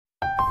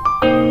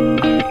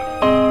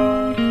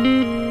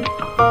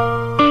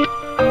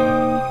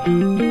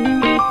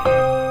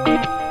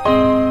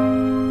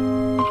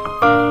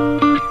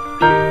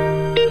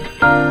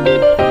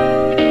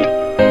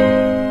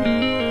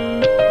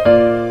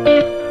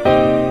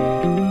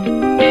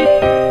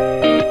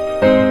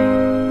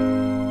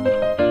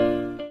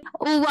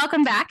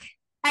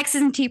X's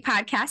and T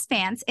podcast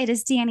fans, it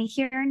is Danny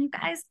here. And you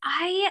guys,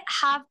 I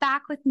have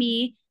back with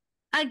me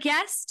a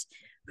guest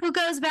who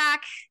goes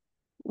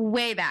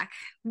way back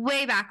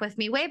with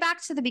me, way back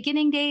to the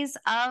beginning days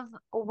of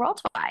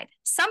Worldwide.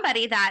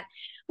 Somebody that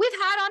we've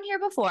had on here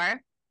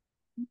before,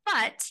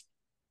 but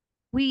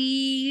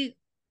we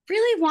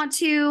really want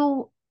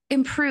to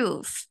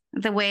improve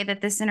the way that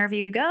this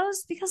interview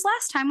goes because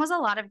last time was a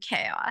lot of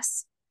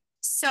chaos.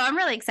 So I'm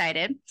really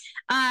excited.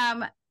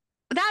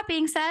 That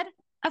being said,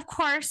 of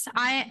course,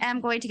 I am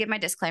going to give my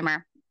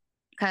disclaimer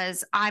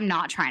because I'm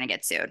not trying to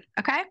get sued.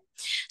 Okay.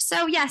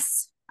 So,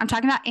 yes, I'm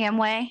talking about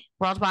Amway,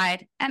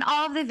 Worldwide, and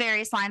all of the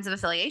various lines of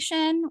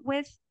affiliation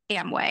with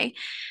Amway.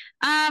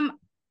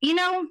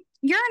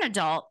 You're an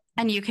adult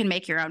and you can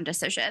make your own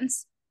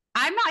decisions.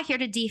 I'm not here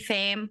to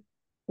defame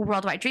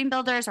Worldwide Dream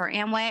Builders or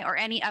Amway or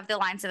any of the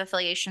lines of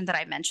affiliation that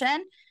I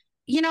mentioned.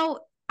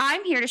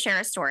 I'm here to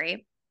share a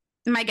story.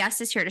 My guest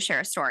is here to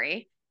share a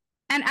story.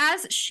 And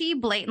as she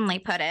blatantly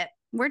put it,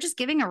 we're just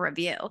giving a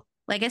review.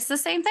 Like, it's the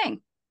same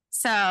thing.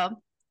 So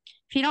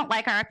if you don't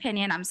like our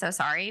opinion, I'm so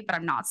sorry, but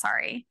I'm not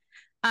sorry.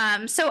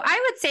 So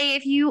I would say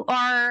if you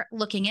are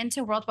looking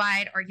into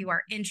Worldwide or you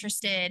are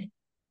interested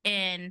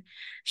in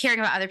hearing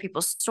about other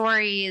people's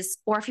stories,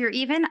 or if you're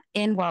even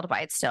in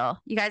Worldwide still,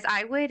 you guys,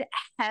 I would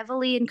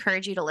heavily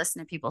encourage you to listen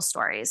to people's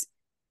stories.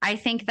 I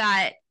think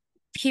that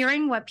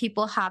hearing what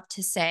people have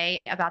to say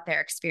about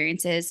their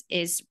experiences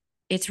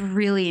it's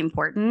really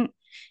important.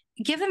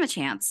 Give them a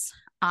chance.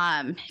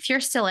 If you're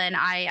still in,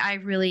 I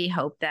really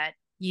hope that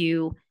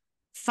you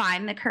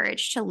find the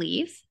courage to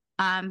leave.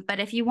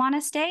 But if you want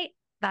to stay,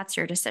 that's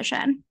your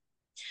decision.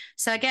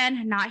 So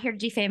again, not here to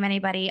defame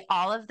anybody.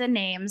 All of the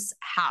names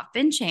have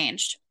been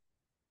changed.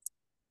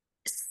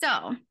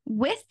 So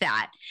with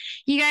that,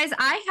 you guys,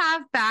 I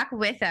have back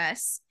with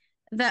us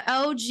the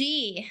OG,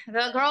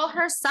 the girl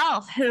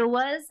herself, who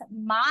was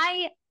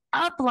my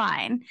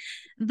upline,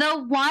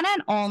 the one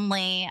and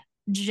only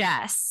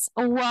Jess.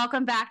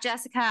 Welcome back,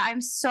 Jessica.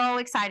 I'm so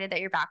excited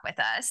that you're back with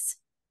us.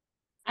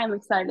 I'm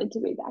excited to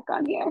be back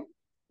on here.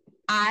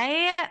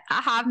 I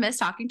have missed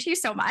talking to you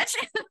so much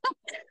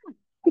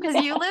because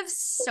you live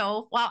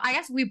well, I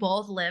guess we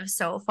both live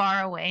so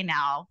far away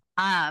now.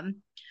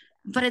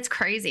 But it's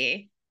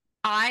crazy.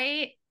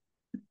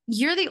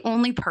 You're the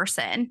only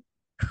person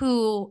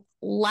who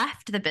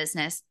left the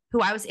business,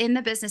 who I was in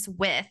the business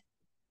with,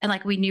 and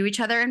like we knew each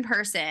other in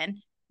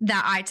person,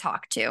 that I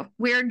talked to.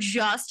 We're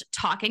just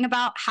talking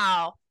about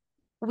how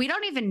we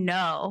don't even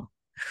know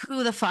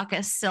who the fuck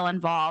is still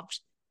involved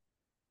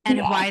and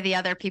why the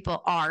other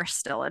people are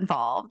still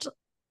involved.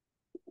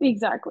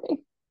 Exactly.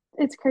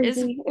 It's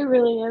crazy. It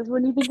really is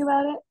when you think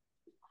about it.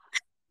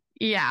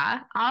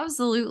 Yeah,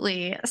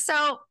 absolutely.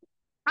 So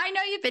I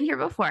know you've been here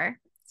before,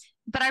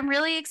 but I'm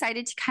really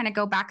excited to kind of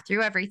go back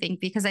through everything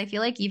because I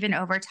feel like even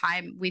over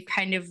time, we've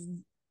kind of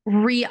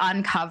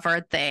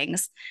re-uncovered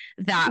things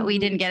that we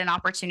didn't get an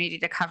opportunity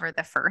to cover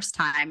the first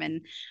time.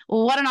 And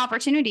what an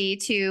opportunity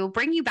to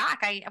bring you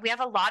back. We have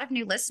a lot of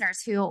new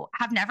listeners who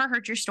have never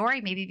heard your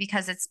story, maybe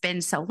because it's been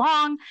so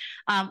long,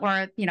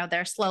 or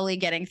they're slowly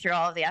getting through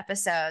all of the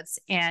episodes.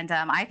 And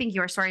I think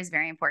your story is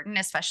very important,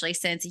 especially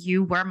since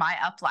you were my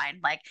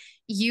upline. Like,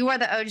 you are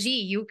the OG,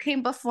 you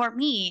came before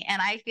me,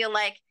 and I feel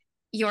like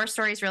your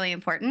story is really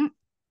important.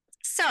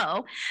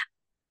 So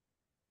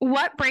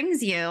what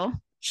brings you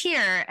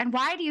here, and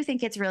why do you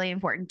think it's really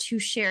important to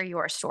share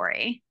your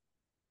story?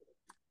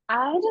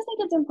 I just think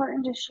it's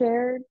important to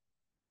share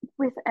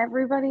with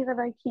everybody that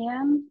I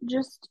can,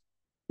 just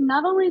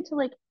not only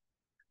to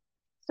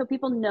so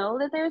people know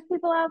that there's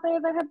people out there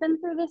that have been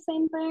through the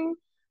same thing,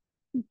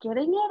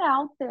 getting it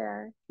out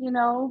there,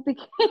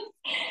 because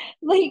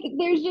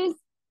there's just,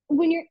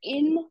 when you're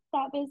in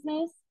that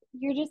business,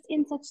 you're just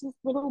in such this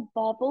little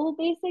bubble,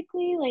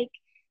 basically,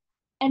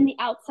 and the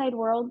outside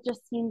world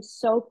just seems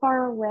so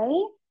far away.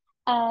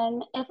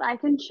 And if I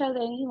can shed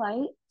any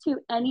light to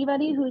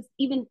anybody who's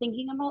even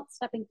thinking about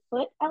stepping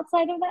foot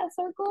outside of that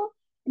circle,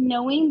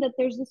 knowing that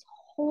there's this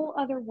whole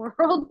other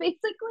world,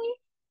 basically,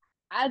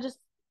 I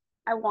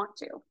want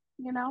to,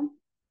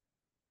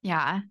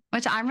 Yeah,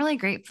 which I'm really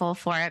grateful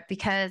for it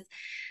because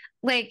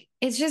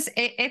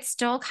it's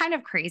still kind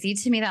of crazy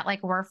to me that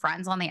we're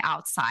friends on the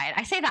outside.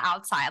 I say the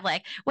outside,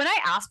 when I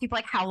ask people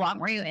how long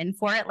were you in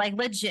for it,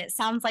 legit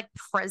sounds like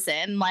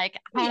prison.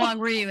 How long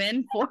were you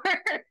in for?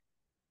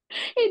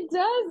 It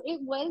does.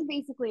 It was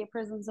basically a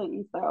prison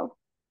sentence, though.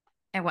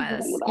 It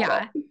was.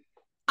 Yeah.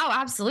 Oh,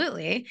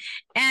 absolutely.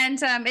 And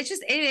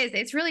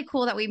it's really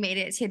cool that we made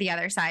it to the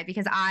other side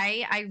because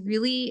I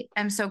really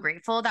am so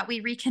grateful that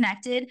we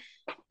reconnected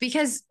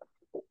because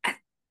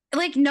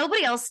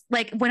nobody else,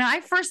 when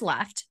I first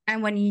left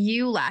and when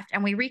you left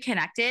and we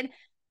reconnected,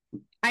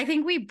 I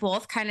think we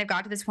both kind of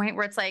got to this point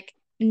where it's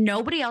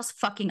nobody else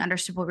fucking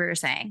understood what we were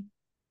saying.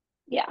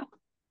 Yeah.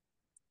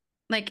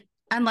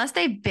 Unless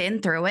they've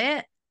been through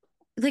it,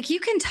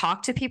 you can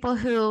talk to people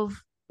who've,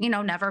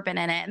 never been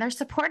in it and they're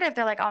supportive.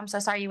 They're like, oh, I'm so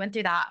sorry you went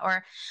through that.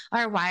 Or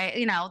why,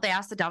 they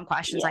ask the dumb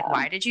questions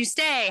why did you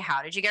stay?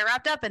 How did you get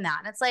wrapped up in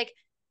that? And it's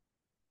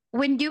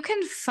when you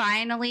can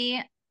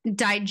finally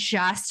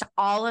digest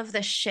all of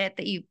the shit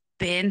that you've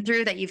been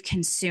through, that you've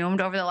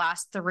consumed over the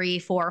last 3,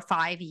 4,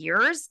 5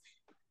 years.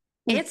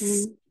 It's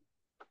Mm-hmm.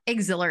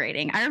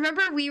 exhilarating. I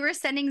remember we were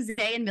sending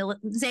Zay and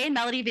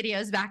Melody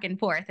videos back and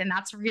forth, and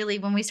that's really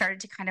when we started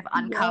to kind of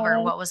uncover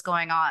Yes. what was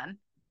going on.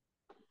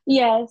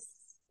 Yes.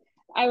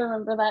 I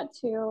remember that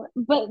too.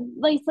 But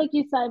like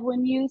you said,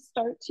 when you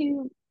start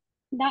to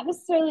not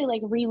necessarily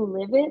like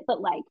relive it,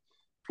 but like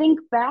think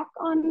back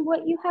on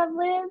what you have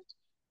lived,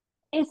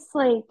 it's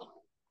like,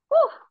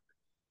 whew.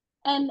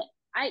 And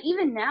I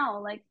even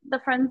now, like the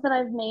friends that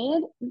I've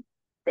made,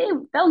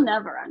 they'll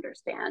never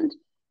understand.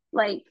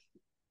 Like,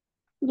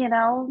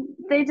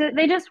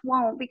 they just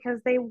won't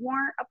because they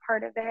weren't a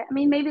part of it. I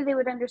mean, maybe they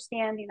would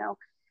understand,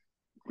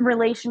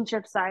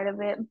 relationship side of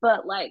it,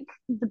 but like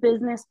the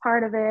business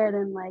part of it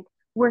and like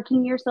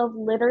working yourself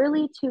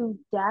literally to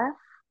death.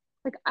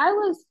 Like I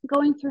was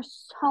going through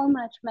so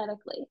much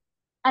medically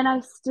and I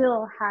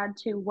still had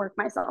to work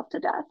myself to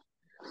death.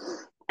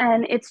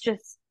 And it's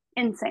just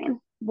insane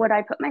what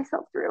I put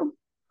myself through.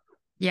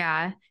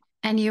 Yeah.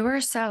 And you were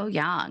so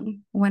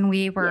young when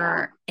we Yeah.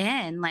 were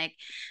in, like,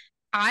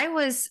 I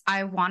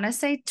want to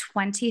say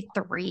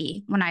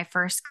 23 when I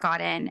first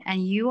got in,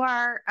 and you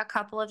are a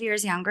couple of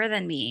years younger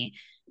than me.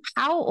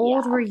 How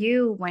old were Yeah.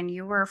 you when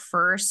you were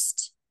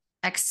first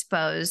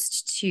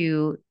exposed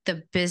to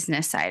the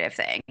business side of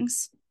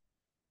things?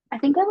 I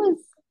think I was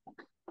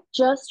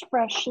just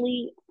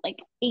freshly like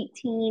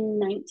 18,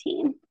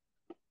 19.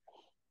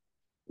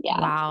 Yeah.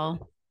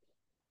 Wow.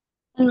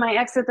 And my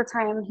ex at the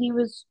time, he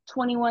was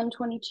 21,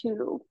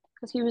 22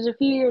 because he was a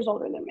few years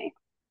older than me.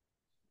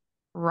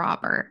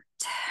 Robert.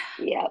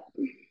 Yep.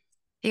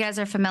 You guys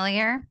are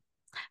familiar?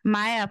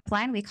 My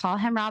upline, we call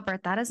him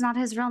Robert. That is not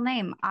his real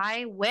name.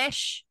 I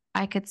wish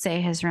I could say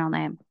his real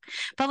name.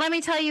 But let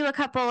me tell you a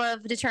couple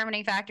of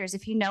determining factors.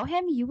 If you know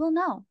him, you will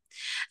know.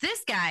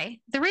 This guy,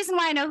 the reason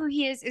why I know who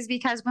he is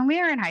because when we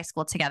were in high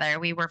school together,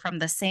 we were from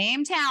the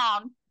same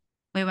town.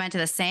 We went to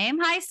the same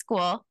high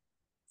school.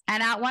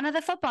 And at one of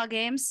the football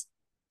games,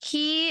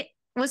 he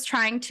was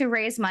trying to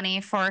raise money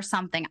for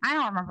something. I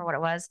don't remember what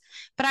it was,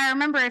 but I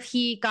remember if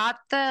he got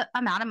the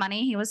amount of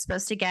money he was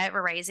supposed to get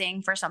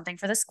raising for something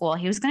for the school,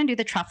 he was going to do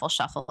the truffle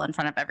shuffle in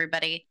front of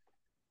everybody.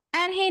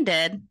 And he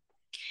did.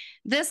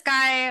 This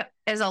guy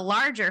is a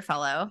larger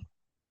fellow.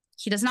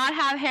 He does not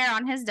have hair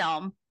on his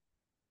dome.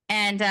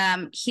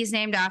 And he's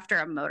named after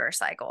a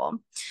motorcycle.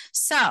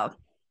 So,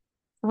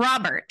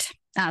 Robert,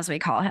 as we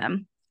call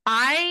him,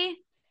 I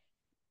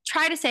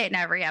try to say it in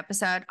every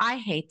episode. I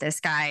hate this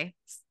guy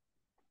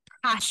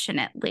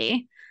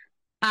passionately.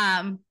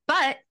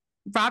 But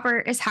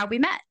Robert is how we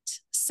met.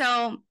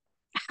 So,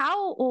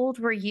 how old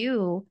were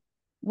you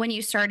when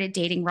you started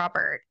dating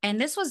Robert? And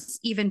this was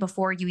even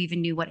before you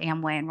even knew what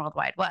Amway and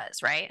Worldwide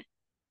was, right?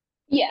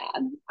 Yeah.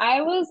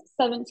 I was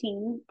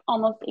 17,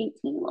 almost 18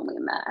 when we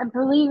met. I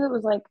believe it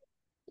was like,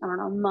 I don't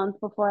know, a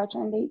month before I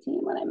turned 18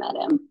 when I met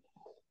him.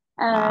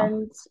 Wow.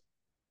 And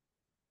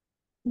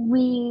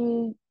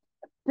we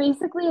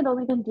basically had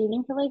only been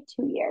dating for like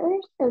 2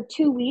 years or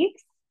 2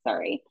 weeks.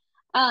 Sorry.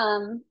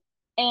 Um,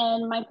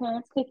 and my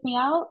parents kicked me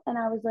out, and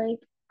I was like,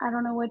 I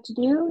don't know what to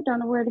do, don't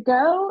know where to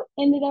go.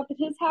 Ended up at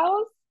his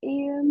house,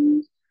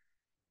 and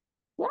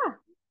yeah,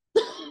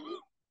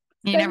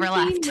 You never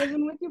 17, left.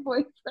 living with your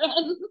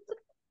boyfriend.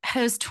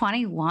 I was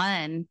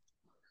 21.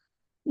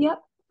 Yep.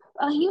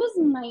 He was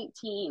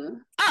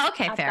 19 Oh,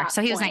 okay, at fair. that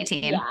So he was point.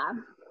 19. Yeah.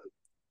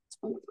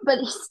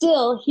 But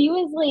still, he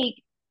was like,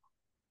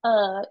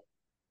 uh,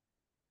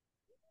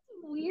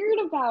 weird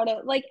about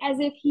it. Like, as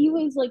if he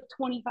was like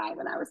 25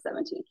 and I was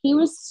 17. He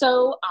was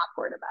so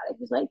awkward about it.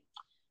 He's like,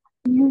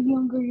 you're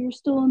younger, you're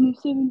still only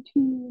 17.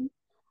 And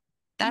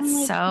That's I'm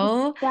like, the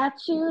so,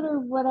 statute or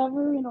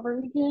whatever in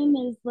Oregon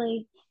is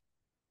like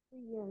 3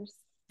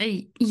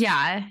 years.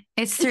 yeah,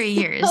 it's So 3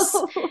 years. I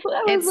was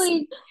It's,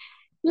 like,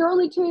 you're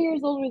only 2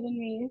 years older than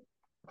me.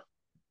 It's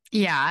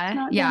yeah, not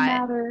gonna yeah.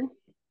 matter.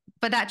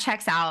 But that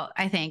checks out,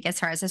 I think, as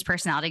far as his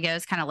personality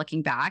goes, kind of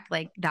looking back,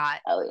 like that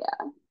Oh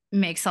yeah.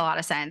 makes a lot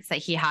of sense that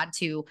he had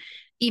to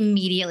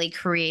immediately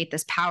create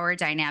this power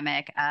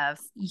dynamic of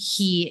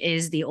he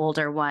is the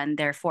older one,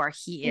 therefore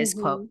he is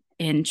quote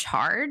Mm-hmm. in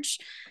charge.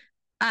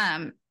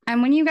 And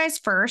when you guys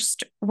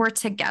first were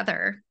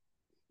together,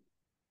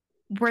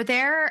 were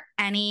there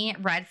any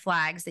red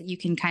flags that you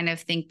can kind of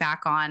think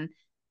back on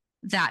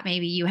that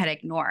maybe you had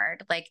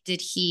ignored? Like,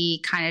 did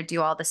he kind of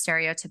do all the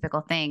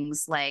stereotypical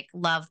things like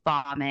love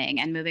bombing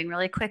and moving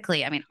really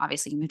quickly? I mean,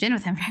 obviously you moved in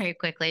with him very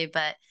quickly,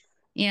 but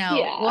Yeah.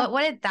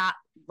 what did that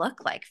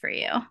look like for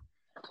you?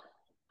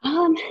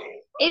 Um,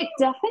 it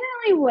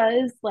definitely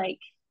was like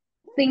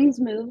things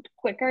moved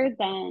quicker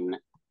than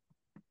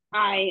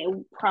I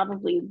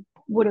probably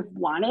would have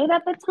wanted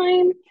at the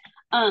time.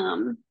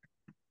 Um,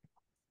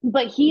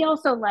 but he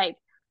also like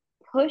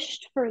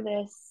pushed for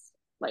this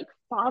like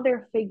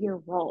father figure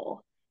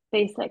role,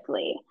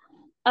 basically,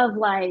 of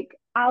like,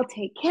 I'll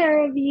take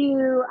care of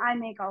you, I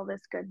make all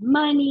this good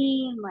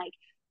money, and like,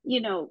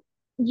 you know,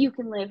 you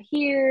can live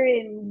here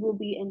and we'll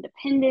be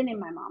independent in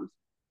my mom's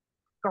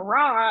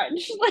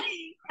garage.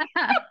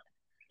 Like,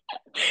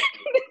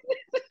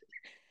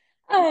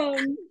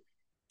 Um,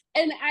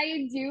 and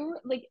I do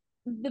like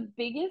the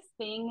biggest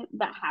thing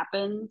that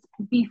happened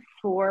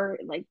before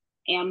like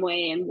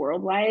Amway and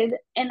Worldwide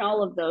and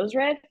all of those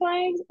red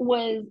flags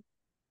was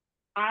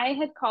I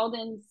had called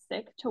in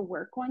sick to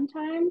work one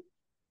time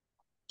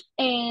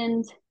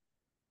and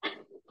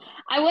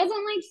I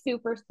wasn't like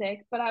super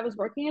sick, but I was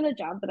working at a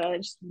job that I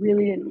just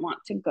really didn't want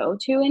to go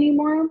to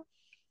anymore.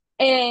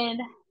 And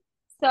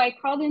so I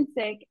called in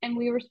sick and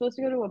we were supposed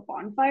to go to a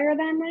bonfire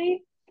that night.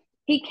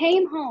 He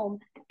came home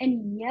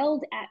and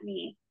yelled at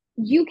me,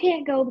 "You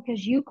can't go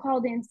because you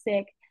called in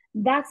sick.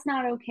 That's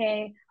not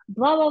okay."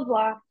 Blah, blah,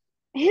 blah.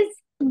 His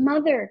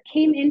mother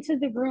came into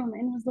the room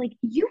and was like,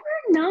 "You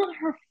are not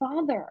her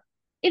father.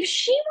 If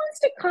she wants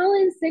to call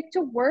in sick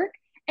to work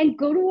and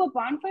go to a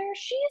bonfire,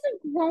 she is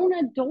a grown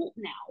adult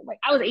now." Like,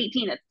 I was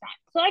 18 at the time,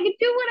 so I could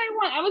do what I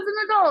want. I was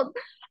an adult.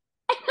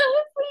 And I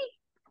was like,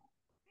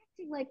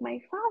 acting like my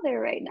father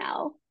right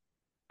now.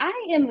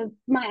 I am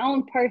my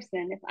own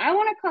person. If I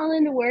want to call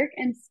into work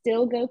and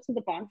still go to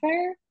the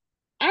bonfire,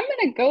 I'm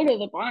gonna go to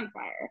the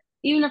bonfire,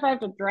 even if I have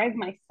to drive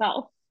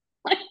myself.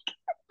 Like,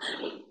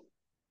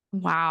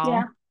 Wow.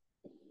 yeah,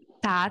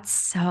 That's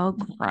so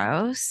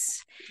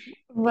gross.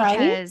 right.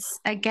 Because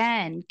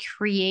again,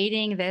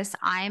 creating this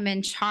I'm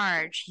in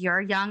charge, you're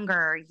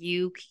younger,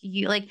 you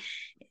like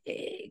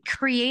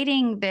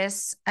creating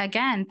this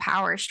again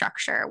power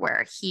structure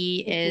where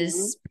he Mm-hmm.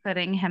 is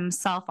putting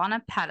himself on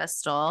a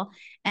pedestal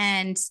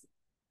and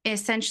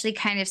essentially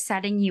kind of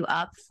setting you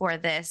up for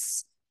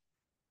this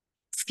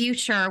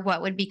future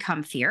what would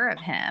become fear of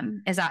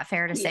him. Is that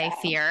fair to say Yeah.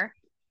 fear?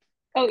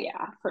 Oh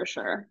yeah, for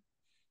sure.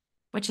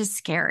 Which is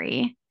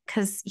scary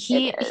because It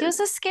he is. was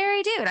a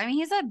scary dude. I mean,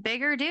 he's a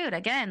bigger dude.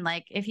 Again,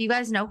 like if you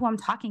guys know who I'm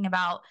talking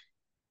about,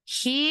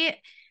 he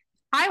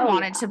I Oh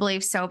wanted yeah. to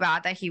believe so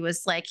bad that he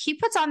was like, he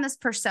puts on this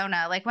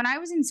persona. Like when I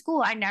was in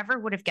school, I never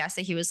would have guessed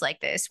that he was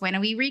like this. When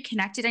we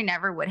reconnected, I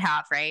never would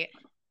have, right?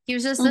 He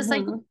was just this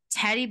like Mm-hmm.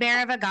 teddy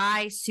bear of a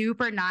guy,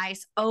 super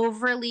nice,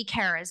 overly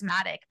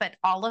charismatic. But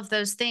all of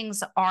those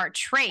things are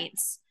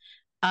traits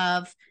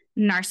of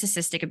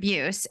narcissistic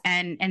abuse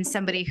and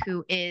somebody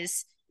who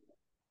is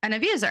an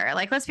abuser.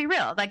 Like, let's be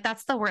real. Like,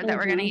 that's the word that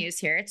we're going to Mm-hmm. use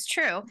here. It's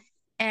true.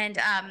 And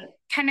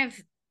kind of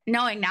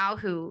knowing now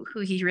who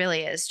he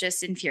really is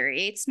just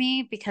infuriates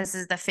me because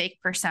of the fake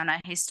persona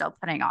he's still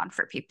putting on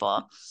for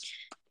people,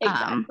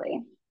 um,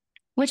 Exactly.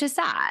 which is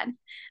sad.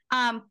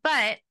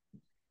 But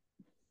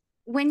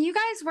when you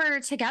guys were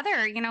together,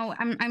 I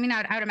mean,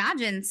 I would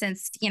imagine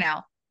since,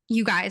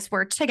 you guys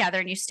were together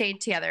and you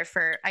stayed together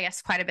for, I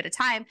guess, quite a bit of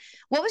time.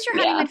 What was your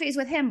Yeah. honeymoon phase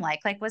with him like?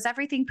 Like, was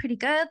everything pretty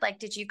good? Like,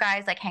 did you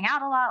guys like hang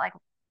out a lot? Like,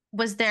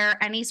 was there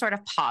any sort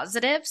of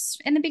positives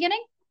in the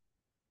beginning?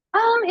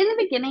 In the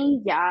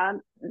beginning, yeah,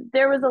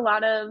 there was a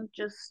lot of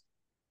just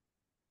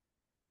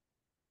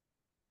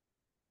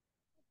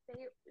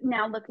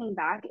now looking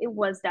back, it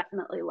was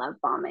definitely love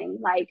bombing,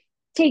 like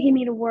taking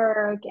me to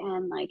work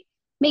and like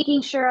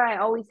making sure I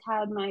always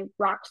had my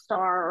rock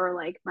star or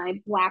like my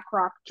black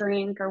rock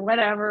drink or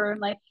whatever,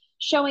 like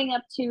showing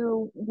up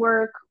to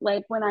work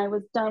like when I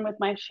was done with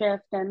my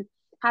shift and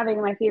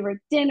having my favorite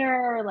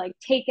dinner or like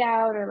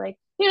takeout or like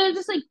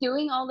just like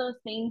doing all those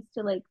things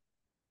to like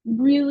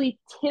really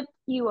tip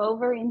you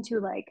over into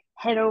like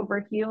head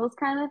over heels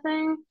kind of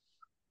thing,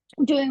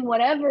 doing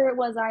whatever it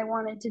was I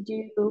wanted to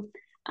do,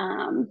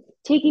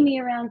 taking me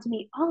around to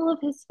meet all of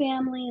his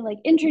family, like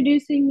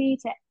introducing me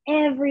to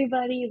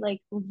everybody, like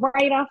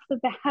right off the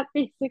bat,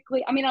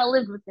 basically. I mean, I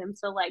lived with him,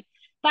 so like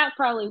that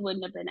probably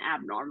wouldn't have been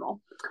abnormal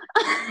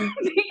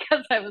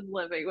because I was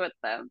living with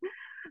them.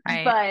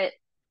 Right. But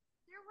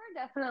there were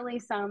definitely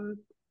some,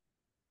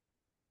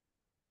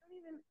 I don't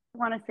even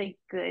want to say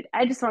good,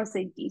 I just want to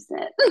say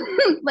decent.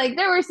 Like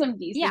there were some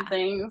decent Yeah.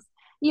 things,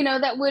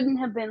 that wouldn't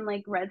have been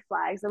like red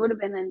flags. That would have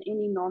been in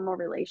any normal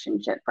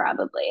relationship,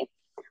 probably.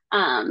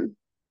 Um,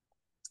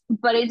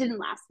 but it didn't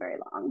last very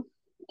long.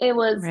 It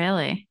was,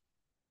 Really?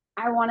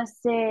 I want to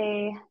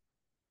say,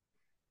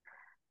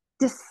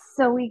 just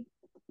so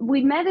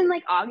we met in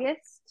like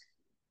August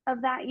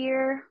of that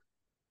year.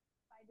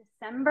 By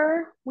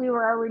December, we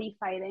were already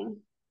fighting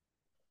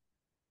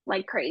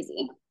like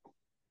crazy.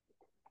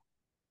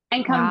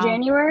 And come Wow.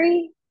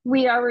 January,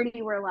 we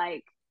already were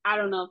like, I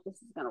don't know if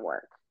this is gonna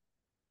work,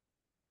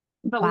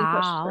 but we pushed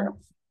Wow. through.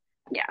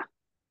 Yeah,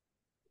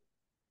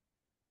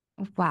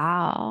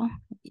 Wow.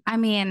 I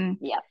mean,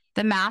 yeah,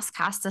 the mask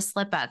has to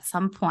slip at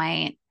some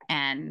point,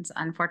 and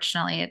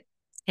unfortunately,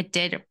 it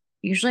did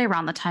usually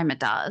around the time it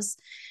does,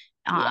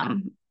 yeah,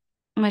 um,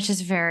 which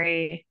is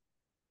very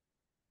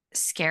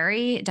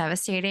scary,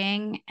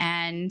 devastating,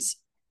 and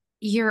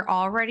you're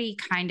already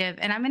kind of,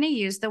 and I'm going to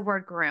use the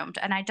word groomed,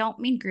 and I don't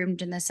mean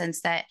groomed in the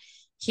sense that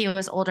he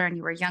was older and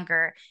you were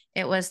younger.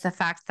 It was the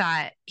fact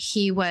that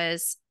he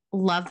was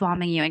love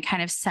bombing you and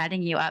kind of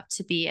setting you up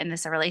to be in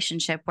this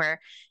relationship where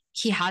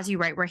he has you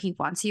right where he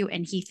wants you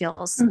and he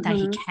feels that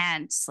he mm-hmm.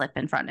 can slip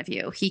in front of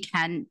you. He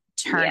can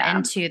turn Yeah.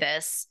 into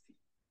this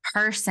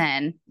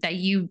person that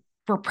you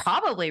were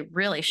probably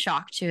really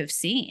shocked to have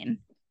seen.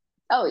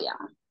 Oh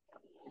yeah,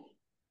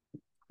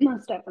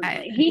 Most I,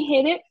 definitely. He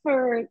hit it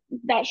for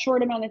that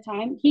short amount of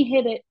time. He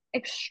hit it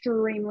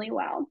extremely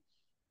well.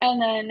 And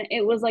then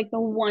it was like the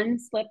one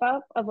slip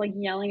up of like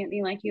yelling at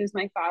me like he was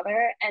my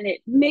father. And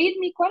it made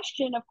me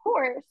question, of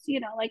course,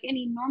 like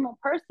any normal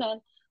person.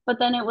 But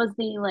then it was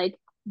the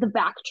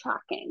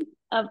backtracking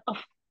of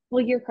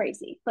well, you're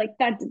crazy. Like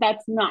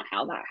that's not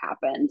how that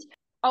happened.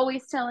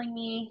 Always telling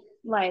me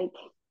like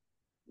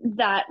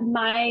that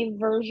my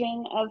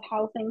version of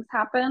how things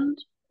happened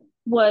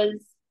was,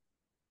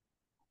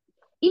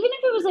 even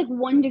if it was like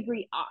 1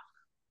 degree off,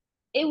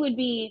 it would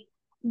be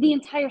the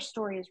entire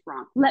story is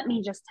wrong. Let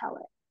me just tell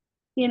it,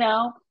 you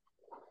know?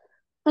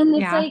 And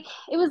it's yeah. like,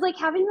 it was like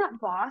having that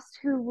boss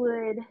who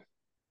would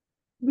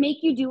make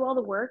you do all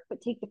the work,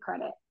 but take the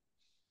credit.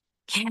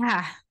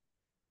 Yeah. Like,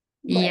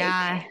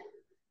 Yeah.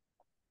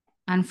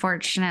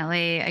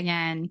 Unfortunately,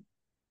 again,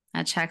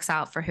 that checks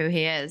out for who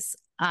he is.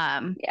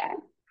 yeah.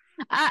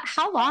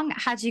 How long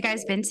had you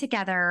guys been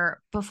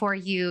together before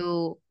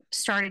you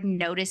started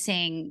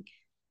noticing?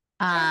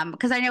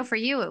 Because I know for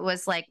you, it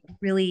was like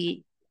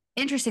really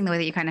interesting the way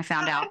that you kind of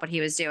found out what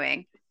he was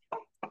doing.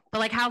 But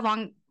like, how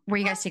long were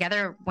you guys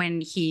together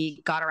when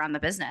he got around the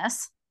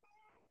business?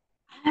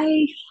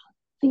 I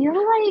feel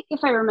like,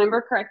 if I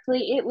remember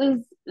correctly, it was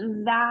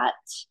that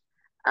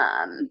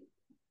um,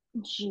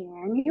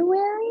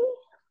 January.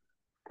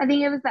 I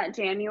think it was that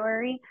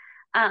January.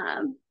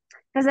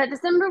 Because that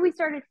December we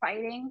started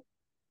fighting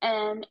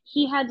and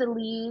he had to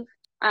leave.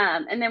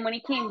 And then when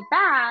he came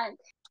back,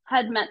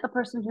 had met the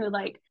person who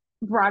like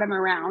brought him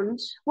around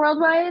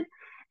worldwide,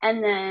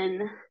 and then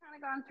kind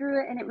of gone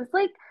through it. And it was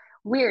like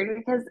weird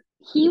because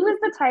he was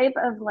the type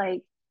of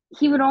like,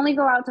 he would only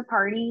go out to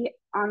party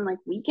on like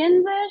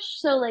weekends ish.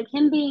 So like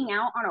him being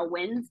out on a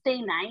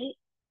Wednesday night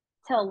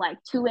till like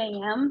 2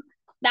 a.m.,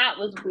 that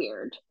was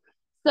weird.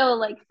 So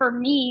like for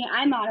me,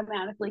 I'm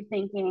automatically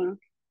thinking,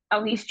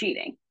 oh, he's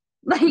cheating.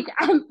 Like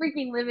I'm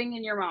freaking living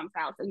in your mom's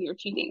house and you're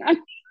cheating on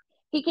me.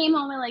 He came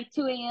home at like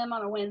 2 a.m.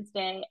 on a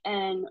Wednesday,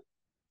 and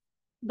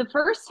the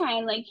first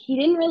time, like he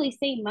didn't really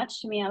say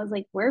much to me. I was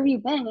like, where have you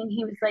been? And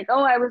he was like,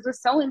 oh, I was with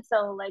so and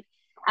so, like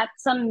at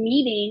some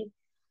meeting.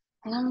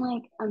 And I'm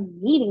like, a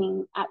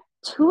meeting at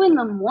 2 in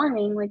the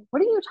morning? Like,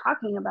 what are you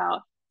talking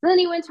about? Then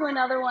he went to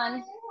another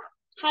one,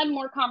 had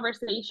more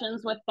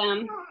conversations with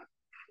them.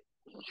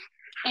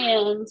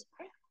 And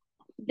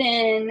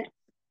then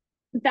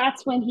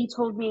that's when he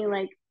told me,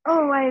 like,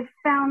 oh, I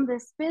found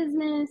this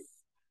business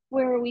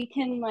where we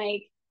can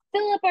like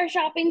fill up our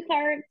shopping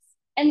carts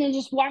and then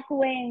just walk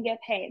away and get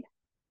paid.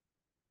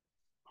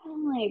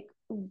 I'm like,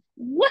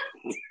 what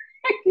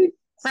are you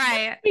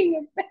Right.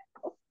 talking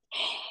about?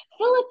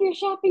 Fill up your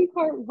shopping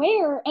cart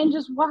where and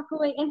just walk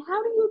away? And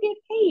how do you get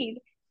paid?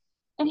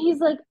 And he's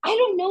like, I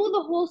don't know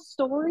the whole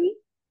story,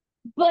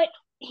 but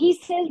he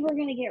says we're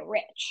going to get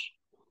rich.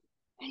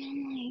 And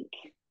I'm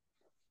like,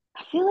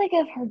 I feel like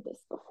I've heard this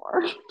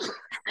before.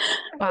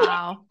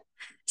 Wow.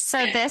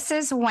 So this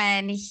is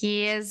when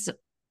he is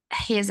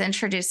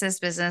introduced this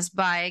business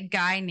by a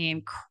guy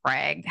named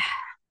Craig.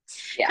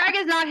 Yeah. Craig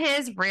is not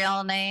his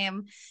real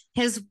name.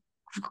 His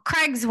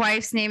Craig's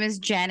wife's name is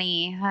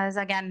Jenny. Is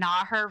again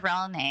not her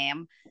real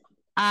name.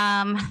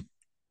 Um,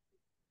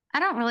 I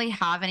don't really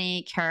have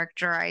any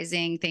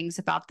characterizing things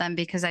about them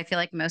because I feel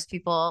like most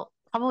people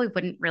probably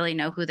wouldn't really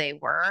know who they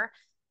were.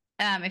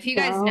 If you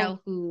guys No.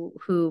 know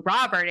who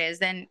Robert is,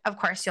 then of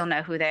course you'll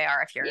know who they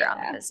are if you're around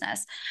the Yeah.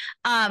 business.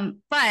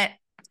 But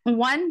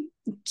one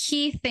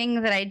key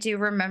thing that I do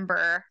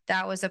remember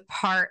that was a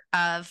part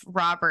of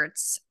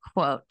Robert's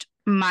quote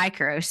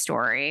micro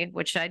story,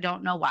 which I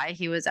don't know why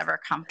he was ever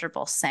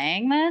comfortable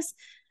saying this,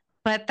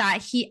 but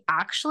that he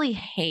actually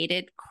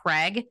hated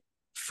Craig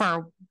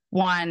for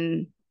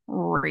one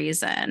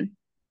reason,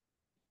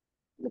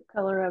 The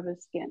color of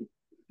his skin.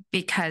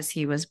 because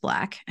he was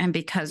black and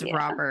because Yeah.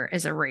 Robert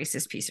is a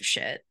racist piece of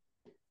shit.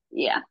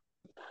 Yeah.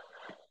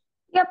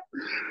 Yep.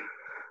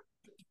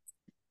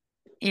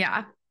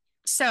 Yeah.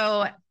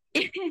 So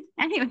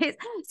anyways,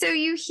 so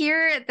you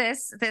hear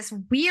this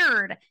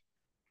weird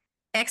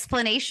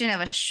explanation of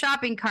a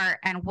shopping cart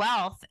and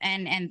wealth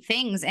and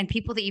things and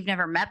people that you've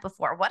never met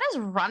before. What is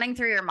running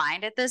through your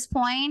mind at this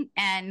point?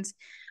 And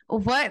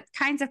what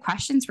kinds of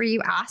questions were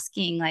you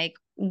asking? Like,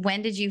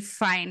 when did you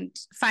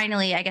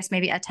finally, I guess,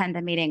 maybe attend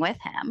a meeting with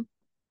him?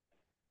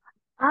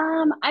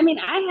 I mean,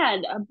 I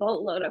had a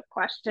boatload of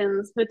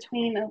questions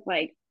between of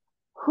like,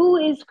 who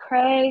is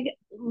Craig?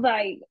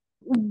 Like,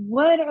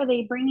 what are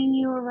they bringing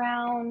you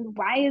around?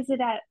 Why is it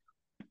at,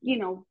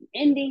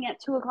 ending at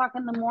 2 o'clock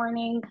in the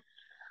morning?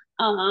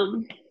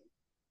 Um,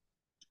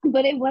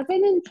 but it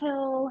wasn't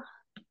until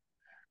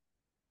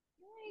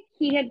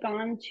he had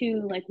gone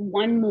to like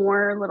one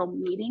more little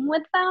meeting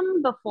with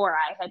them before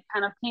I had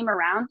kind of came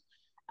around.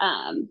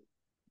 Um,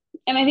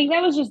 and I think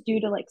that was just due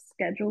to like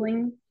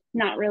scheduling,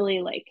 not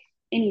really like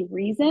any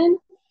reason.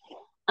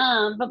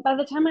 But by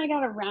the time I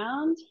got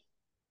around,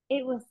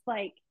 it was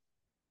like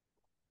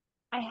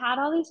I had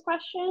all these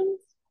questions,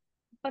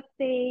 but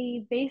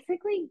they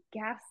basically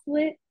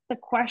gaslit the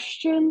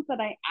questions that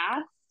I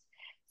asked.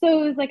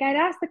 So it was like I'd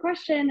ask the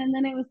question, and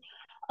then it was,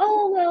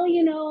 oh, well,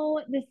 you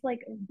know, this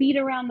like beat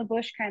around the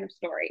bush kind of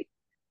story.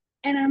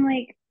 And I'm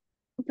like,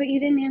 but you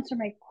didn't answer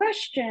my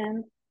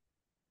question.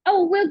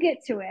 Oh, we'll get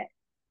to it.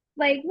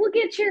 Like, we'll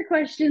get your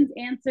questions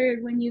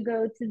answered when you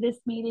go to this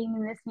meeting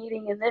and this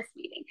meeting and this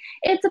meeting.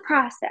 It's a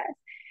process.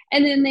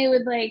 And then they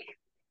would like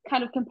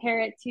kind of compare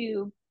it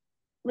to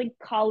like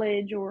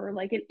college or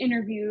like an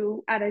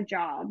interview at a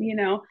job, you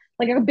know,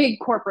 like a big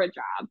corporate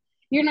job.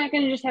 You're not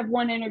going to just have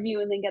one interview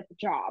and then get the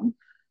job.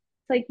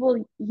 It's like,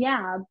 well,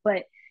 yeah,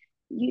 but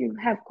you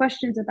have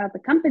questions about the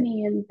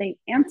company and they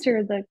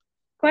answer the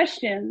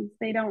questions.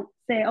 They don't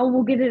say, oh,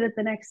 we'll get it at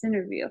the next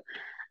interview.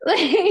 Like,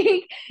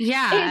 it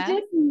Yeah.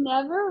 just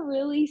never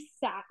really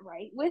sat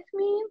right with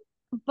me.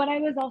 But I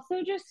was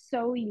also just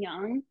so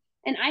young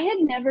and I had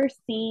never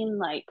seen,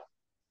 like,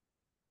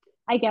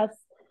 I guess,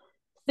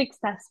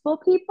 successful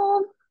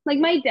people. Like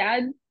my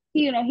dad,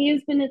 you know, he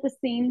has been at the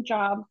same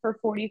job for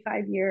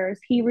 45 years.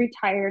 He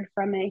retired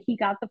from it. He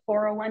got the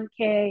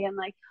 401k and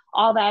like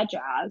all that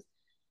jazz.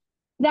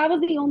 That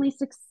was the only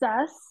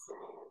success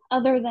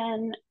other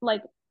than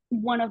like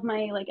one of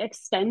my like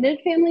extended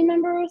family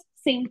members.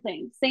 Same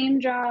thing, same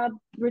job,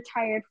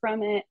 retired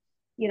from it,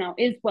 you know,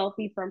 is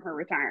wealthy from her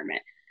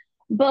retirement.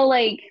 But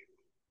like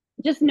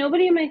just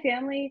nobody in my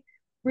family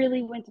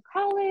really went to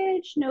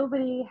college.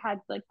 Nobody had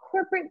like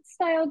corporate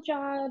style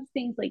jobs,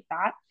 things like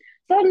that.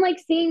 So I'm like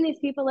seeing these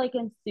people like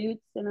in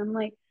suits, and I'm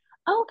like,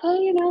 okay,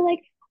 you know,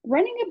 like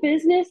running a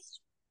business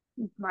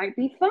might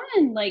be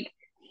fun. Like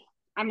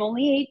I'm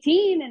only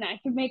 18 and I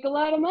can make a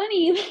lot of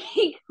money.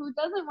 Like who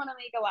doesn't want to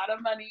make a lot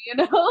of money, you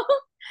know?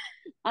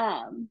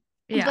 um,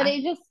 but Yeah.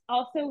 it just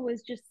also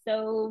was just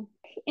so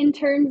in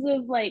terms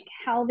of like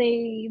how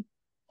they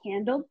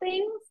handled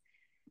things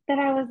that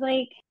I was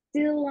like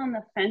still on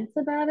the fence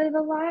about it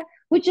a lot,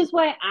 which is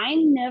why I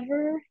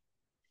never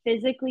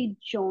physically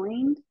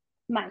joined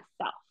myself.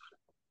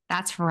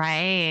 That's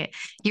right.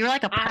 You were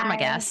like a perma I,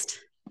 guest.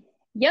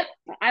 yep,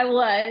 I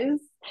was.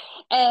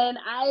 And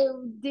I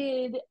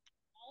did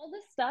all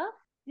the stuff,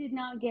 did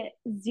not get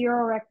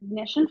zero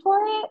recognition for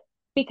it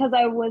because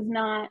I was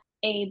not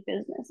a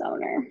business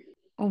owner.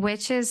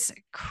 Which is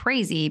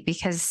crazy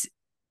because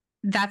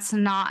that's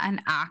not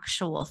an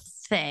actual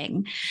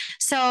thing. Yeah.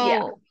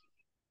 So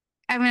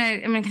I'm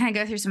gonna kind of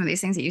go through some of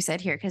these things that you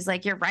said here because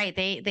like you're right.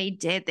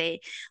 They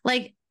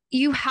like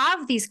you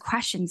have these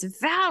questions,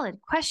 valid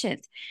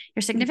questions.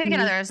 Your significant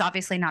Mm-hmm. other is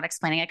obviously not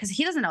explaining it because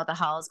he doesn't know what the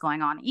hell is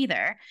going on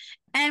either.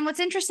 And what's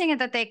interesting is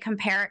that they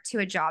compare it to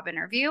a job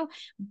interview,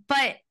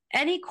 but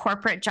any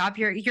corporate job,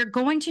 you're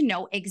going to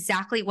know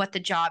exactly what the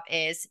job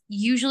is.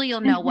 Usually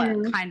you'll know what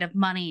Mm-hmm. kind of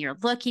money you're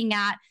looking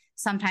at.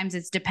 Sometimes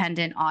it's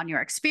dependent on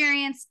your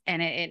experience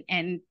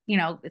and you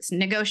know it's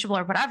negotiable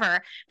or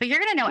whatever, but you're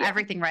going to know Yeah.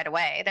 everything right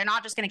away. They're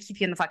not just going to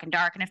keep you in the fucking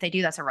dark, and if they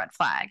do, that's a red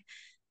flag.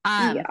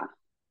 um Yeah.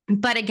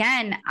 but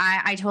again,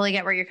 I totally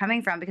get where you're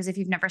coming from because if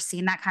you've never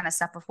seen that kind of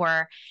stuff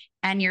before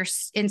and you're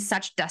in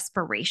such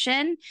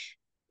desperation,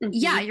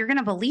 yeah, Mm-hmm. you're going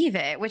to believe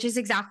it, which is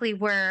exactly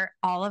where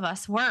all of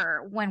us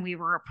were when we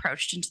were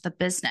approached into the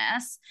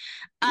business.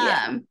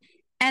 Yeah. um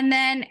and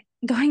then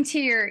going to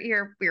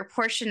your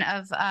portion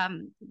of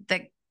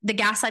the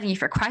gaslighting you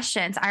for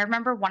questions, I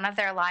remember one of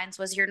their lines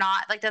was, you're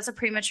not like, that's a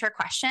premature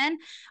question,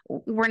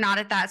 we're not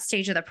at that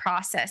stage of the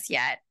process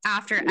yet,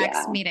 after X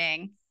Yeah.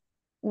 meeting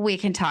we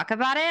can talk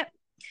about it.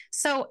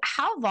 So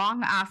how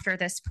long after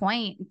this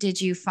point did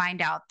you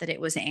find out that it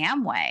was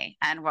Amway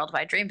and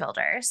Worldwide Dream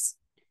Builders?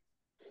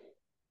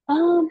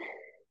 Um,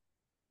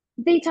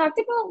 they talked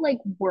about like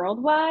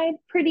worldwide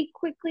pretty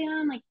quickly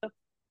on like the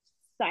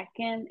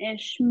second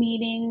ish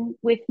meeting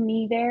with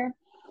me there.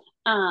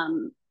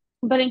 Um,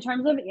 but in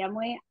terms of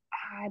Amway,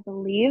 I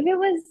believe it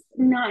was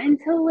not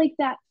until like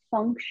that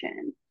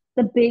function,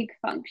 the big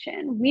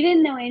function. We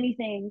didn't know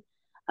anything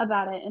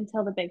about it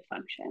until the big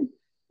function.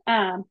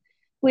 Um,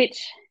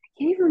 which I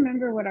can't even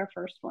remember what our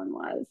first one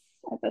was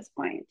at this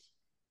point.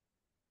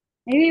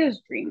 Maybe it was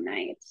Dream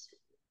Night.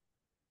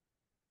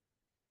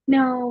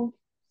 No,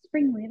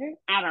 Spring Leader.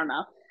 I don't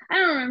know. I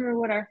don't remember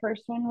what our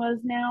first one was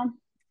now.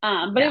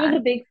 But it was Yeah.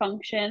 a big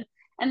function,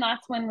 and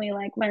that's when we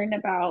like learned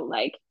about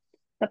like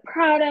the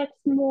products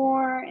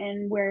more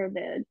and where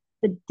the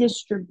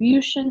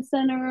distribution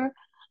center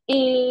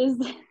is,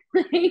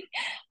 like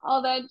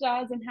all that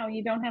jazz, and how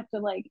you don't have to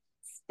like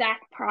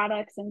stack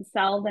products and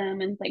sell them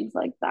and things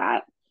like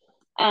that.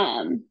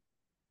 Um,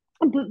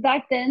 but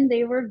back then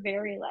they were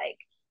very like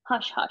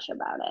hush hush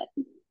about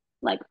it.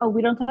 Like, oh,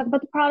 we don't talk about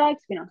the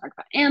products, we don't talk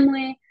about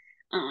Amway.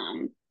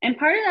 And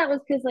part of that was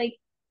because like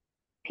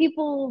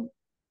people,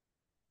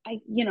 I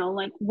you know,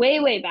 like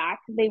way back,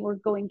 they were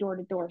going door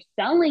to door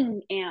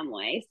selling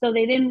Amway, so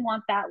they didn't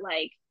want that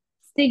like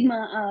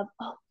stigma of,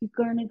 oh, you're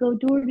gonna go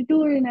door to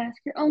door and ask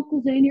your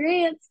uncles and your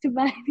aunts to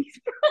buy these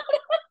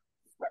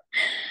products.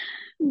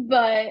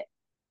 But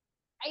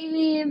I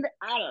mean,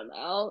 I don't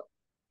know.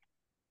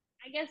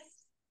 I guess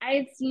I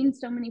had seen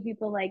so many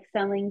people like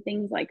selling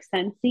things like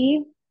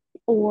Scentsy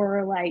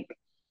or like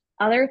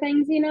other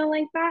things, you know,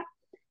 like that.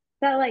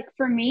 That like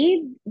for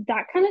me,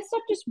 that kind of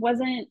stuff just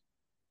wasn't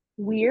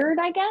weird,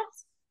 I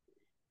guess.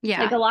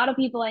 Like Yeah. a lot of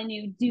people I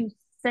knew do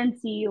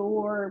Scentsy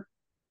or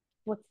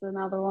what's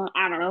another one?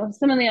 I don't know.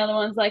 Some of the other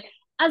ones, like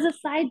as a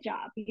side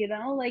job,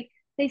 like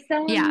they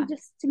sell them Yeah.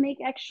 just to make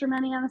extra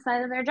money on the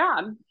side of their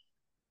job.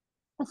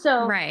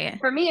 So Right.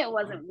 for me, it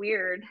wasn't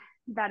weird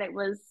that it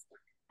was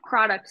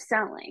product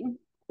selling.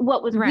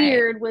 What was Right.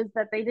 weird was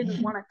that they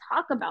didn't want to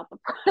talk about the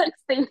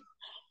products they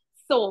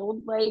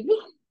sold. Like,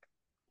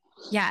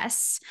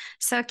 Yes.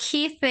 So a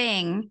key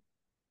thing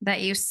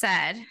that you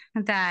said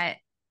that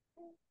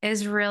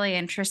is really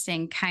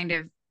interesting, kind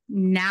of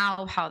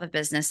now how the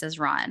business is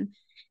run,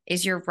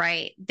 is you're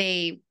right.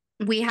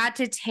 We had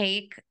to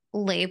take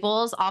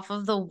labels off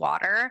of the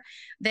water.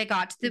 They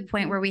got to the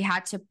point mm-hmm. where we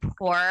had to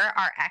pour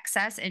our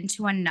excess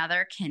into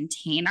another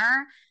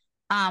container.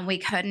 We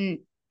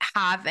couldn't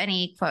have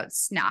any quote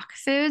snack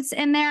foods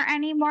in there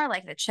anymore,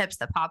 like the chips,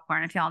 the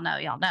popcorn. If y'all know,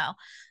 y'all know.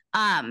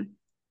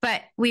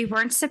 But we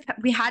weren't.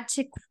 We had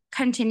to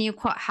continue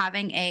quote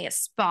having a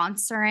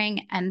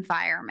sponsoring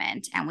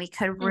environment, and we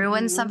could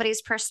ruin Mm-hmm.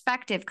 somebody's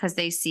perspective because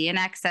they see an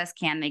excess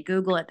can, they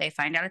Google it, they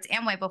find out it's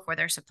Amway before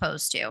they're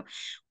supposed to.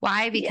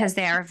 Why? Because Yes.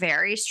 they are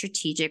very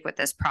strategic with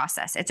this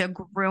process. It's a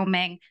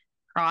grooming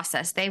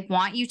process. They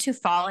want you to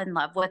fall in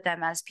love with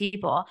them as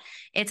people.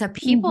 It's a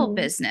people Mm-hmm.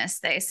 business,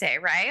 they say,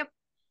 right?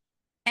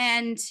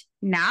 And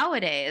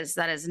nowadays,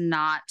 that is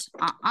not,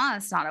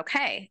 it's not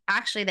okay.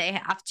 Actually, they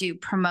have to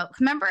promote.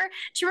 Do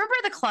you remember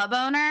the club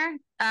owner?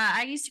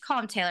 I used to call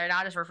him Taylor. Now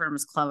I just refer to him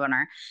as club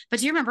owner. But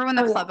do you remember when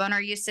the Oh yeah. club owner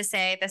used to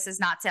say, "This is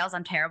not sales.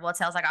 I'm terrible at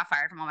sales. I got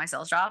fired from all my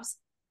sales jobs."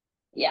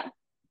 Yeah.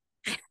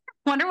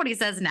 Wonder what he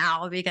says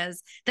now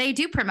because they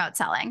do promote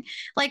selling.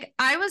 Like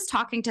I was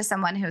talking to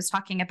someone who was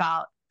talking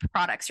about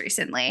products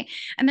recently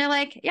and they're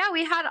like, yeah,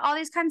 we had all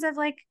these kinds of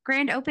like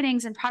grand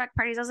openings and product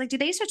parties. I was like, do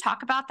they used to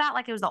talk about that?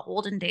 Like it was the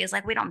olden days.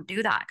 Like we don't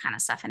do that kind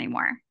of stuff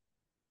anymore.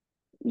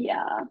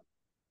 Yeah.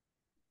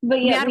 But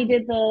We yet had, we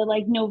did the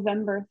like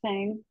November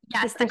thing, the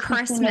yes, the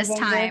Christmas in Christmas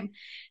November. time.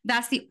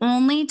 That's the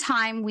only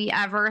time we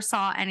ever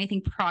saw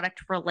anything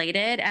product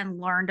related and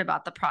learned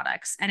about the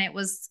products. And it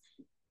was,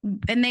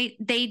 and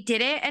they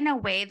did it in a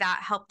way that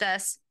helped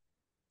us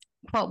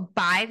quote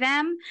buy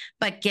them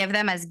but give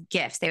them as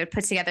gifts. They would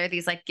put together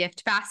these like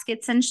gift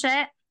baskets and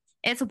shit.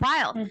 It's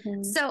wild.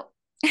 Mm-hmm. So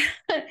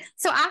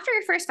so after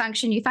your first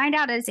function you find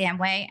out it's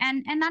Amway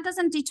and that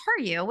doesn't deter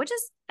you, which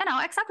is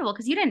acceptable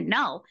because you didn't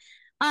know.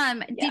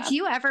 Did Yeah.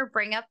 you ever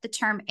bring up the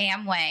term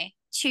Amway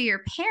to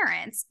your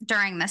parents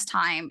during this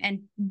time,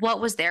 and what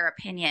was their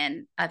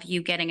opinion of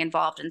you getting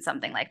involved in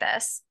something like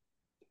this?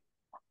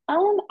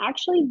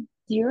 Actually,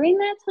 during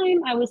that time,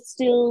 I was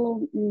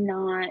still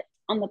not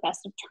on the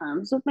best of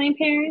terms with my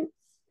parents.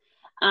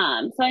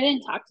 So I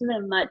didn't talk to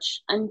them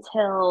much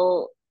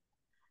until,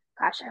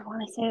 gosh, I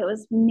want to say it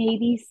was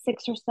maybe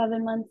 6 or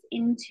 7 months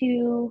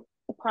into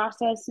the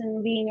process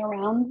and being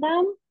around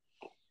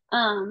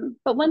them.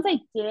 But once I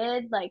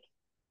did, like,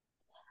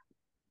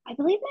 I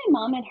believe my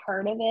mom had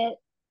heard of it.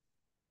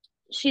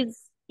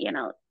 She's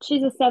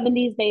a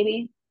 70s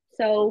baby.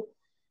 So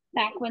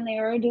back when they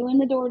were doing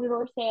the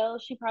door-to-door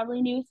sales, she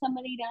probably knew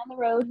somebody down the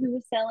road who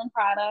was selling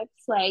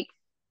products, like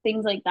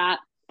things like that.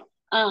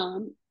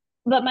 Um,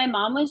 but my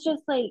mom was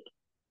just like,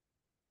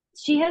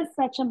 she has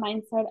such a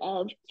mindset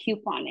of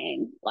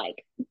couponing,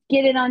 like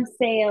get it on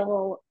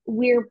sale,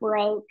 we're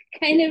broke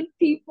kind of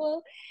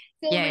people.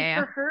 So Yeah, like yeah,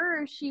 for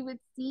her, she would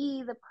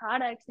see the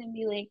products and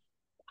be like,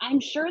 I'm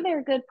sure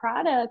they're good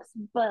products,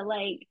 but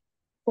like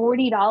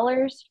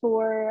 $40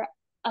 for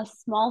a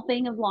small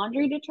thing of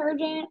laundry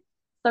detergent,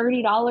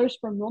 $30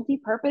 for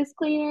multi-purpose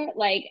cleaner,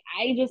 like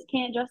I just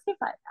can't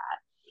justify that.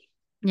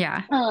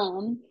 yeah.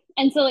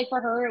 And so like for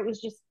her, it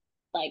was just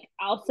like,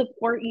 I'll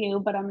support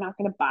you, but I'm not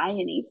going to buy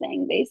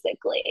anything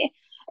basically.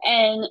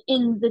 And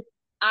in the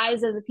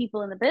eyes of the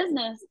people in the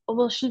business,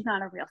 well, she's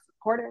not a real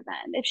supporter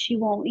then if she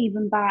won't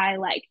even buy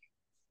like,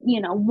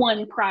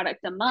 one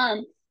product a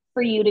month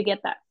for you to get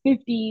that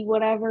 50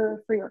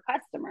 whatever for your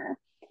customer.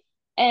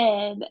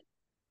 And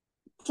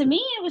to me,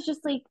 it was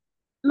just like,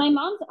 my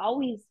mom's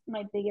always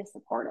my biggest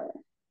supporter.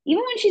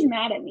 Even when she's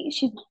mad at me,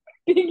 she's my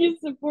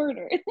biggest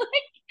supporter.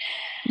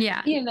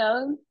 Yeah. you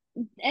know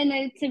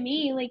and to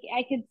me, like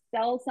I could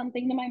sell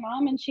something to my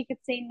mom and she could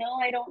say no,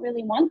 I don't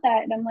really want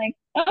that, and I'm like,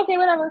 okay,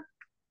 whatever,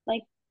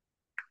 like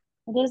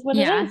it is what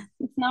it is, Yeah.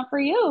 it's not for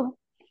you.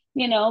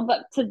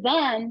 But to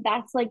them,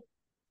 that's like,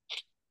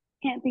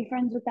 can't be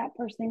friends with that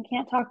person,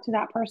 can't talk to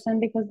that person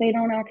because they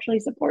don't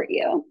actually support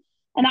you.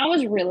 And that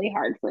was really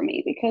hard for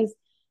me because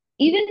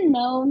even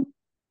though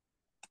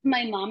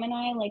my mom and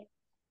I like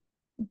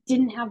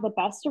didn't have the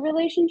best of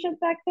relationship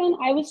back then,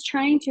 I was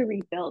trying to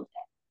rebuild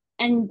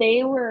it and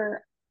they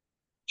were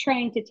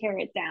trying to tear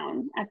it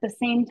down at the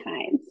same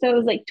time. So it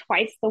was like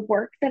twice the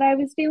work that I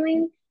was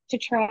doing to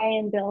try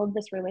and build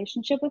this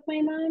relationship with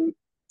my mom.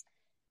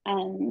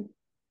 And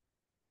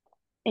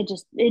it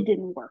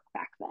didn't work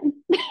back then.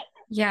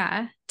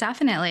 Yeah,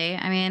 definitely.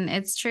 I mean,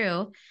 it's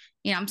true.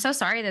 I'm so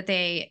sorry that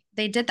they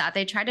did that.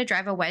 They tried to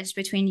drive a wedge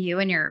between you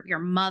and your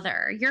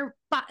mother.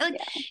 Like,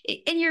 Yeah.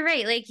 and you're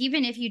right. Like,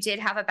 even if you did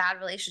have a bad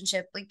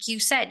relationship, like you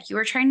said, you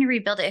were trying to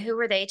rebuild it. Who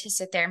were they to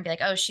sit there and be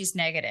like, oh, she's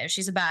negative,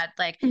 she's a bad,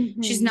 like,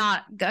 she's Hmm.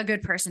 not a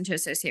good person to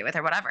associate with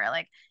or whatever.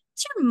 Like,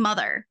 it's your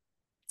mother.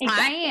 I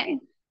Exactly.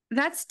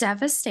 That's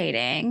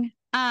devastating.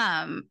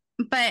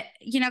 But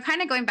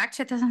kind of going back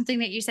to something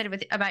that you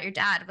said about your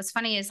dad, what's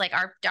funny is like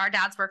our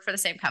dads work for the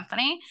same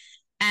company.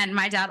 And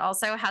my dad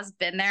also has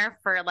been there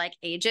for like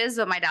ages,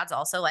 but my dad's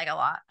also like a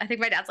lot. I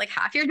think my dad's like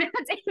half your dad's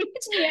age,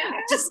 Yeah.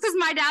 just because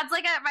my dad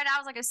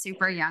was like a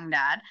super young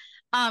dad,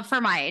 for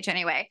my age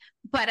anyway.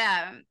 But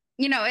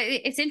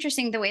it's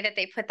interesting the way that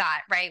they put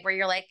that, right? Where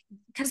you're like,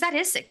 because that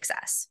is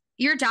success.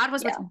 Your dad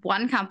was with Yeah.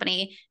 one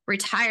company,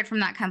 retired from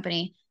that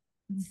company.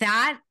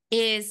 That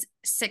is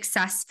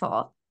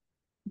successful,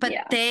 but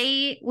Yeah.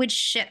 they would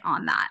shit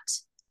on that.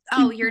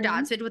 Oh, your Hmm.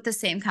 dad's been with the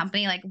same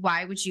company. Like,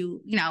 why would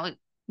you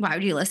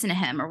listen to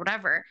him or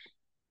whatever?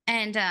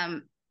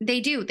 And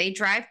they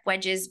drive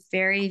wedges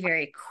very,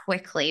 very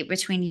quickly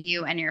between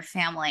you and your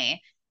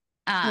family.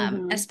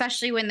 Hmm.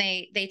 Especially when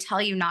they tell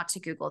you not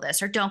to Google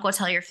this or don't go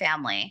tell your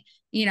family,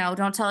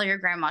 don't tell your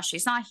grandma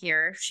she's not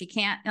here. She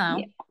can't, Yeah.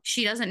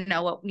 she doesn't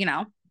know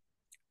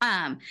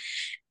um,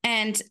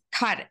 and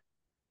God,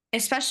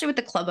 especially with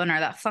the club owner,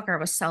 that fucker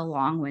was so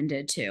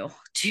long-winded too.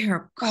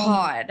 Dear Oh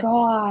my God.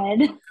 God.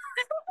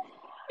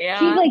 He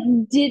Yeah. like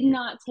did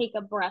not take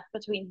a breath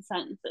between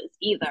sentences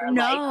either. Like,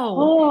 No.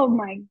 oh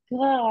my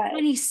God.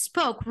 And he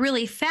spoke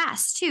really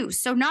fast too.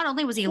 So not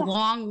only was he Yeah.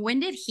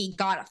 long-winded, he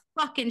got a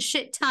fucking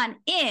shit ton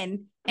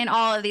in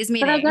all of these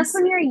But I guess meetings.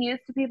 when you're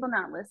used to people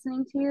not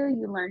listening to you,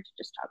 you learn to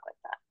just talk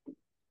like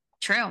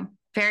True.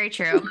 Very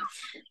true.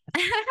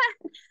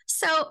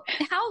 So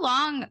how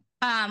long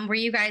were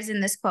you guys in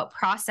this quote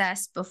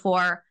process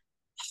Har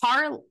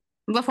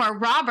before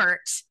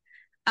Robert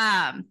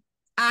um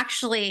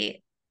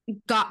actually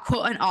got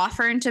quote an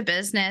offer into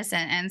business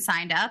and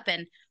signed up?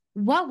 And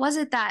what was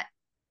it that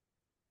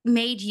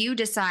made you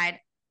decide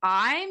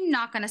I'm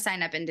not going to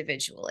sign up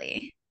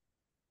individually?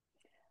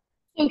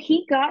 that. So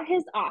he got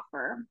his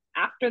offer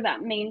after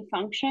that main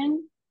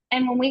function.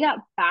 And when we got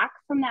back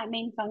from that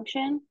main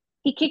function,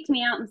 he kicked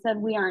me out and said,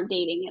 we aren't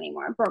dating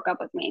anymore, broke up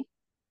with me.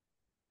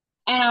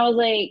 And I was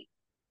like,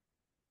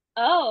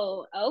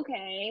 oh,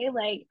 okay.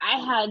 Like I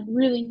had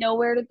really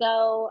nowhere to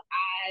go.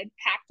 I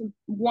packed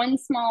one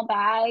small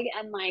bag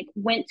and like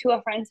went to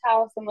a friend's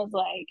house and was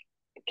like,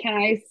 can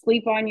I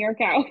sleep on your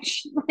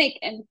couch? Like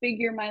and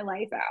figure my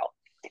life out.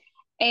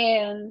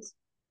 And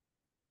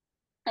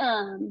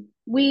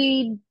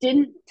we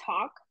didn't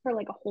talk for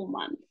like a whole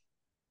month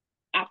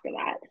after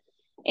that.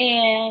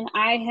 And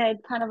I had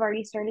kind of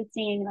already started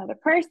seeing another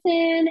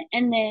person.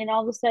 And then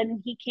all of a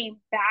sudden he came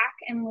back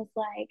and was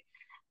like,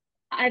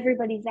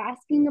 everybody's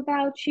asking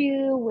about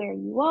you, where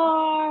you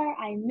are,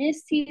 I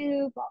miss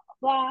you, blah,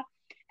 blah, blah.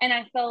 And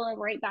I fell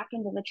right back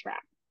into the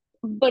trap.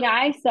 But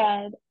I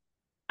said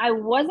I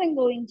wasn't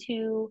going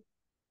to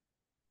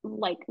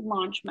like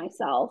launch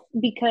myself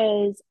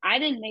because I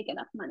didn't make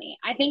enough money.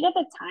 I think at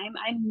the time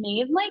I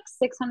made like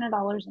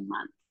 $600 a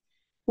month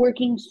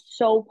working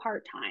so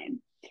part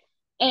time.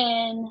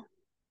 And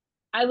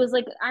I was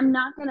like, I'm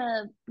not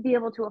gonna be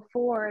able to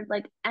afford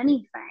like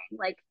anything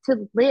like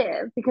to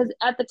live because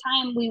at the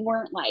time we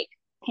weren't like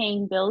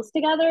paying bills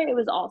together. It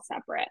was all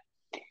separate.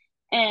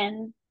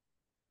 And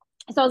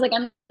so I was like,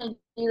 I'm gonna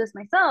do this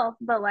myself,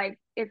 but like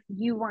if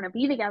you want to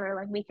be together,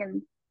 like we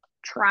can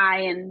try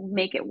and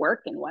make it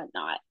work and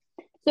whatnot.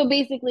 So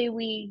basically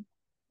we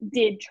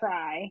did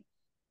try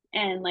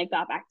and like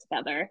got back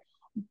together.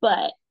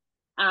 But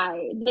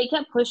they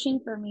kept pushing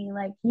for me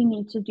like you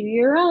need to do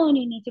your own,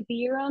 you need to be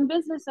your own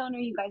business owner,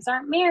 you guys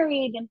aren't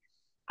married. And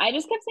I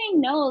just kept saying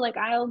no, like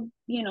I'll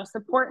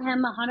support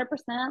him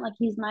 100%, like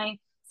he's my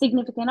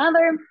significant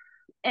other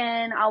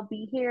and I'll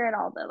be here at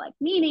all the like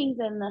meetings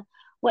and the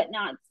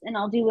whatnots and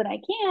I'll do what I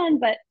can,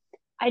 but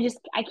I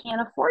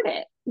can't afford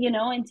it,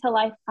 until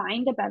I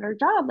find a better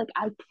job. Like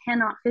I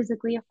cannot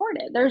physically afford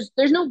it.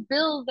 There's no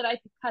bills that I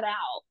could cut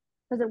out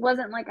because it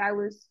wasn't like I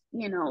was,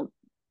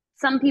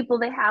 some people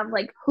they have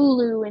like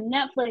Hulu and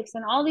Netflix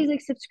and all these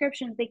like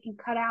subscriptions they can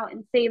cut out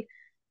and save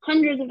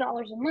hundreds of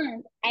dollars a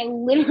month. I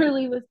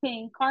literally was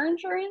paying car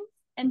insurance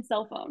and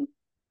cell phone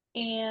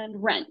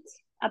and rent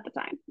at the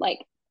time. Like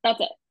that's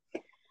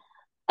it.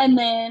 And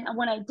then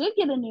when I did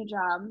get a new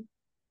job,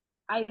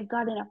 I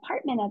got an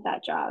apartment at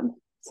that job.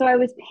 So I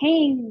was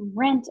paying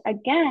rent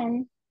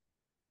again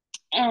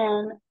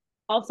and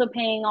also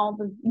paying all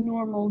the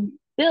normal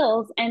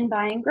bills and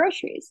buying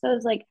groceries. So I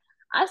was like,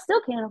 I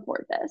still can't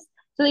afford this.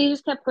 So they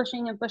just kept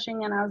pushing and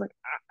pushing. And I was like,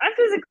 I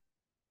physically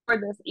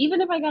afford this,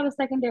 even if I got a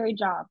secondary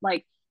job.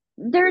 Like,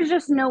 there's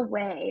just no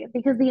way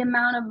because the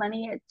amount of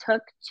money it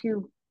took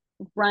to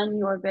run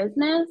your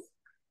business,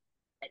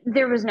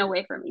 there was no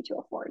way for me to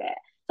afford it.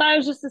 So I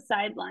was just a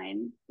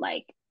sideline,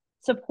 like,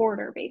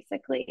 supporter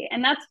basically.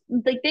 And that's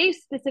like they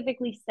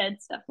specifically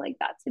said stuff like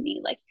that to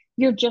me, like,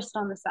 you're just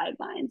on the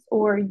sidelines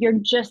or you're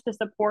just a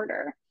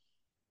supporter.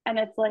 And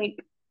it's like,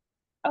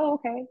 oh,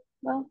 okay.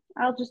 well,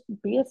 I'll just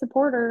be a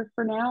supporter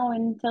for now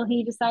until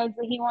he decides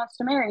that he wants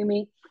to marry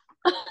me.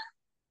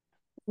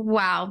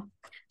 Wow.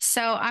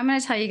 So I'm going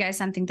to tell you guys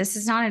something. This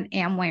is not an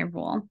Amway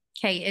rule.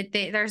 Okay.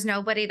 There's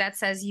nobody that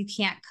says you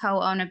can't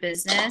co-own a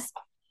business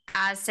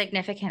as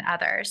significant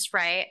others,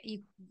 right?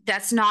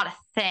 That's not a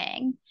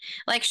thing.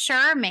 Like,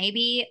 sure,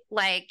 maybe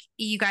like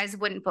you guys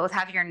wouldn't both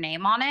have your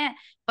name on it,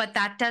 but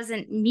that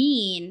doesn't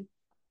mean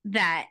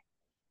that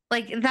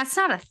like that's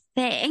not a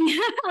thing.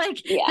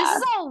 Like this Yeah.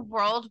 is all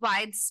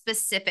worldwide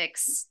specific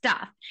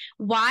stuff.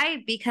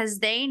 Why? Because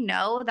they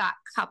know that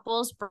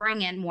couples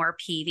bring in more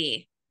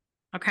PV.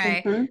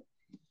 Okay. Mm-hmm.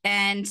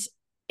 And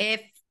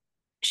if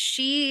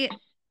she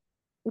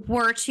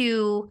were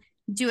to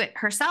do it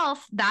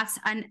herself, that's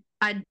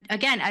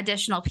again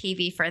additional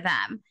PV for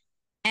them.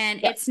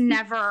 And Yep. it's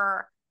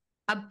never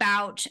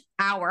about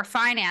our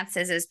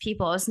finances as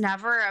people. It's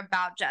never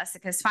about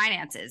Jessica's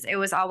finances. It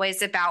was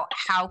always about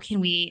how can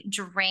we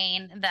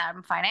drain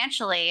them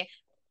financially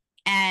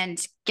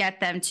and get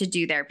them to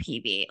do their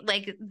PV.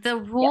 Like the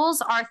Yep.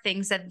 rules are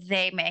things that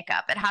they make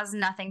up. It has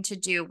nothing to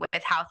do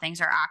with how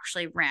things are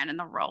actually ran in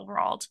the real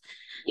world.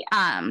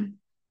 Yeah.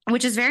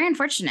 Which is very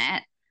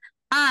unfortunate.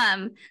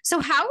 So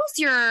how was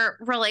your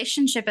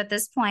relationship at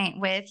this point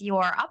with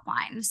your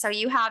upline? So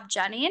you have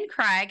Jenny and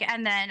Craig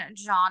and then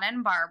John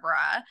and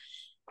Barbara.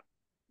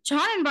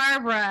 John and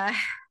Barbara,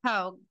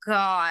 oh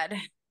God.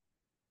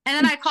 And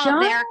then I call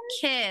John, their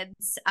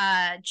kids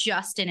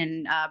Justin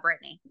and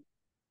Brittany.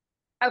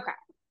 okay.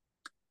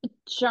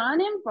 John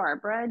and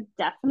Barbara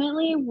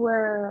definitely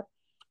were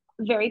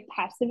very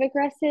passive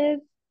aggressive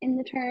in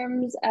the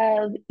terms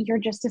of you're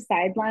just a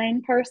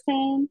sideline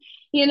person,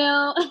 you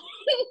know?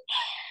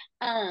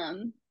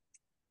 um,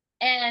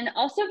 and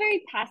also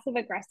very passive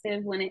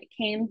aggressive when it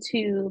came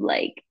to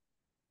like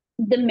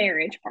the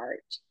marriage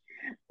part.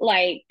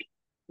 Like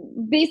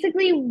we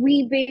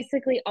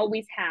basically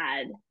always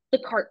had the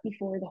cart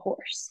before the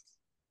horse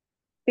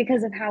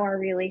because of how our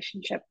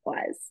relationship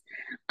was.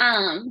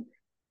 Um,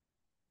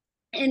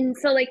 and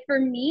so like for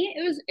me,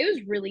 it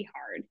was really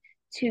hard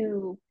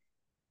to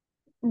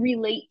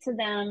relate to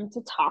them,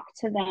 to talk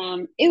to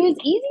them. It was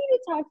easy to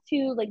talk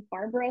to like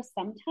Barbara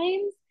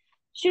sometimes.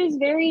 She was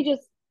very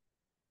just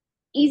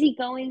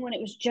easygoing when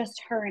it was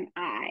just her and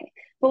I.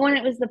 But when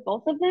it was the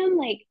both of them,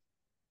 like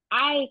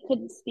I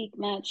couldn't speak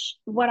much.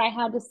 What I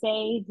had to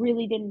say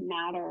really didn't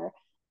matter.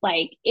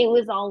 Like it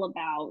was all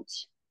about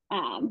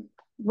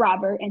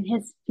Robert and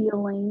his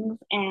feelings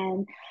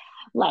and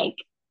like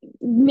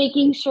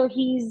making sure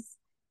he's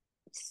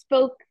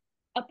spoke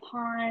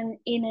upon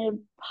in a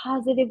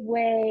positive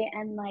way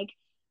and like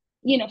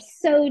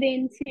sewed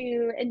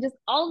into and just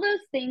all those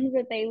things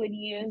that they would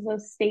use,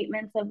 those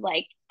statements of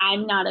like,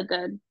 I'm not a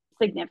good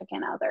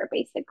significant other,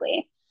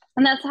 basically.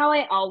 And that's how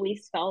I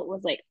always felt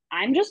was like,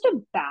 I'm just a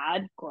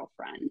bad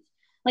girlfriend.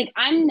 Like,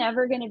 I'm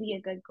never going to be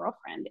a good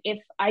girlfriend if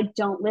I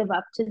don't live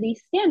up to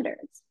these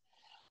standards.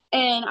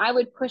 And I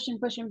would push and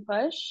push and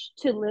push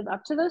to live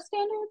up to those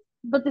standards,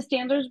 but the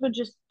standards would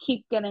just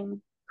keep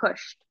getting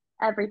pushed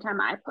every time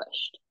I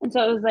pushed. And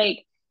so it was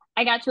like,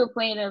 I got to a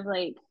point of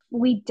like,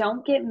 we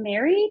don't get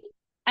married,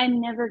 I'm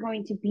never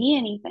going to be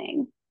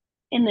anything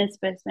in this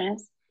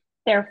business.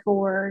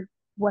 Therefore,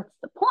 what's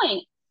the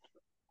point?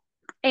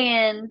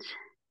 And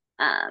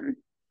um,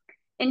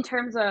 in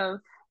terms of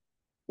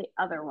the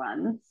other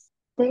ones,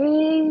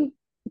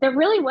 there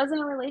really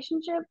wasn't a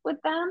relationship with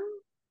them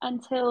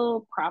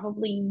until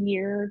probably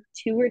year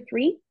 2 or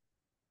 3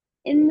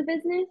 in the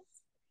business.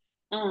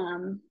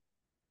 Um,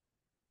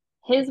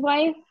 his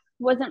wife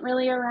wasn't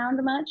really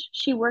around much.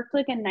 She worked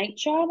like a night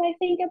job, I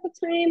think, at the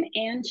time,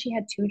 and she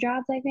had 2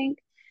 jobs, I think.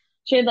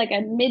 She had like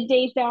a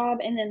midday job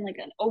and then like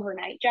an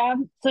overnight job.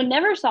 So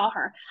never saw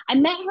her. I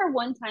met her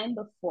one time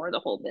before the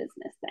whole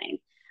business thing.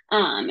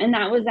 And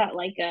that was at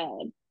like a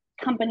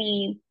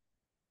company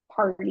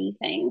party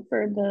thing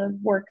for the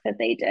work that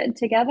they did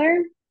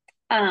together.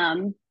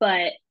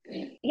 But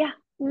yeah,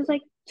 it was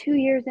like 2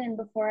 years in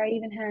before I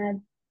even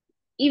had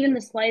even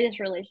the slightest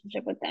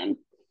relationship with them.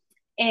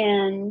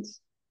 And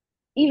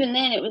even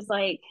then it was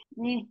like,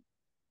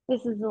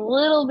 this is a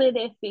little bit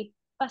iffy. If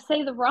I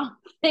say the wrong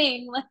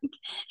thing, like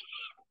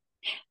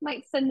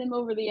might send them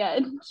over the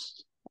edge.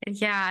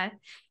 Yeah.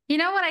 You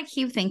know what I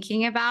keep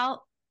thinking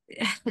about?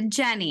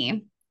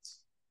 Jenny.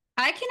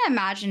 I can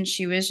imagine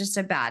she was just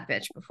a bad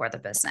bitch before the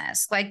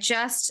business, like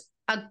just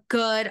a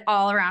good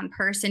all around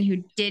person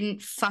who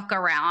didn't fuck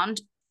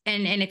around.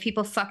 And if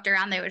people fucked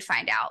around, they would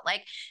find out.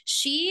 Like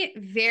she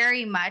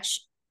very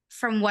much,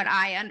 from what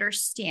I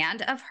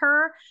understand of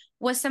her,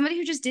 was somebody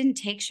who just didn't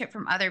take shit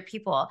from other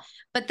people.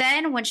 But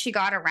then when she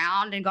got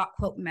around and got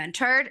quote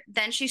mentored,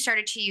 then she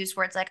started to use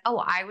words like, oh,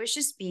 I was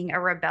just being a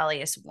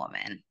rebellious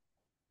woman.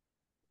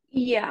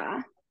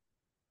 Yeah.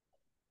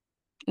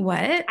 What?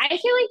 I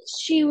feel like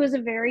she was a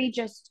very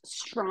just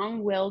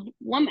strong willed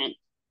woman.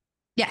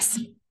 Yes.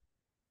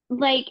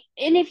 Like,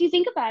 and if you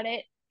think about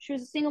it, she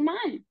was a single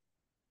mom.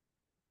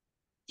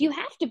 You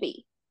have to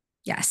be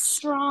Yes.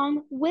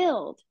 strong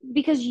willed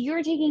because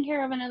you're taking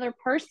care of another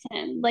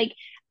person. Like,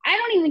 I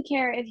don't even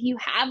care if you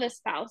have a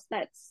spouse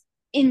that's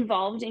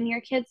involved in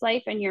your kid's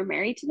life and you're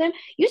married to them,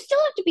 you still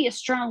have to be a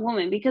strong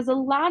woman because a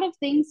lot of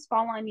things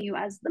fall on you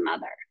as the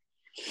mother,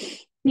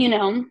 you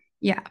know?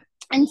 Yeah.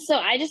 And so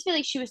I just feel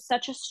like she was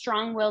such a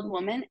strong-willed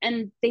woman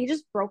and they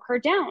just broke her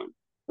down,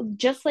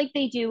 just like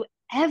they do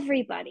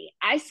everybody.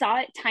 I saw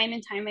it time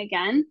and time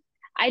again.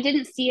 I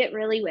didn't see it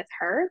really with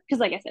her because,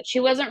 like I said, she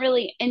wasn't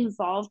really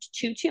involved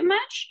too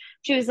much.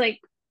 She was like,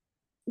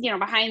 you know,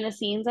 behind the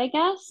scenes, I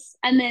guess.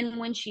 And then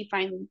when she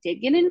finally did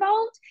get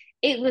involved,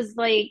 it was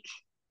like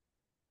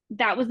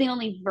that was the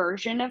only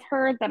version of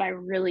her that I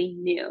really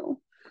knew,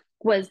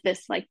 was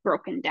this like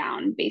broken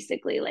down,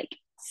 basically like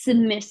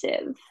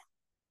submissive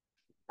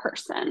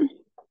person.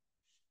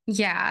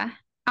 Yeah,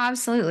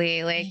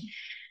 absolutely. Like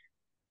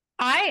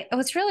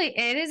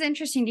it is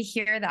interesting to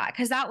hear that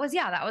because that was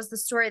the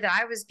story that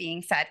I was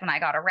being fed when I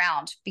got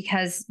around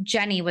because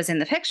Jenny was in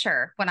the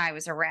picture when I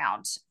was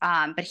around.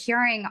 But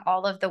hearing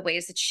all of the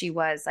ways that she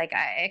was like,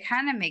 it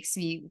kind of makes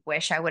me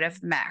wish I would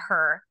have met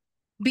her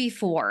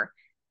before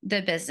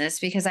the business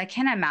because I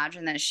can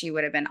imagine that she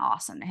would have been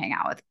awesome to hang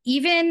out with.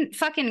 Even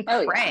fucking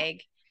Oh yeah.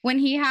 Craig, when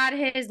he had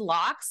his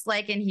locks,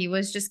 like, and he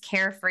was just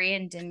carefree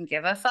and didn't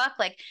give a fuck,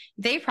 like,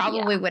 they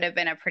probably Yeah. would have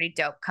been a pretty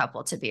dope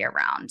couple to be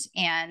around.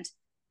 And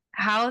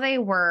how they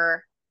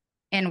were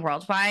in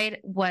Worldwide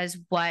was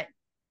what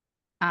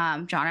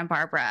John and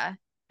Barbara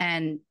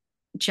and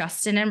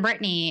Justin and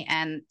Brittany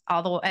and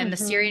the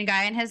Syrian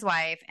guy and his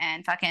wife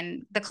and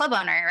fucking the club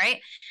owner, right?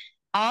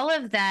 All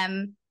of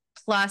them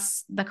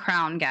plus the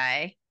crown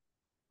guy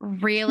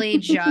really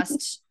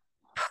just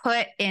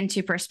put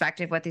into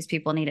perspective what these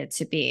people needed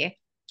to be.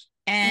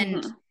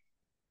 And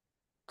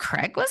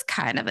Craig was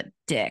kind of a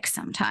dick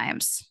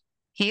sometimes.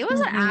 He was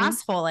an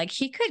asshole. Like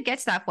he could get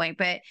to that point,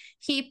 but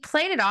he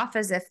played it off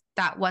as if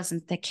that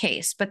wasn't the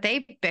case. But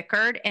they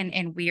bickered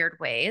in weird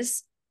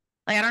ways.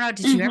 Like, I don't know,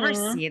 did you ever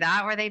see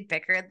that where they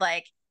bickered?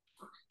 Like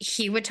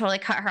he would totally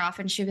cut her off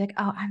and she'd be like,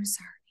 oh, I'm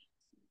sorry.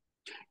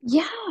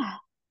 Yeah.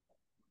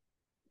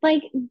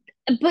 Like,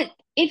 but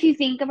if you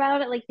think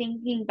about it, like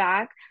thinking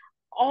back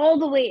all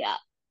the way up,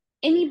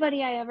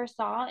 anybody I ever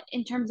saw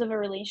in terms of a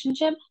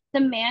relationship, the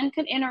man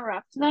could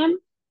interrupt them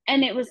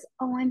and it was,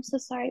 oh, I'm so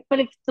sorry. But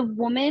if the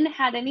woman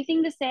had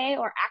anything to say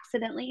or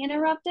accidentally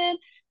interrupted,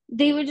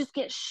 they would just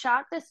get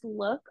shot this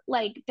look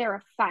like they're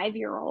a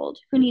 5-year-old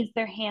who needs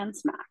their hand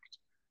smacked.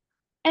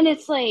 And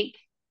it's like,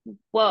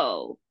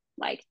 whoa,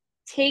 like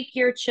take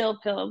your chill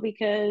pill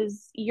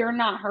because you're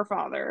not her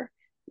father.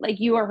 Like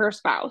you are her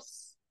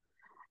spouse.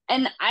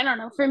 And I don't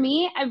know, for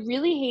me, I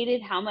really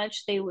hated how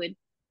much they would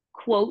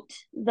quote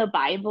the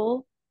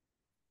Bible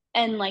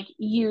and like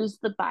use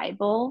the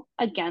Bible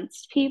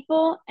against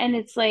people. And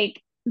it's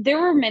like, there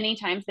were many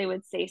times they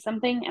would say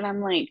something, and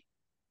I'm like,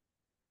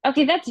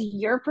 okay, that's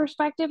your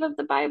perspective of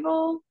the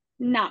Bible,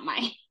 not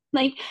mine.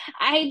 Like,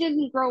 I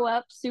didn't grow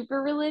up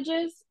super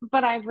religious,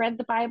 but I've read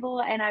the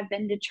Bible and I've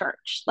been to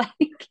church.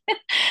 Like,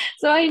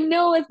 so I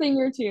know a thing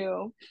or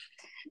two.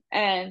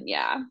 And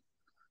yeah.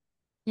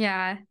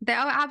 Yeah, oh,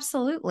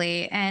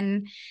 absolutely.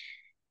 And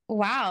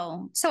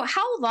wow. So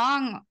how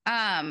long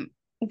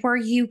were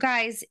you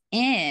guys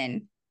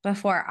in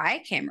before I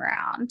came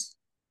around?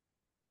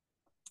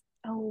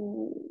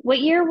 Oh, what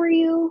year were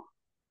you?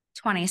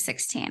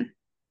 2016.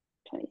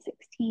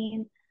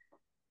 2016.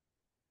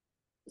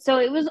 So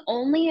it was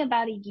only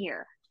about a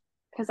year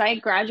because I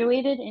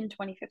graduated in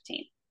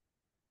 2015.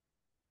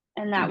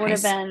 And From that would high have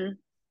school. been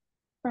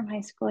from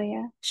high school,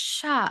 yeah.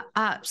 Shut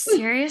up.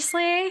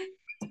 Seriously?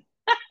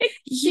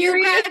 You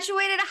Serious?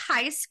 graduated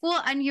high school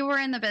and you were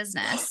in the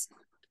business.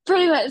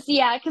 Pretty much,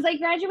 yeah, because I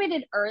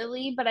graduated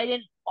early, but I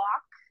didn't walk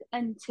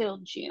until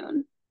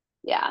June.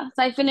 Yeah,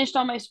 so I finished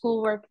all my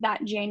schoolwork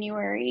that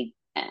January,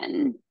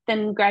 and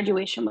then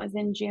graduation was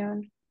in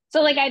June.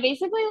 So like I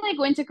basically like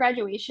went to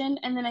graduation,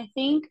 and then I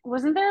think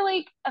wasn't there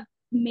like a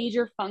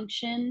major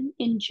function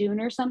in June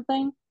or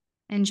something?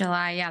 In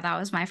July. Yeah, that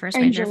was my first Or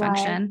in major July.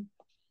 function.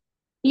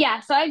 Yeah,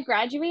 so I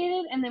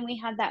graduated, and then we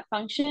had that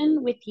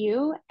function with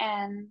you,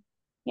 and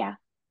yeah,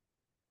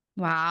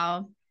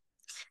 Wow.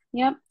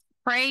 yep,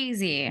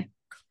 Crazy.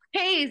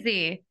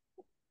 Crazy.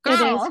 it is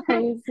Girl.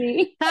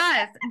 crazy.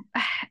 That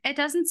it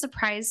doesn't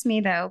surprise me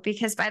though,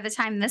 because by the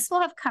time this will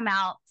have come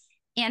out,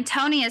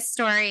 Antonia's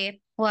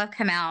story will have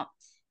come out.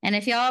 And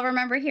if y'all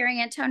remember hearing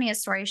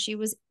Antonia's story, she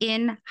was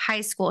in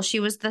high school. She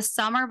was the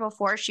summer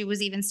before she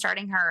was even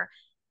starting her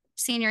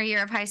senior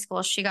year of high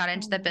school. She got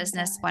into the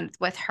business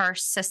with her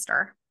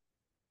sister.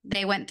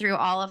 They went through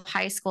all of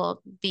high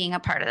school being a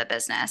part of the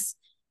business.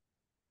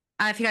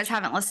 If you guys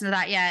haven't listened to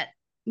that yet,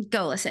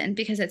 go listen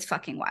because it's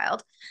fucking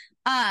wild.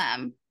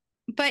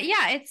 But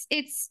yeah,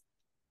 it's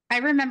I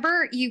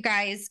remember you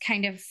guys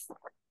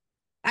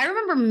I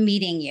remember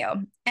meeting you,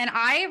 and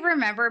I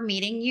remember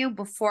meeting you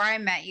before I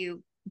met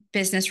you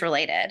business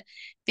related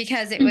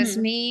because it was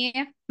me,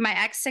 my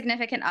ex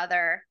significant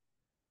other,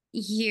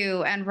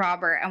 you, and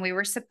Robert, and we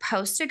were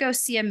supposed to go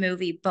see a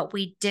movie, but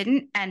we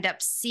didn't end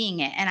up seeing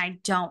it. And I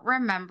don't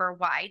remember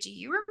why. Do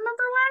you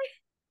remember why?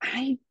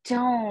 I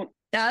don't.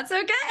 That's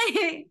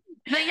okay.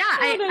 But yeah,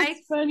 Oh,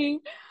 that's funny.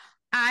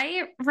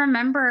 I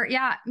remember,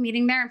 yeah,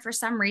 meeting there. And for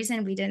some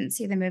reason, we didn't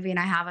see the movie. And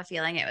I have a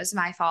feeling it was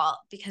my fault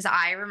because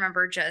I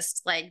remember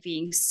just like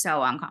being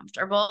so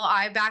uncomfortable.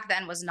 I back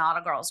then was not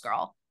a girl's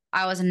girl.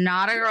 I was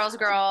not a girl's Yeah.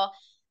 girl.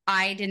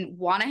 I didn't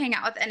want to hang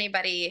out with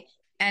anybody.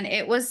 And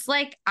it was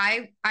like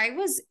I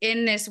was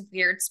in this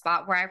weird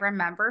spot where I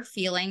remember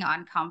feeling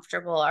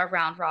uncomfortable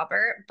around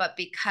Robert, but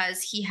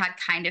because he had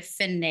kind of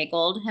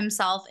finagled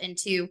himself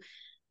into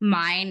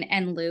mine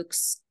and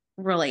Luke's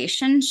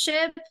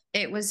relationship,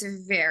 it was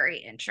very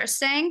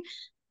interesting.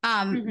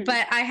 Hmm.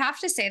 But I have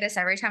to say this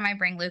every time I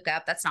bring Luke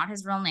up, that's not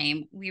his real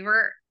name.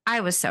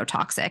 I was so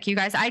toxic. You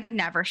guys, I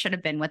never should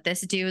have been with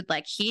this dude.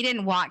 Like, he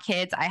didn't want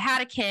kids. I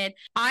had a kid.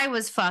 I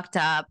was fucked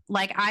up.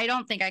 Like, I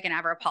don't think I can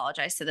ever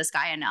apologize to this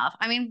guy enough.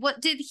 I mean, what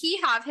did he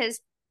have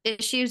his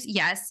issues?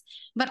 Yes.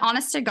 But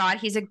honest to God,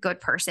 he's a good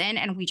person.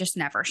 And we just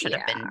never should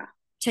have been Yeah.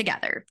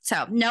 together.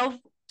 So, no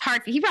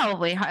he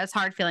probably has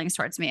hard feelings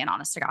towards me. And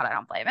honest to God, I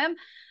don't blame him.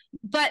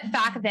 But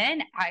back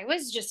then, I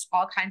was just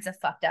all kinds of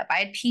fucked up. I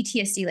had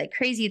PTSD like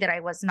crazy that I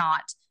was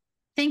not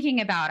thinking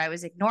about. I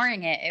was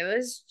ignoring it. It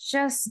was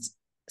just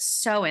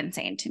so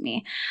insane to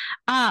me.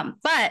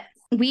 But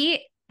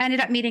we ended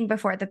up meeting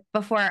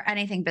before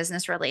anything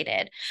business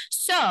related.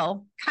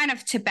 So, kind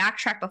of to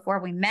backtrack before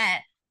we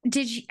met,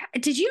 did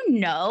you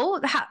know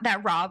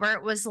that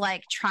Robert was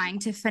like trying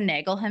to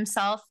finagle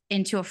himself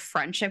into a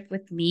friendship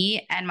with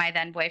me and my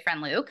then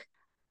boyfriend Luke?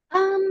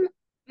 Um,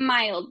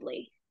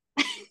 Mildly.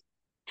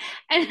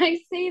 And I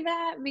say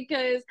that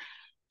because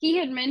he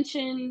had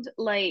mentioned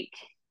like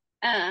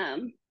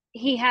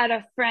he had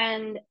a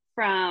friend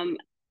from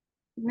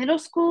middle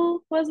school,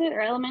 was it, or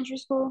elementary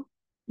school?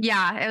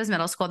 Yeah, it was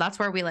middle school. That's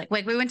where we went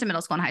to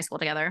middle school and high school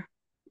together.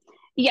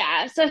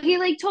 Yeah, so he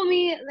like told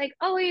me like,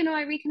 oh,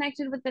 I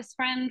reconnected with this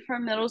friend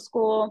from middle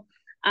school.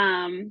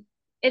 Um,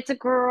 it's a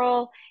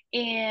girl,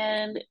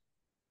 and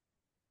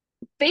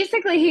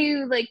basically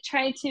he like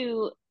tried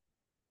to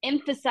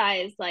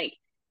emphasize like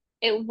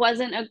it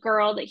wasn't a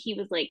girl that he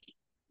was like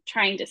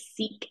trying to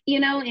seek,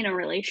 in a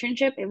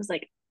relationship. It was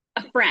like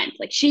a friend.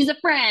 Like, she's a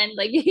friend.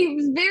 Like, he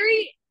was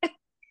very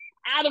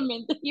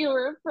adamant that you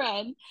were a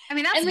friend. I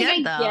mean, that's And like,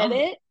 good I get though.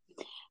 it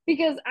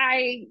because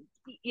I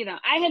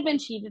had been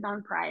cheated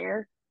on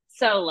prior.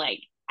 So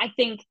like, I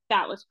think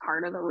that was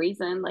part of the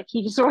reason. Like,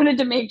 he just wanted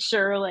to make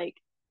sure like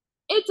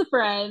it's a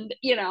friend.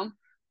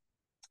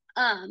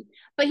 Um,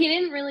 but he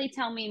didn't really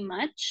tell me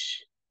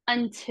much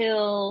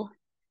until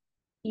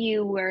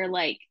you were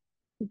like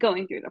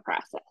going through the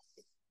process,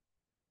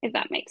 if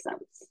that makes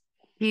sense.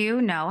 Do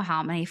you know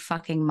how many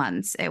fucking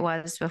months it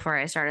was before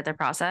I started the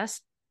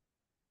process?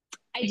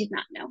 I did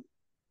not know.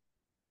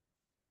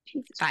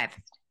 Jesus 5. Christ.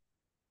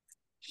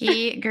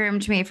 He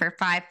groomed me for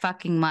 5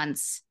 fucking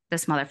months,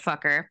 this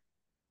motherfucker.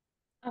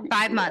 Oh my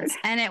Five Lord. months.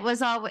 And it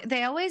was all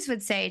they always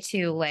would say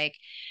too, like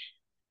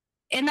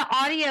in the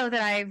audio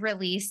that I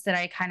released that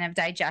I kind of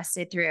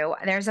digested through,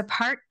 there's a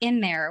part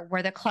in there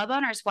where the club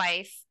owner's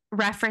wife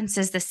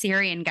references the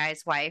Syrian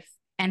guy's wife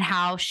and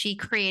how she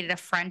created a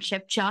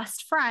friendship,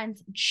 just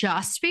friends,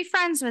 just be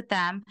friends with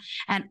them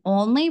and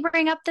only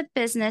bring up the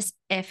business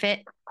if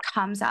it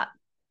comes up.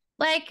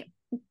 Like,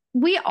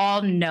 we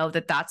all know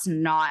that that's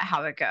not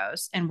how it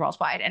goes in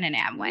Worldwide and in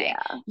Amway.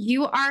 Yeah.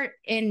 You are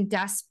in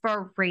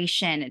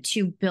desperation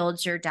to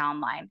build your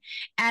downline.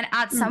 And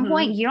at some Mm-hmm.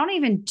 point, you don't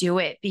even do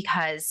it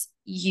because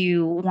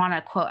you want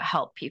to quote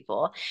help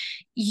people.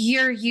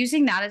 You're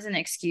using that as an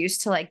excuse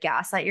to like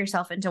gaslight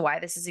yourself into why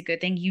this is a good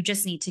thing. You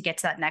just need to get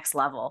to that next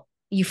level.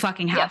 You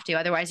fucking Yep. have to.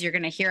 Otherwise, you're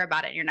going to hear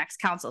about it in your next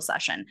council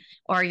session,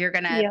 or you're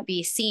going to Yep.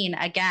 be seen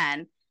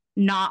again,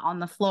 not on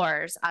the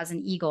floors as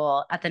an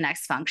eagle at the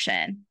next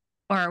function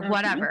or Mm-hmm.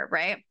 whatever,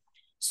 right?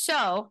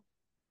 So,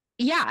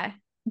 yeah,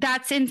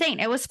 that's insane.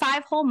 It was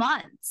 5 whole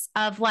months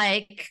of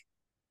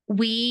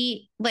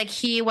he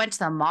went to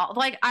the mall.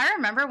 Like, I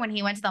remember when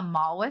he went to the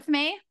mall with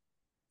me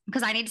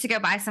because I needed to go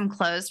buy some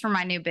clothes for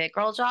my new big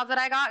girl job that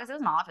I got because it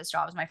was an office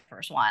job. It was my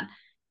first one.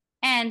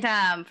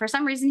 And for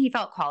some reason, he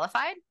felt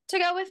qualified to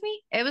go with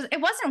me.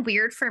 It wasn't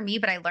weird for me,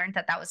 but I learned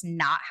that that was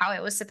not how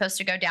it was supposed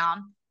to go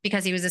down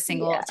because he was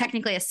Yeah.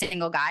 technically a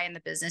single guy in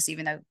the business,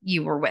 even though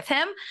you were with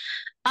him.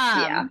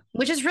 Yeah.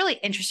 Which is really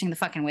interesting the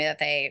fucking way that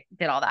they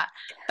did all that.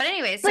 But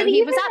anyway, But so he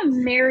even was at a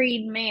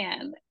married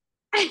man,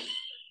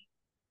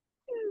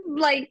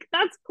 like,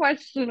 that's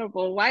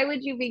questionable. Why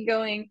would you be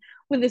going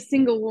with a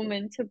single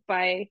woman to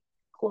buy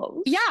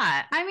clothes? yeah.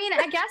 I mean,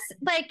 I guess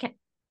like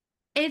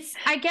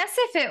I guess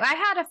I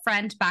had a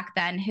friend back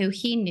then who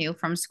he knew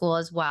from school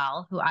as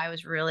well, who I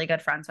was really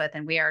good friends with,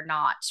 and we are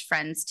not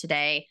friends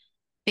today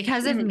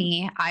because of Mm-hmm.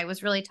 me. I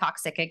was really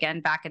toxic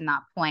again back in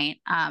that point.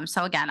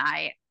 So again,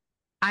 I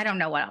don't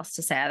know what else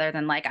to say other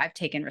than like I've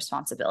taken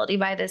responsibility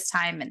by this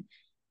time, and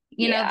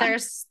Yeah.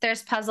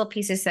 there's puzzle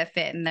pieces that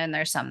fit and then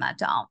there's some that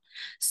don't.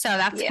 So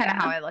that's kind of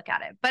how Yeah. I look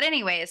at it. But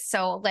anyways,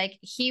 so like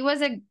he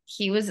was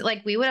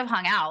like we would have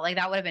hung out, like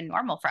that would have been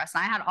normal for us.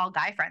 And I had all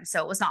guy friends,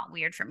 so it was not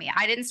weird for me.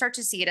 I didn't start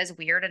to see it as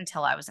weird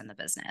until I was in the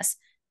business.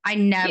 I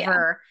Yeah.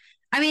 never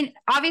I mean,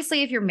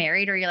 obviously if you're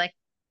married or you're like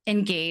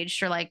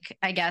engaged or like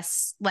I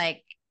guess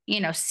like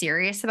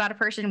serious about a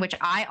person, which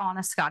I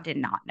honest God did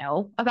not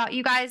know about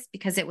you guys,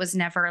 because it was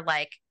never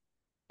like,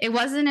 it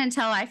wasn't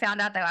until I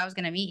found out that I was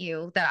going to meet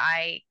you that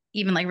I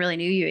even like really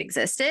knew you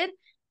existed.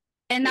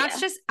 And that's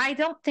Yeah. just, I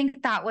don't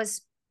think that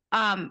was,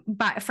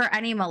 but for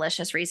any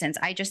malicious reasons.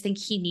 I just think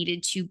he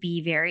needed to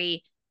be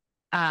very,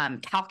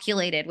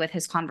 calculated with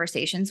his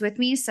conversations with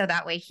me. So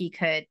that way he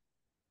could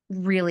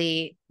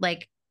really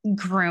like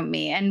groom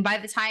me. And by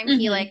the time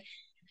he Mm-hmm. like,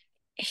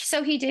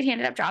 so he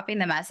ended up dropping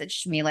the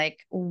message to me like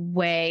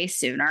way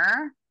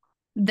sooner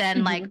than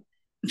Mm-hmm. like,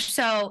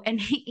 so, and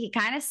he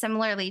kind of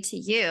similarly to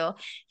you,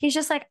 he's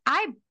just like,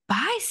 I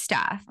buy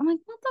stuff. I'm like,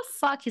 what the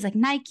fuck? He's like,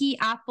 Nike,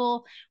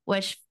 Apple,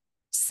 which,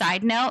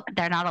 side note,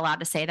 they're not allowed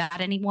to say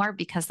that anymore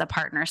because the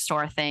partner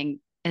store thing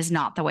is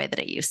not the way that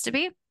it used to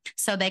be.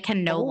 So they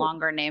can no Oh,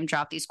 longer name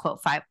drop these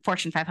quote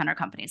Fortune 500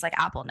 companies like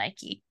Apple,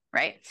 Nike,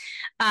 right?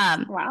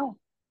 Um, wow.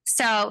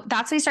 so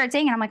that's what he started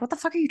saying. And I'm like, what the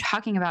fuck are you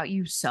talking about?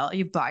 You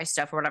buy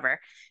stuff or whatever. And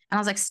I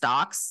was like,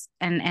 stocks.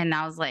 And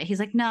I was like, he's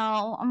like,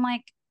 no. I'm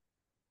like,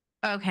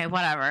 okay,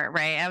 whatever.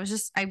 Right.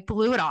 I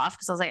blew it off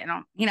because I was like, I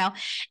don't,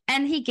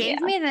 and he gave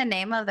Yeah. me the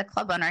name of the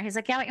club owner. He's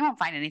like, yeah, but you won't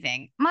find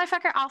anything.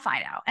 Motherfucker, I'll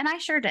find out. And I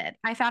sure did.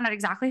 I found out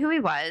exactly who he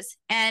was.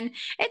 And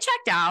it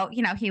checked out.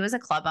 He was a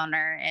club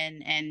owner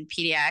in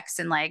PDX,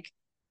 and like,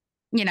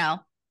 you know,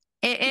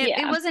 it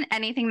Yeah. wasn't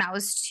anything that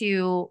was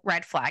too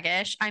red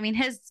flaggish. I mean,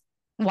 his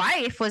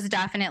wife was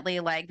definitely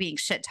like being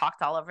shit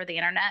talked all over the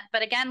internet.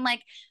 But again,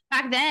 like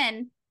back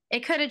then,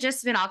 it could have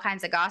just been all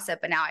kinds of gossip,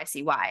 but now I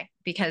see why,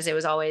 because it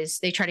was always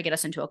they try to get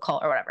us into a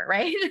cult or whatever,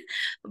 right?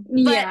 but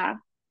Yeah.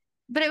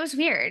 but it was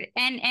weird.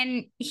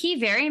 And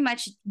he very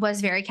much was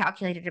very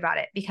calculated about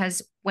it,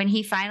 because when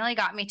he finally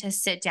got me to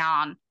sit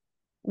down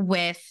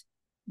with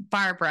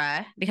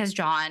Barbara, because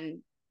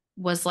John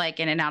was like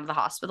in and out of the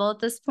hospital at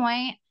this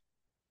point,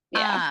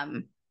 Yeah.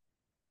 um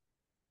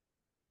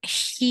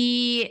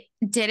he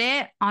did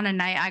it on a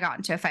night I got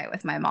into a fight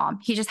with my mom.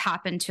 He just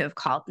happened to have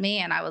called me,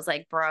 and I was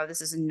like, bro,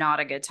 this is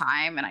not a good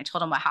time. And I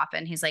told him what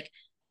happened. He's like,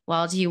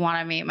 well, do you want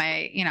to meet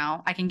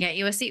I can get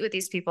you a seat with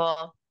these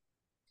people.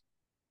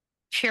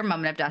 Pure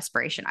moment of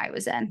desperation I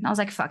was in. And I was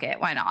like, fuck it,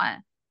 why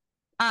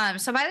not?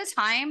 So by the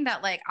time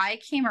that like I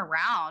came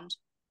around,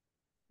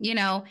 you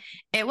know,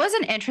 it was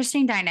an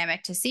interesting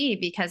dynamic to see,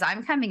 because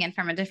I'm coming in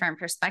from a different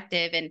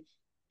perspective. And,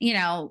 you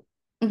know,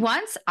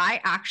 once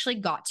I actually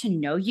got to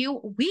know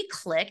you, we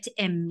clicked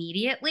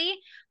immediately,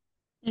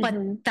 but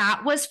Mm-hmm.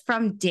 that was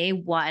from day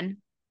one,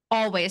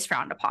 always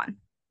frowned upon.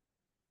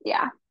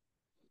 Yeah.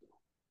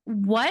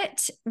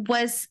 What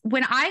was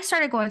when I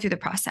started going through the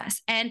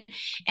process and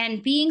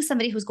being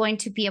somebody who's going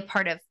to be a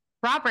part of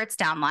Robert's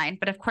downline,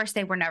 but of course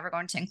they were never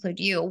going to include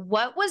you.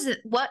 What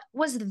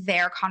was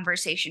their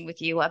conversation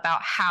with you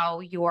about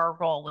how your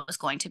role was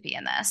going to be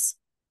in this?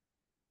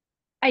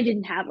 I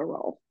didn't have a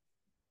role.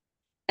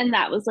 And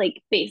that was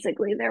like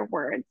basically their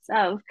words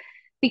of,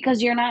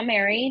 because you're not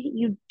married,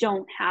 you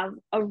don't have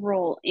a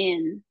role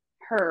in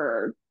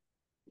her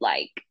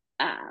like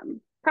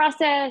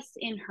process,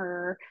 in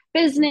her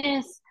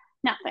business,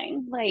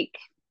 nothing. Like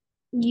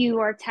you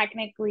are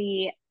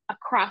technically a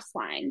cross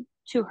line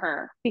to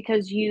her,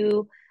 because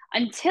you,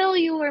 until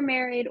you were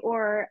married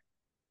or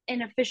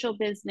an official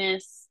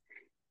business,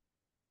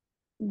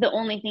 the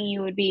only thing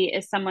you would be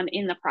is someone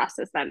in the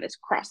process that is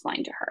cross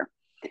line to her.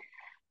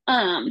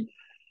 Um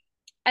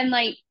and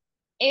like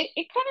it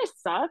kind of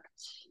sucked,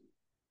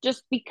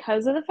 just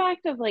because of the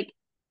fact of like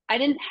I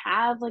didn't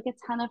have like a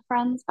ton of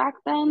friends back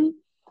then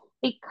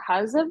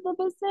because of the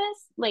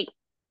business. Like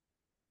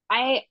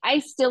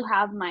I still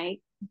have my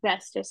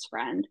bestest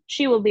friend.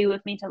 She will be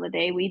with me till the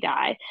day we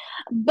die.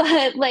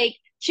 But like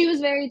she was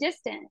very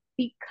distant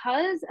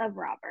because of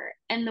Robert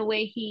and the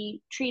way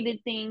he treated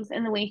things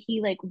and the way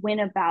he like went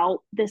about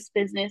this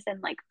business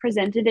and like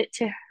presented it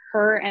to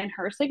her and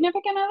her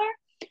significant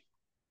other.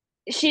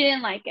 She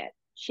didn't like it.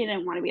 She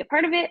didn't want to be a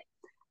part of it,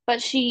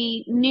 but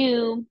she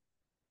knew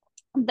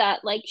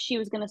that like she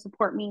was going to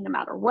support me no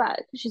matter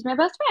what. She's my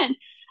best friend.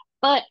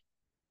 But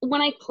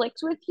when I clicked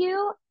with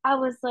you, I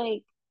was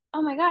like,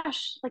 oh my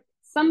gosh, like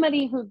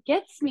somebody who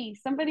gets me,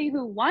 somebody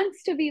who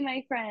wants to be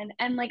my friend.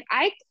 And like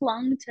I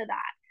clung to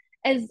that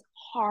as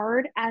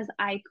hard as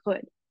I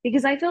could,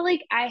 because I felt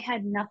like I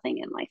had nothing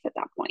in life at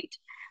that point.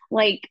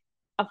 Like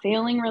a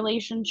failing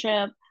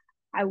relationship,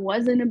 I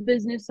wasn't a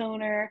business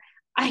owner,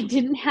 I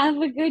didn't have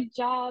a good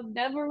job,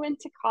 never went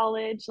to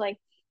college. Like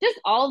just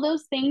all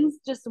those things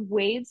just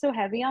weighed so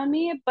heavy on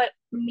me. But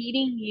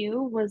meeting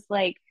you was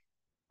like,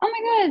 oh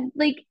my God,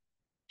 like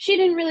she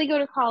didn't really go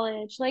to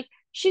college. Like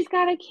she's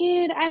got a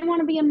kid. I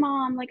want to be a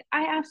mom. Like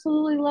I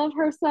absolutely love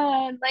her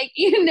son. Like,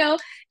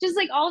 just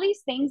like all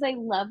these things I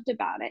loved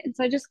about it. And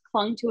so I just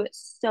clung to it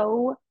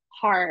so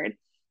hard.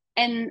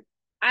 And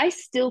I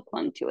still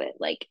clung to it.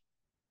 Like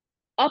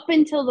up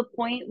until the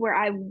point where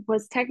I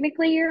was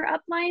technically your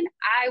upline,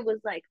 I was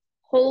like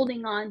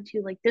holding on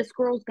to like this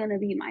girl's gonna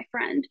be my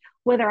friend.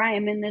 Whether I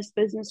am in this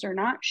business or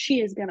not, she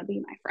is gonna be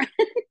my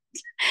friend.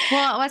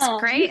 Well, what's um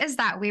great is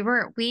that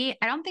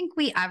I don't think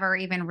we ever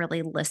even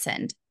really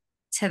listened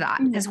to that,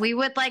 because no. we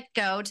would like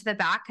go to the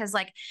back, because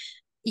like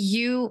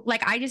you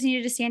like, I just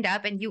needed to stand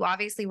up and you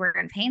obviously were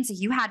in pain. So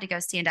you had to go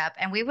stand up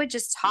and we would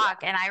just Yeah. talk.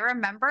 And I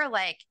remember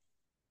like,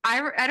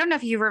 I don't know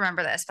if you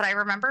remember this, but I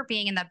remember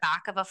being in the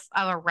back of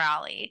a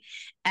rally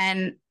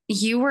and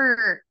you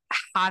were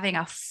having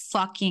a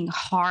fucking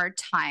hard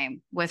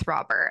time with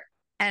Robert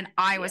and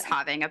I was Yeah.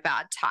 having a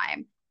bad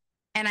time.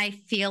 And I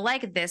feel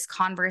like this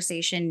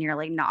conversation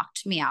nearly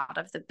knocked me out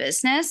of the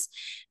business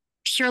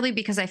purely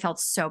because I felt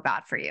so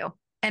bad for you.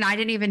 And I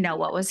didn't even know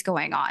what Yeah. was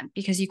going on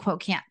because you quote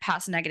can't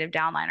pass a negative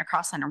downline or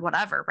cross line or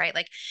whatever, right?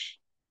 Like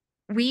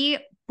we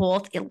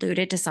both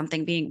alluded to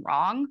something being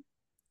wrong,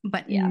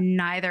 but Yeah.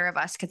 neither of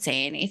us could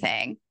say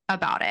anything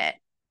about it.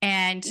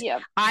 And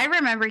Yep. I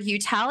remember you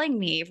telling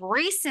me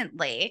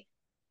recently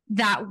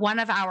that one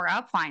of our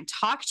upline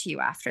talked to you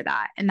after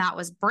that, and that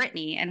was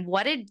Brittany. And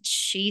what did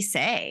she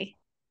say?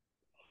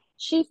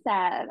 She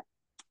said,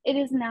 "It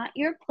is not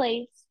your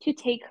place to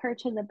take her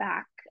to the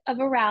back of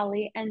a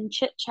rally and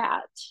chit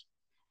chat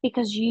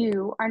because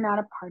you are not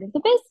a part of the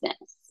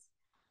business."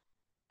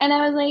 And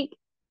I was like,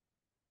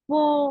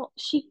 well,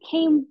 she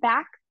came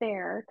back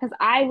there because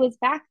I was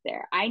back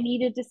there. I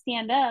needed to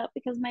stand up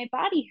because my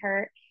body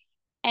hurt.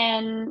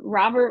 And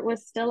Robert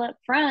was still up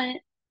front.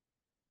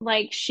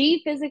 Like,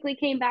 she physically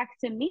came back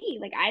to me.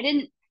 Like, I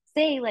didn't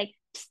say, like,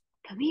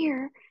 come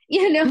here,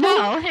 you know?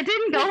 No, it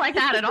didn't go like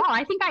that at all.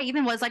 I think I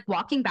even was like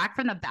walking back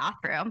from the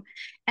bathroom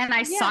and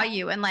I saw Yeah.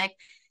 you and like,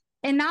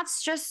 and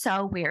that's just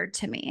so weird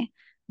to me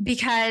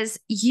because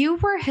you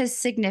were his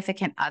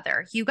significant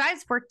other. You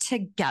guys were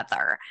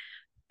together.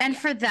 And Yeah.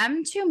 for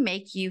them to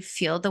make you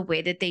feel the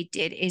way that they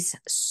did is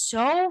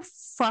so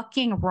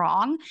fucking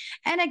wrong.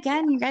 And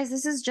again, you Yeah. guys,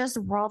 this is just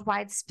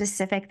worldwide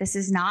specific. This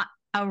is not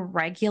a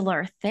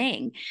regular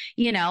thing,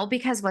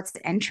 because what's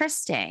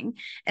interesting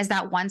is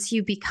that once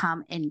you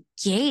become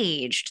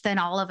engaged, then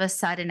all of a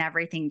sudden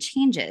everything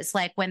changes.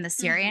 Like when the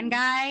Syrian Mm-hmm.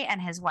 guy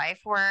and his wife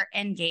were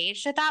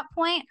engaged at that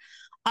point,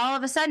 all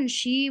of a sudden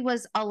she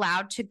was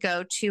allowed to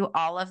go to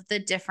all of the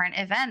different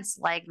events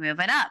like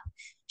moving up.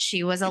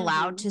 She was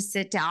allowed Mm-hmm. to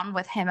sit down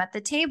with him at the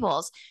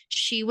tables.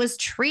 She was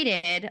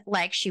treated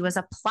like she was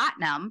a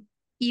platinum,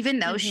 even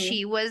though Mm-hmm.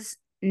 she was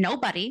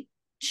nobody.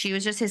 She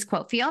was just his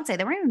quote fiance.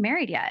 They weren't even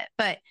married yet.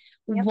 But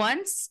Yep.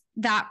 once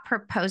that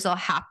proposal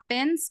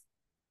happens,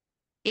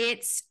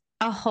 it's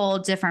a whole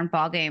different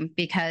ballgame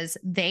because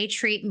they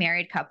treat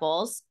married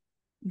couples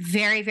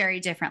very,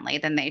 very differently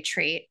than they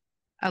treat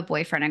a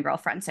boyfriend and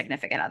girlfriend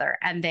significant other.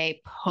 And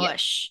they Yep.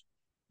 push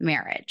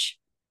marriage,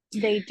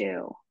 They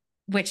do.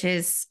 which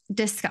is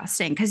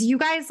disgusting because you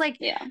guys like,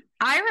 Yeah.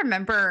 I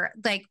remember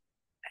like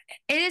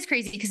it is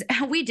crazy because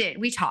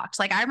we talked.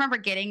 Like I remember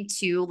getting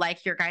to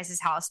like your guys'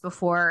 house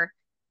before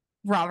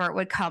Robert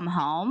would come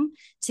home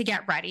to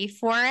get ready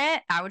for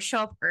it. I would show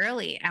up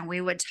early and we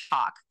would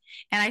talk.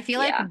 And I feel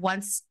like Yeah.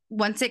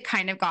 once it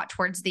kind of got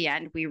towards the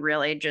end, we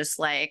really just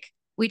like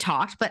we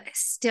talked, but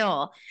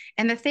still.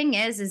 And the thing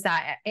is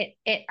that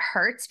it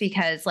hurts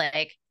because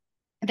like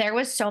there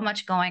was so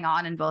much going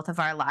on in both of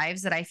our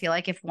lives that I feel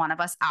like if one of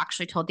us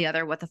actually told the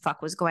other what the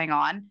fuck was going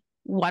on,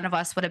 one of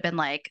us would have been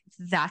like,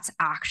 that's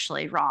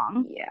actually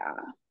wrong. Yeah.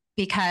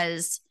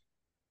 Because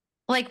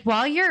like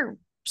while you're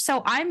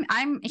so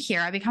I'm here,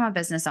 I become a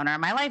business owner.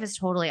 My life is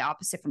totally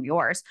opposite from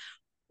yours.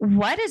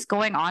 What is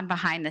going on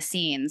behind the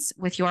scenes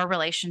with your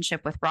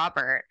relationship with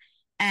Robert?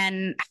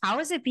 And how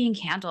is it being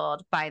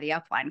handled by the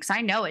upline? Because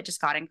I know it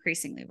just got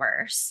increasingly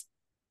worse.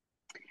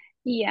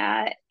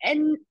 Yeah.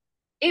 And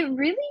it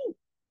really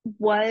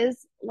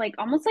was like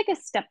almost like a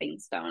stepping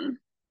stone,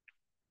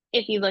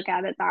 if you look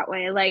at it that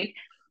way. Like,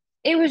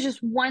 it was just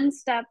one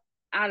step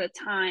at a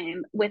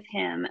time with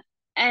him.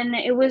 And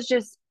it was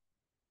just,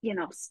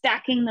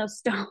 stacking those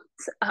stones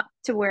up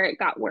to where it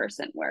got worse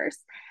and worse.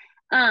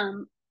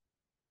 Um,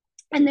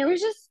 and there was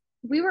just,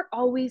 we were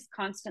always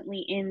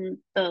constantly in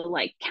the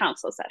like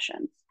council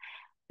sessions.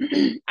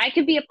 I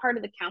could be a part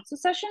of the council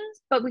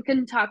sessions, but we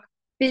couldn't talk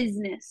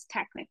business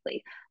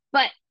technically.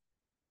 But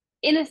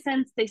in a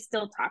sense, they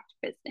still talked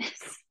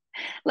business.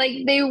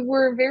 Like, they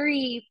were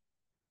very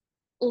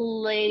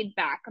laid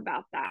back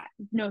about that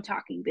no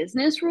talking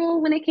business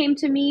rule when it came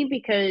to me,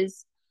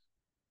 because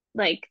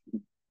like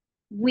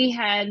we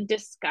had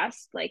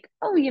discussed like,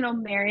 oh,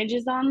 marriage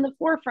is on the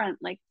forefront,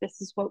 like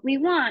this is what we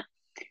want.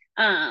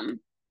 um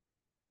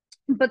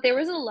but there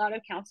was a lot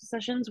of council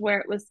sessions where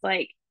it was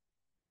like,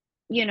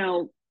 you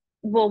know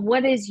well,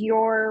 what is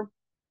your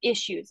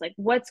issues, like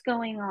what's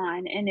going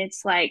on? And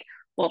it's like,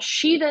 well,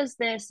 she does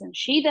this and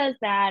she does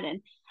that,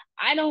 and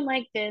I don't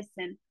like this,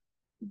 and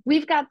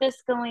we've got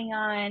this going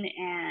on,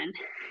 and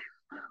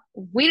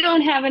we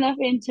don't have enough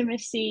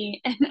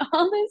intimacy and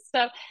all this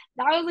stuff.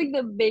 That was like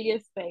the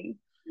biggest thing.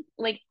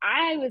 Like,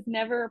 I was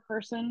never a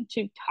person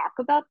to talk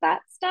about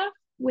that stuff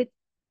with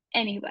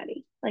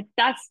anybody. Like,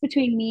 that's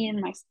between me and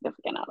my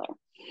significant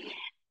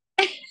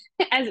other,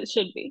 as it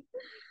should be.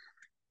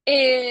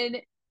 And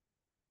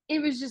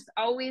it was just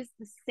always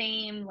the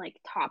same like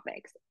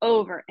topics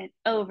over and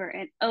over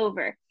and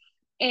over.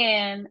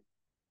 And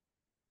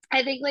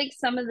I think like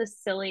some of the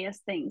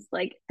silliest things,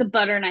 like the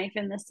butter knife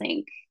in the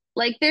sink,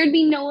 like there'd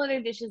be no other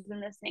dishes in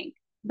the sink.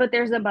 but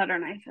there's a butter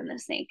knife in the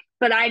sink,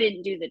 but I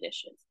didn't do the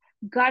dishes.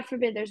 God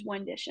forbid there's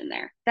one dish in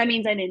there. That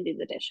means I didn't do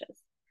the dishes.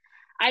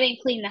 I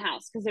didn't clean the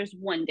house because there's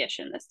one dish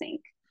in the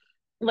sink.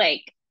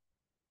 Like,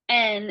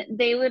 and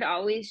they would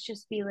always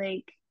just be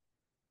like,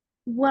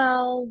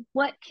 well,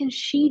 what can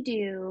she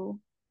do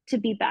to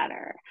be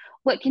better?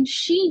 What can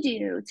she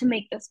do to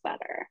make this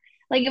better?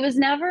 Like, it was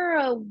never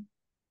a,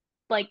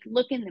 like,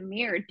 look in the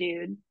mirror,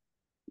 dude,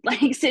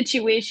 like,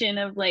 situation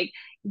of like,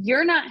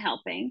 you're not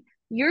helping.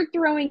 You're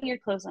throwing your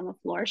clothes on the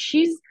floor.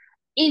 She's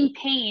in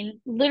pain,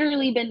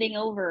 literally bending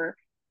over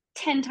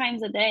 10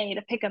 times a day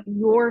to pick up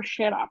your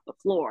shit off the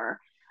floor.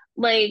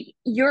 Like,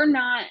 you're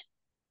not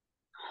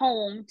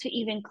home to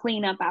even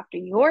clean up after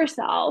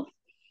yourself.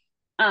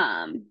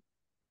 Um,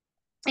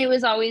 it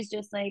was always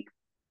just like,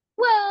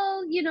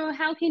 well,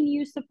 how can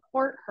you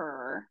support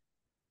her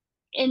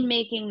in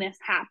making this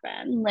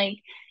happen? Like,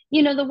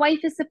 the wife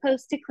is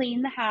supposed to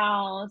clean the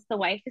house, the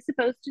wife is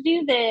supposed to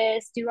do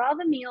this, do all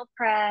the meal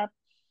prep.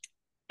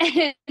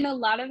 And a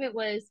lot of it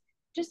was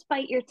just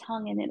bite your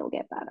tongue and it'll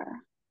get better.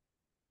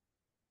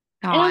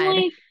 And I'm God,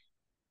 like,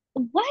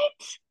 what?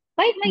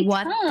 Bite my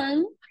what?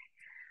 tongue?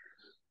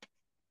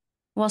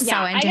 Well, so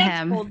Yeah, I into got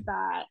him. told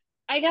that.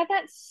 I got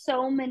that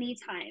so many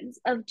times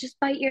of just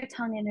bite your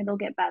tongue and it'll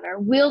get better.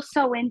 We'll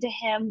sew into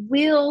him.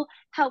 We'll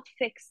help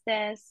fix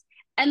this.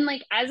 And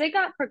like as it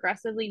got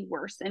progressively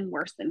worse and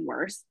worse and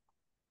worse,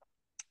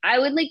 I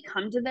would like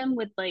come to them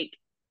with like,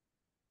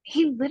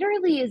 he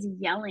literally is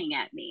yelling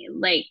at me.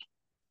 Like,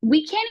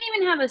 we can't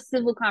even have a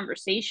civil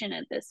conversation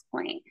at this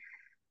point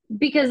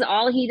because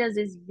all he does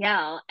is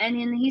yell. And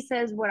then he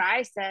says what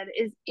I said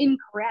is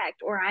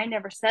incorrect, or I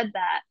never said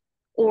that,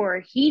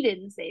 or he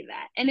didn't say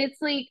that. And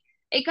it's like,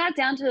 it got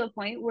down to a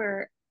point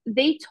where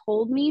they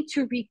told me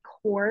to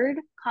record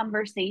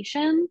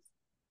conversations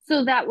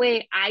so that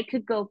way I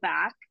could go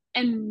back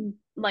and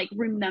like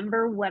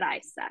remember what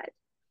I said,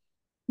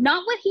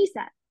 not what he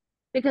said,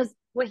 because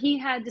what he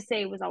had to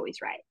say was always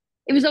right.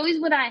 It was always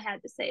what I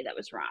had to say that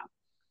was wrong.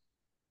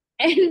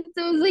 And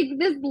so it was like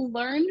this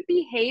learned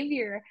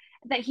behavior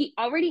that he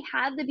already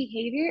had the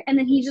behavior, and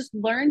then he just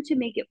learned to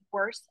make it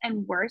worse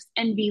and worse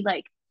and be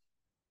like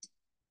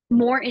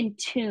more in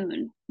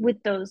tune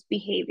with those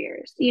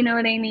behaviors. You know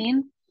what I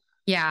mean?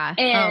 Yeah.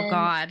 Oh And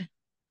God.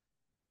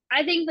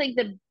 I think like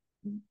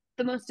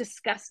the most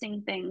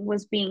disgusting thing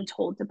was being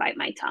told to bite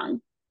my tongue.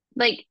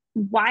 Like,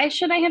 why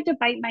should I have to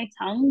bite my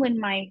tongue when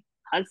my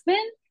husband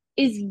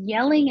is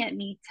yelling at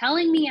me,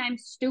 telling me I'm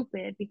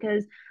stupid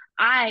because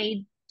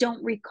I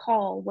don't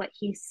recall what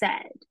he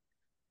said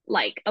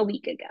like a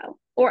week ago?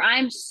 Or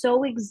I'm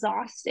so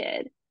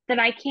exhausted that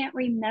I can't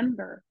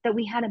remember that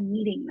we had a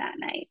meeting that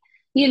night.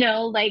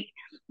 Like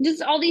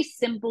just all these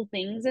simple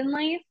things in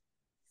life.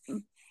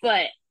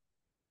 But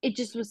it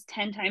just was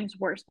 10 times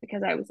worse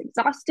because I was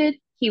exhausted.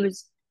 He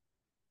was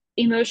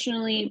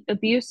emotionally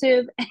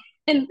abusive.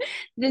 And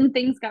then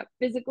things got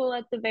physical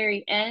at the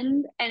very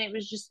end. And it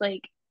was just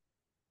like,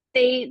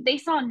 they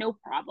saw no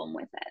problem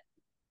with it,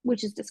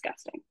 which is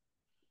disgusting.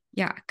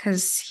 Yeah.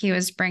 Cause he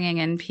was bringing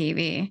in PV.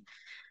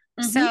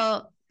 Mm-hmm.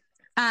 So,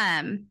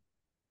 um,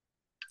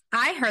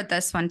 I heard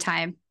this one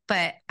time,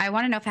 but I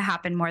want to know if it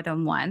happened more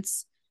than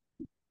once.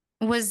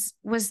 Was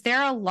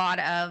there a lot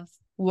of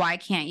why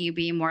can't you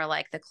be more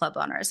like the club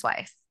owner's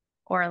wife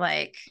or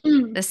like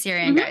the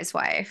Syrian Mm-hmm. guy's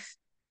wife?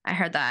 I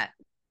heard that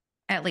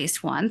at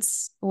least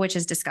once, which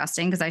is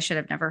disgusting because I should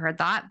have never heard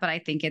that. But I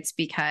think it's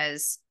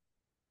because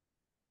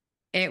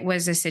it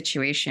was a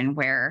situation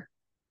where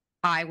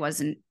I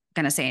wasn't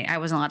I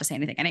wasn't allowed to say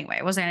anything anyway.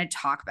 I wasn't going to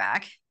talk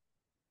back.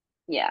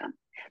 Yeah.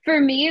 For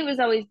me, it was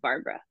always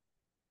Barbara.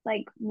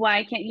 Like,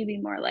 why can't you be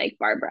more like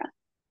Barbara?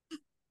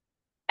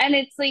 And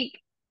it's like,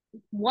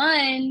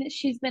 one,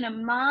 she's been a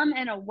mom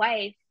and a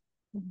wife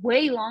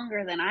way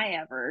longer than I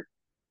ever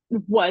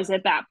was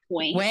at that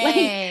point. Like,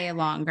 Way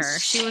longer.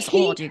 She was she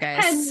old, you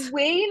had guys.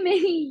 way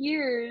many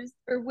years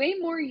or way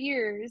more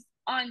years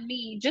on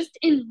me just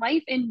in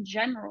life in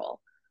general.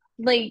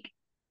 Like,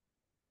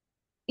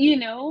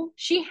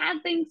 she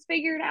had things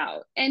figured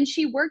out and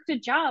she worked a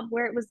job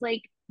where it was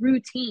like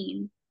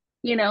routine.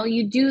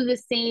 You do the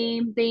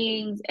same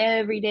things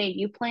every day.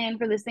 You plan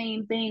for the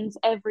same things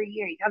every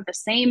year. You have the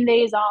same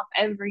days off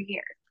every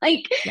year.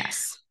 Like,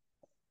 Yes.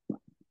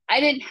 I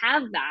didn't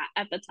have that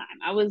at the time.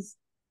 I was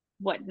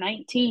what,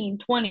 19,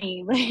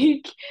 20. Like,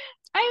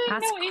 I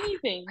didn't That's know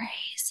anything.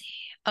 crazy.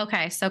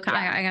 Okay, so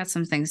Yeah. I got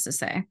some things to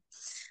say.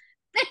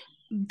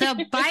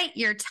 The bite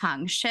your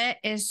tongue shit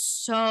is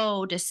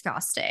so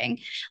disgusting.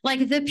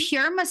 Like the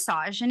pure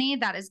misogyny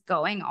that is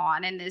going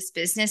on in this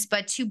business,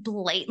 but to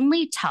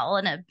blatantly tell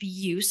an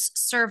abuse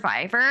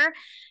survivor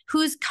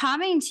who's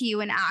coming to you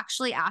and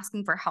actually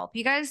asking for help,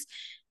 you guys,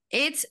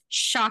 it's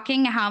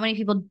shocking how many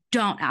people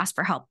don't ask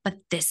for help, but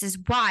this is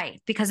why.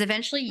 Because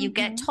eventually you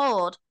get Mm-hmm.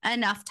 told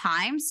enough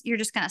times, you're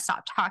just going to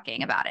stop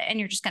talking about it and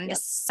you're just going to Yep.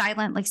 just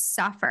silently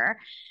suffer.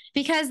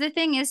 Because the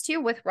thing is,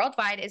 too, with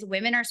Worldwide, is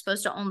women are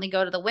supposed to only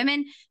go to the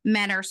women,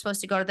 men are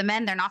supposed to go to the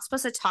men. They're not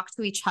supposed to talk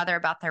to each other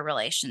about their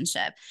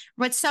relationship.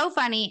 What's so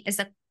funny is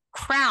that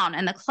crown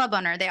and the club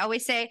owner, they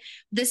always say,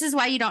 this is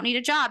why you don't need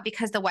a job,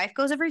 because the wife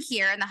goes over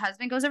here and the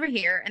husband goes over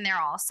here and they're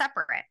all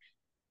separate.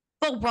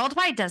 But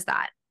Worldwide does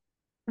that.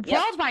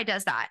 Yep. Worldwide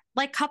does that.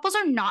 Like, couples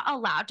are not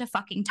allowed to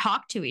fucking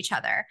talk to each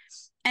other.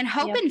 And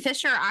Hope Yep. and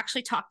Fisher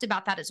actually talked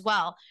about that as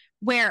well,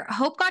 where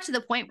Hope got to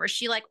the point where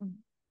she like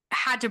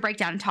had to break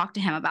down and talk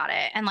to him about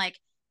it. And like,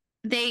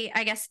 they,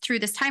 I guess, through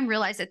this time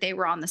realized that they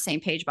were on the same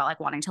page about like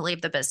wanting to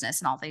leave the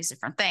business and all these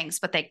different things,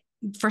 but they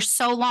for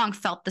so long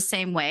felt the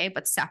same way,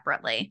 but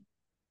separately.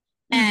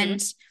 Mm-hmm.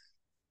 And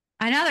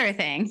another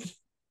thing,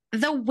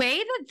 the way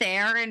that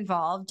they're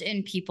involved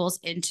in people's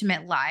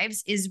intimate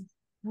lives is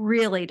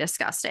really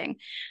disgusting.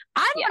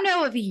 I don't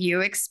know if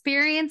you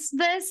experienced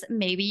this.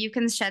 Maybe you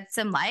can shed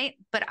some light,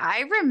 but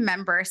I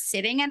remember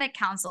sitting at a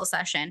council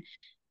session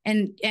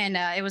and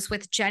it was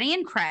with Jenny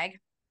and Craig,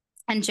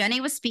 and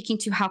Jenny was speaking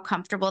to how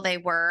comfortable they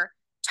were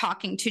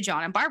talking to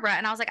John and Barbara.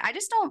 And I was like, I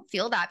just don't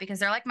feel that, because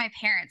they're like my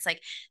parents.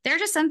 Like, there are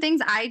just some things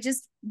I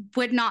just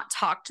would not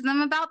talk to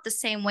them about the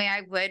same way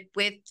I would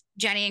with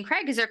Jenny and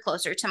Craig, because they're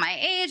closer to my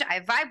age.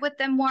 I vibe with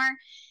them more.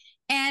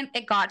 And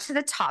it got to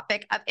the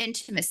topic of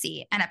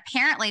intimacy. And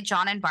apparently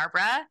John and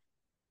Barbara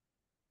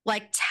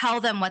like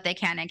tell them what they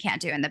can and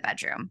can't do in the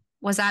bedroom.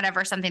 Was that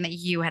ever something that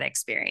you had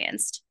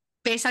experienced?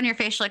 Based on your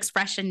facial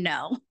expression,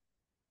 no.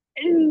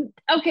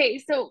 Okay,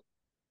 so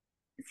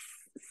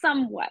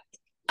somewhat.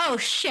 Oh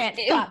shit.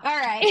 Fuck. All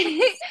right.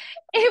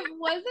 It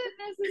wasn't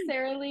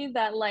necessarily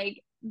that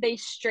like they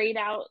straight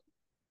out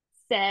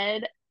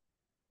said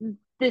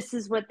this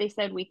is what they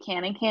said we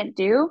can and can't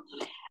do.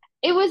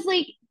 It was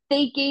like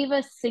they gave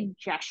us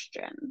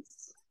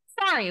suggestions.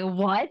 Sorry,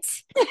 what?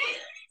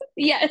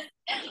 Yes.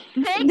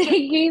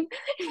 They gave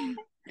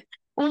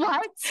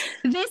what?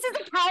 This is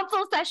a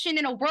council session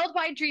in a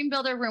Worldwide Dream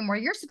Builder room where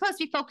you're supposed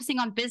to be focusing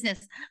on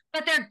business,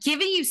 but they're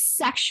giving you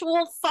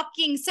sexual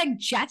fucking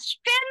suggestions?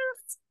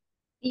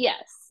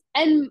 Yes.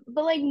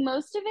 But like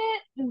most of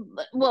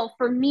it, well,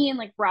 for me and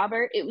like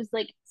Robert, it was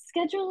like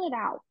schedule it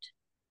out.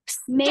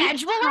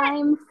 Make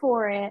time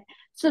for it,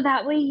 so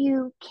that way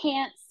you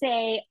can't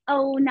say,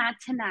 oh, not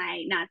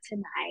tonight, not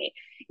tonight,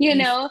 you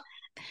know?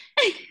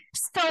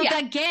 So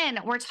again,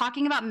 we're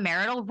talking about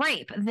marital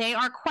rape. They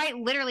are quite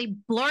literally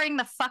blurring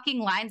the fucking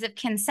lines of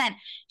consent.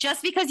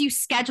 Just because you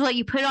schedule it,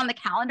 you put it on the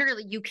calendar,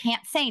 you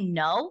can't say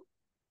no.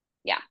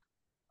 Yeah.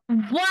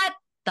 What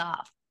the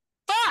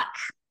fuck?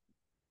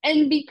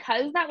 And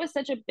because that was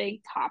such a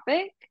big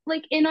topic,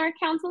 like in our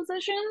council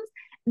sessions,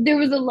 there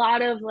was a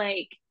lot of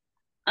like,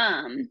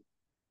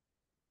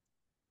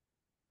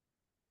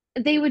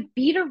 they would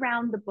beat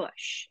around the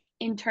bush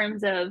in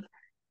terms of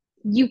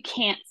you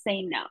can't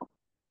say no.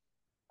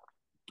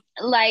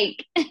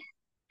 Like,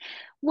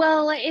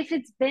 well, if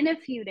it's been a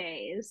few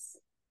days,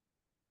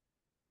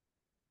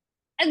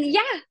 and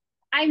yeah,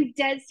 I'm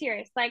dead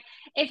serious. Like,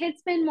 if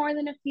it's been more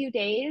than a few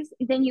days,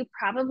 then you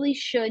probably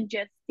should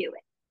just do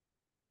it.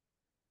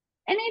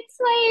 And it's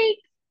like,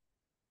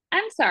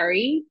 I'm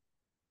sorry,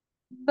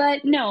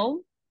 but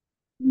no.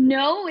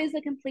 No is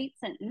a complete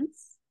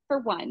sentence, for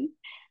one.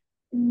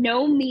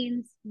 No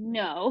means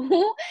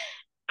no.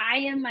 I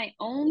am my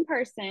own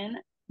person.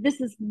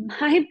 This is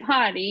my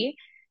body.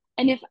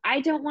 And if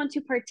I don't want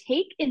to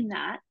partake in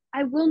that,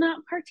 I will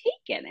not partake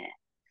in it.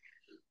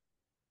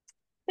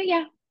 But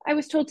yeah, I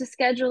was told to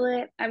schedule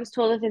it. I was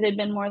told if it had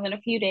been more than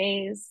a few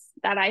days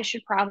that I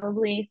should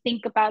probably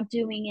think about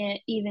doing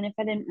it, even if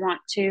I didn't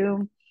want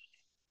to.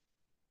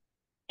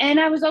 And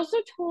I was also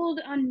told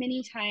on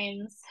many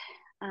times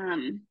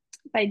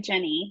by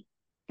Jenny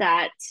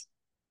that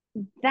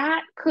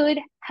that could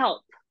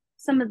help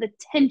some of the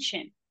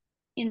tension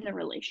in the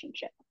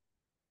relationship.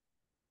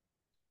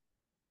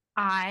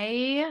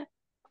 I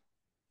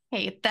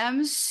hate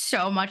them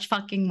so much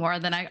fucking more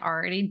than I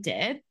already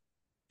did,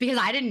 because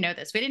I didn't know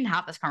this. We didn't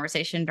have this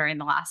conversation during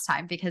the last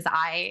time because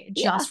I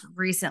just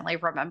recently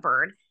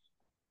remembered.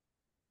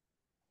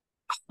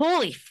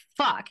 Holy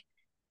fuck.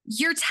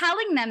 You're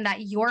telling them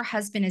that your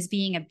husband is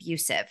being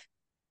abusive.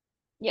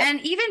 Yep.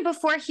 And even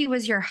before he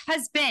was your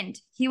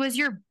husband, he was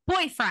your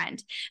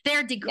boyfriend.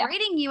 They're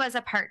degrading you as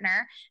a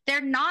partner.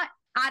 They're not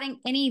adding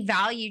any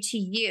value to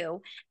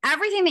you.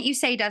 Everything that you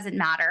say doesn't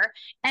matter.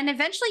 And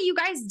eventually you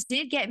guys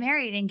did get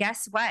married. And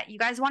guess what? You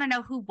guys want to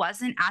know who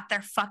wasn't at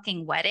their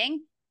fucking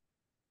wedding?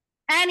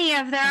 Any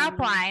of their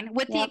upline,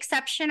 with the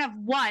exception of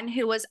one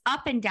who was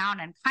up and down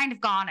and kind of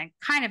gone and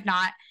kind of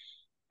not.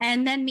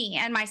 And then me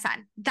and my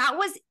son. That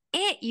was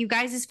it, you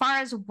guys, as far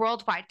as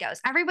Worldwide goes.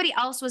 Everybody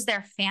else was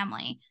their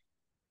family.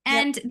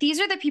 And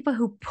these are the people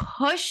who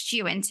pushed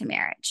you into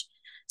marriage.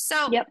 So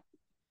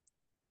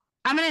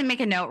I'm going to make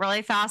a note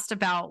really fast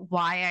about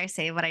why I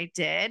say what I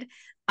did.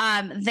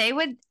 They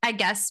would, I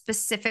guess,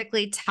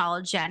 specifically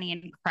tell Jenny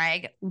and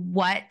Craig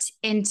what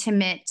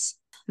intimate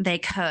they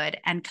could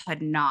and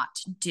could not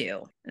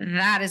do.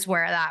 That is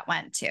where that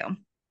went to.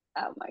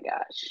 Oh my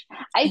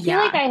gosh. I feel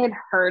like I had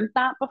heard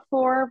that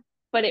before,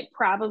 but it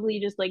probably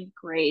just like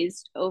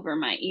grazed over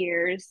my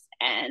ears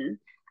and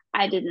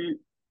I didn't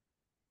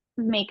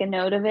make a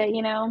note of it,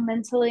 you know,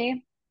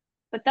 mentally.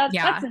 But that's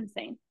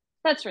insane.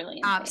 That's really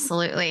insane.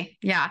 Absolutely.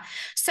 Yeah.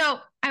 So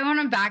I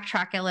want to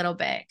backtrack a little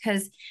bit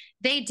because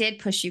they did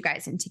push you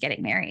guys into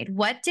getting married.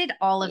 What did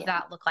all of Yeah.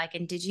 that look like?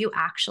 And did you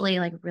actually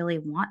like really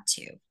want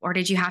to, or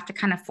did you have to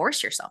kind of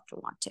force yourself to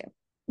want to?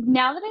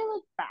 Now that I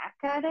look back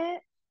at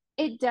it,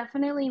 it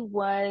definitely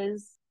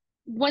was,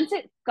 once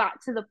it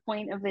got to the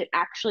point of it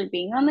actually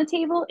being on the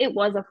table, it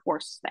was a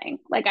forced thing.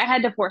 Like I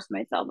had to force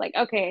myself, like,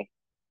 okay,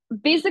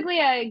 basically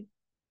I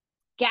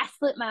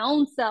gaslit my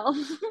own self.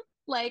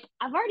 Like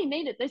I've already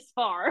made it this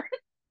far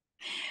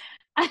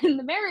and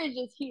the marriage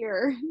is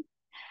here.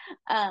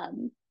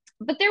 Um,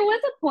 but there was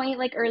a point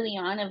like early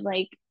on of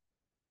like,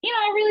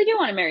 I really do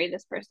want to marry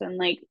this person.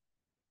 Like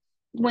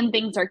when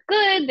things are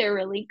good, they're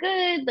really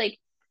good. Like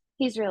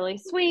he's really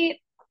sweet.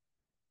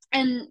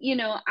 And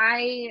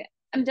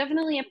I'm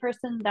definitely a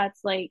person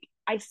that's like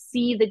I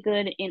see the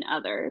good in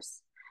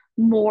others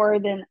more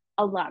than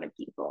a lot of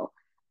people.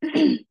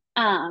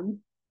 um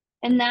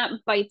and that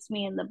bites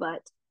me in the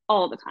butt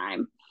all the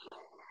time.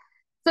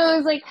 So it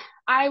was like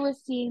I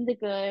was seeing the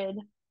good.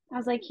 I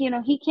was like,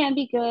 he can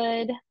be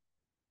good.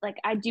 Like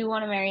I do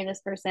want to marry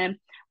this person,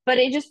 but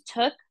it just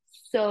took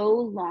so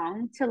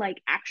long to like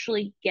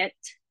actually get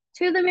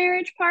to the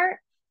marriage part.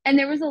 And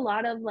there was a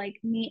lot of like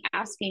me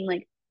asking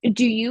like,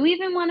 do you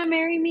even want to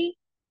marry me?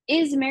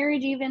 Is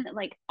marriage even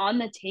like on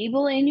the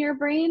table in your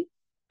brain?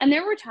 And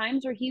there were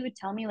times where he would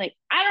tell me like,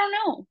 I don't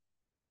know.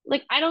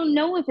 Like I don't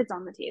know if it's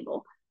on the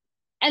table.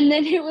 And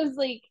then it was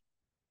like,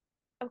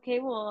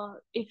 okay, well,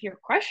 if you're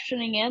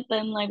questioning it,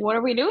 then like what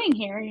are we doing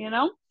here,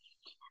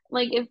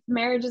 Like if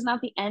marriage is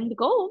not the end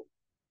goal,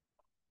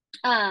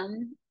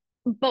 um,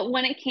 but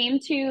when it came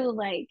to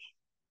like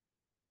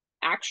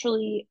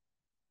actually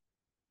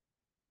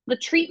the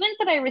treatment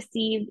that I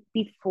received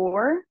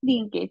before the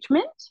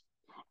engagement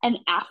and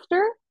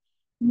after,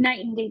 night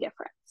and day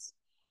difference.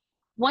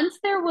 Once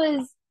there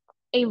was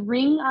a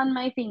ring on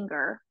my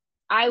finger,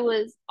 I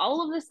was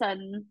all of a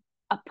sudden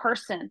a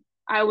person.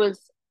 I was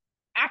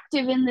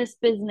active in this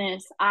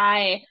business.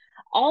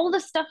 All the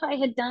stuff I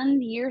had done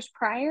the years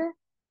prior,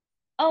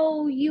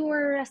 oh, you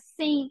were a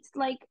saint.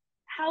 Like,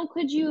 how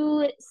could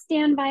you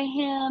stand by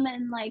him?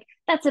 And like,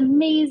 that's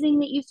amazing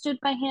that you stood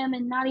by him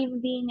and not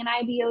even being an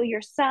IBO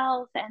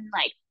yourself. And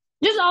like,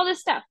 just all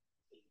this stuff.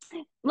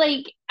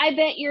 Like, I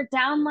bet your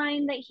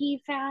downline that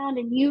he found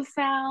and you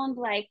found,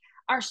 like,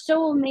 are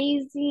so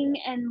amazing.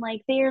 And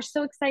like, they are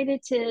so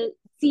excited to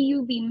see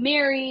you be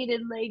married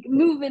and like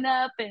moving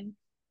up. And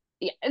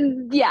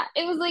yeah,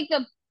 it was like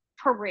a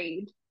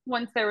parade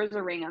once there was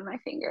a ring on my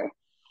finger.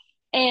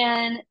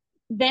 And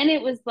then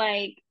it was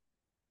like,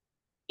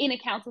 in a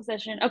council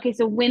session, okay,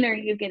 so when are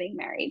you getting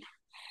married?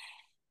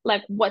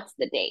 Like, what's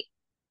the date?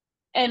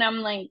 And I'm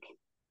like,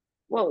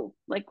 whoa,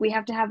 like we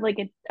have to have like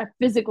a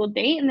physical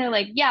date. And they're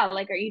like, yeah,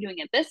 like, are you doing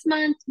it this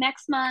month,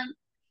 next month?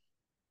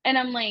 And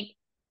I'm like,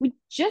 we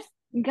just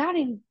got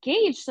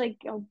engaged like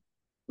a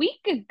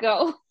week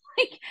ago.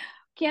 Like,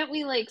 can't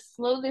we like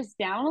slow this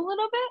down a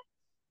little bit?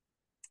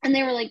 And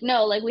they were like,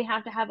 no, like we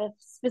have to have a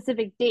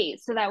specific date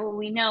so that way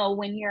we know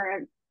when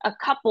you're a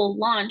couple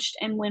launched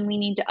and when we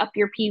need to up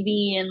your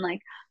PV and like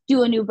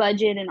do a new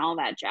budget and all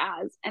that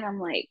jazz. And I'm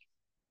like,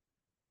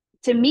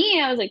 to me,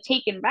 I was like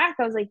taken back.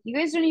 I was like, you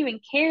guys don't even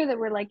care that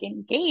we're like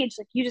engaged.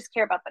 Like, you just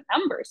care about the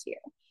numbers here.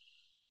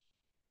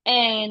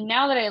 And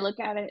now that I look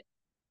at it,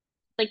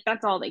 like,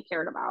 that's all they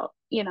cared about.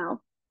 It's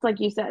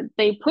like you said,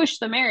 they push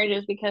the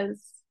marriages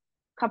because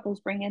couples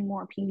bring in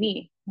more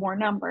PV, more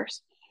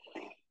numbers.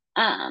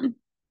 Um,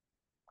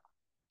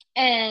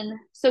 and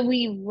so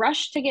we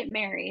rushed to get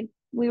married.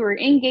 We were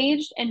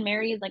engaged and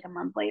married like a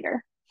month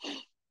later.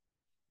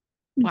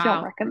 Don't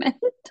Wow. recommend.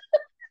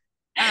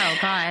 Oh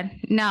God.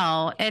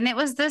 No. And it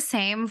was the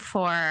same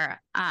for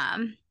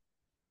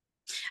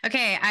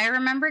okay, I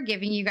remember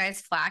giving you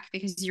guys flack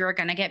because you were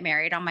gonna get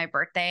married on my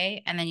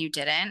birthday and then you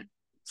didn't.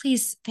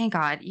 Please, thank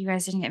God you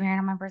guys didn't get married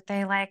on my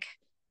birthday. Like,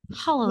 Yep.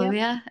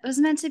 hallelujah. It was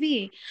meant to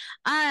be.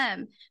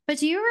 But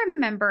do you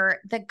remember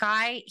the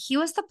guy, he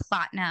was the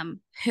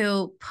platinum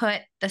who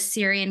put the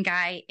Syrian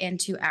guy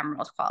into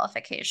emerald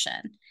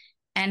qualification,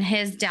 and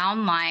his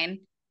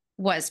downline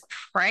was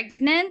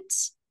pregnant,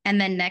 and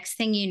then next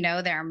thing you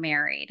know, they're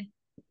married.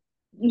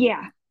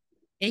 Yeah.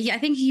 Yeah, I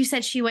think you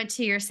said she went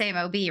to your same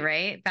OB,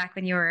 right? Back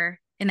when you were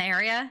in the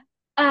area?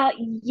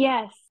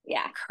 Yes.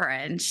 Yeah.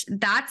 Cringe.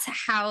 That's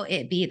how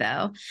it be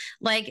though.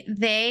 Like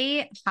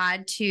they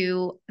had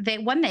to,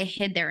 when they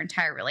hid their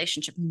entire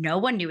relationship, no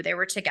one knew they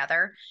were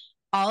together.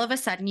 All of a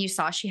sudden you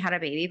saw she had a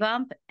baby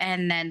bump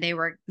and then they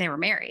were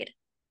married.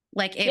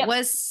 Like it Yep.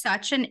 was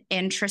such an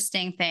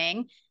interesting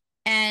thing.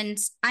 And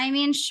I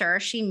mean, sure,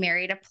 she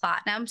married a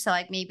platinum, so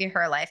like maybe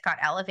her life got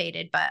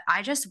elevated, but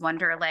I just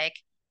wonder like,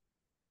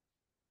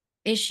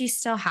 is she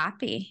still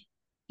happy?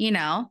 You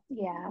know?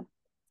 Yeah.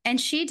 And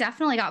she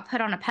definitely got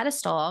put on a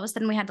pedestal. All of a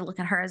sudden, we had to look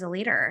at her as a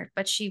leader,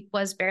 but she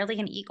was barely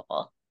an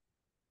eagle.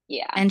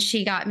 Yeah. And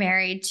she got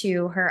married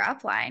to her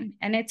upline.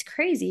 And it's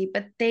crazy,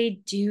 but they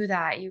do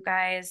that, you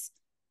guys.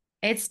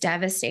 It's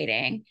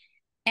devastating.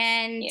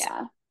 And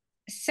Yeah.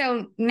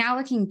 so now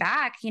looking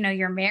back,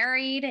 you're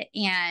married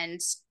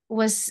and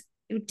was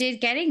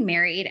did getting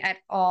married at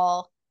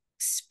all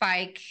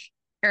spike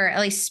or at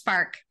least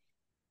spark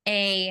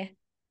a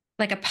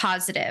like a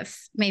positive,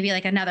 maybe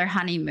like another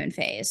honeymoon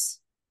phase?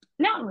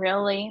 Not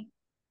really.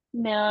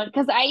 No,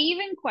 because I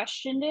even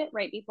questioned it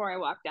right before I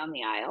walked down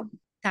the aisle.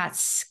 That's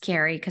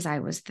scary because I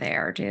was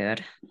there,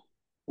 dude.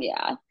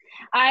 Yeah.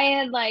 I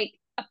had like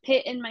a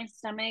pit in my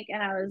stomach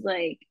and I was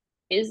like,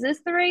 is this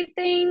the right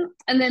thing?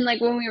 And then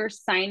like when we were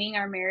signing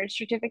our marriage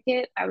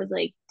certificate, I was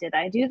like, did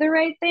I do the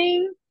right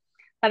thing?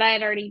 But I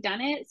had already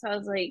done it. So I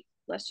was like,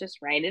 let's just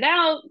write it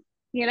out,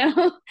 you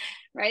know,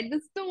 ride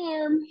the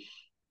storm.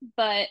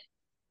 But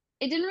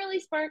it didn't really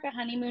spark a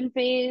honeymoon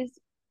phase.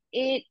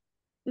 It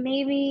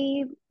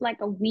maybe like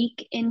a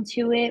week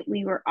into it,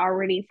 we were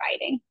already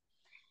fighting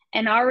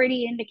and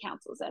already into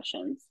council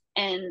sessions.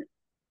 And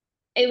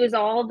it was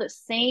all the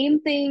same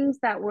things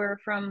that were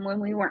from when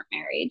we weren't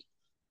married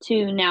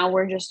to now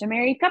we're just a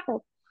married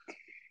couple.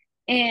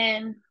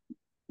 And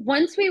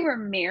once we were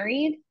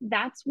married,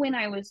 that's when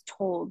I was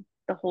told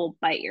the whole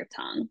bite your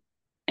tongue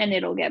and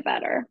it'll get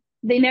better.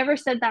 They never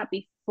said that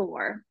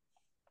before.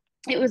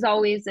 It was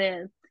always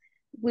a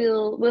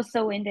we'll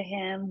sew into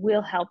him,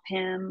 we'll help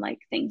him, like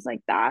things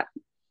like that.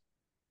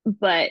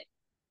 But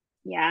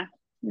yeah,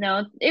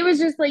 no, it was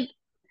just like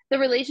the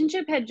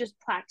relationship had just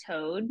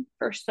plateaued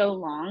for so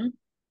long.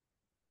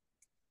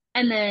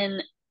 And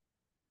then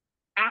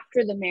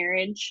after the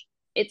marriage,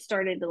 it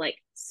started to like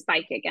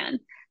spike again.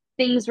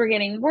 Things were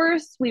getting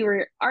worse. We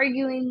were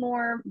arguing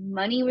more.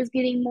 Money was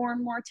getting more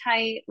and more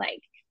tight.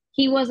 Like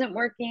he wasn't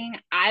working.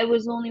 I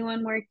was the only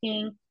one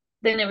working.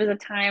 Then it was a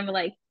time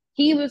like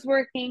he was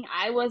working.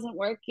 I wasn't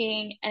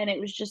working. And it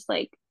was just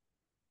like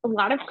a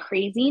lot of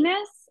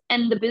craziness.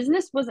 And the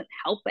business wasn't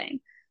helping.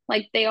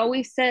 Like they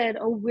always said,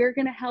 oh, we're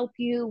going to help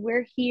you.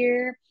 We're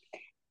here.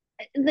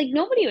 Like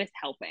nobody was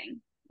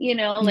helping, like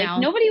No.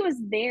 nobody was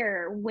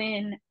there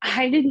when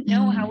I didn't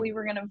know how we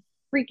were going to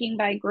freaking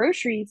buy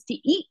groceries to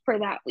eat for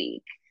that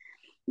week.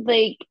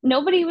 Like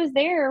nobody was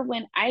there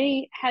when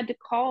I had to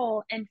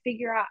call and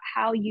figure out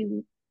how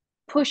you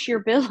push your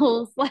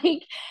bills.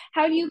 Like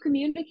how do you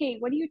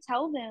communicate? What do you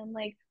tell them?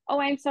 Like, oh,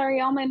 I'm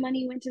sorry, all my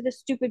money went to this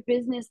stupid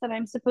business that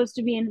I'm supposed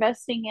to be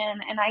investing in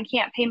and I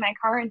can't pay my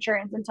car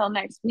insurance until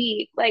next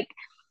week. Like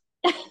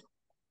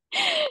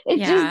it just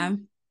Yeah.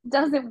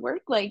 doesn't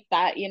work like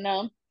that.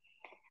 Yeah.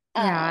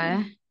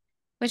 um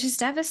Which is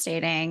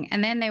devastating.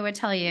 And then they would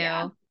tell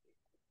yeah. you,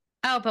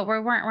 oh, but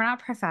we're not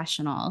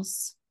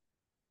professionals.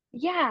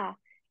 Yeah,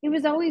 it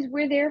was always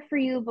we're there for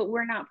you, but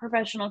we're not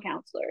professional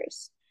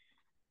counselors.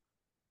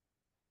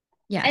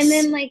 And Yes.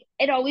 then like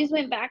it always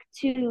went back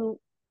to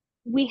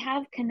we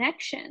have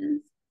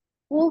connections.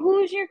 Well,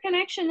 who's your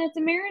connection that's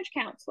a marriage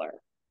counselor?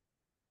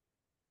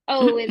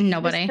 Oh, it's this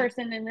Nobody.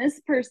 person and this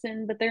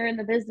person, but they're in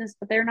the business,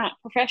 but they're not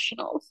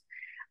professionals.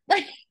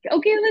 Like,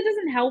 okay, that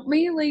doesn't help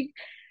me. Like,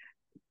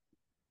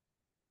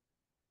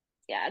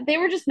 yeah, they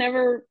were just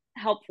never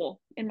helpful,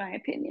 in my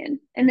opinion.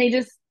 And they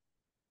just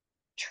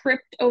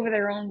tripped over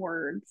their own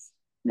words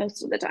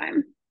most of the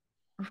time.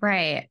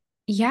 Right.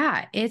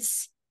 Yeah,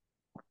 it's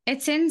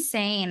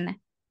insane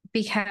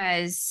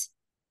because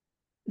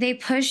they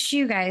pushed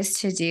you guys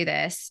to do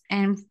this.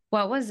 And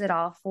what was it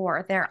all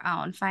for? Their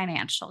own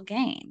financial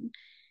gain.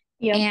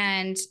 Yep.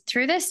 And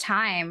through this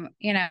time,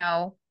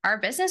 our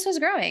business was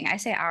growing. I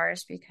say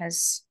ours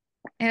because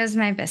it was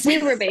my We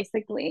were business.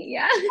 basically,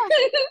 yeah.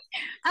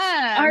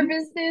 Our um,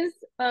 business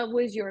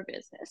was your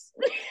business.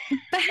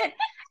 but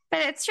but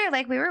it's true.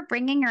 Like we were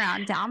bringing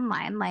around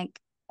downline. Like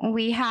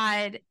we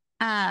had,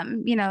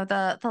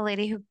 the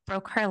lady who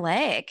broke her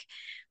leg.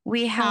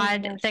 We Oh my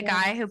had gosh, the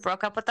guy yes. who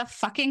broke up with the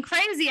fucking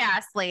crazy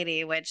ass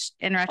lady, which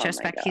in Oh my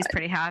retrospect, he's God.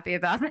 pretty happy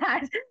about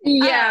that.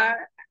 Yeah.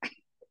 Um,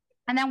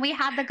 and then we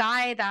had the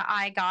guy that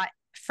I got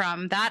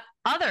from that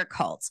other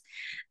cult.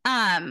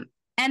 Um,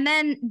 and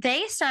then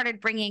they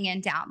started bringing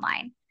in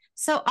downline.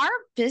 So our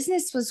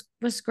business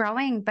was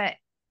growing, but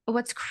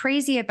what's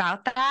crazy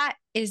about that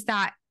is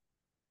that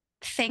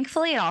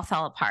thankfully it all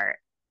fell apart.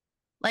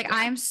 Like Yeah.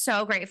 I'm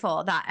so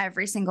grateful that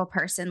every single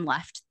person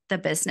left the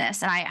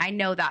business. And I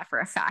know that for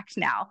a fact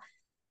now,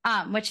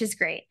 which is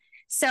great.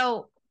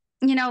 So,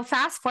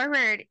 fast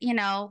forward,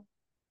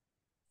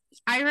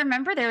 I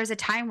remember there was a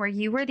time where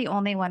you were the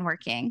only one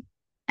working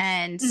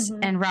and Hmm.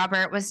 and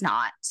Robert was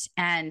not.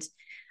 And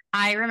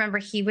I remember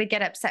he would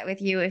get upset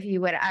with you if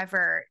you would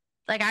ever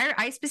like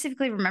I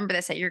specifically remember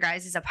this at your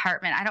guys'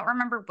 apartment. I don't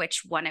remember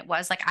which one it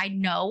was. Like I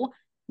know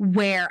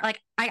where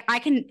like I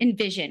can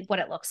envision what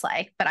it looks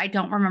like, but I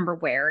don't remember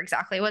where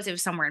exactly it was. It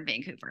was somewhere in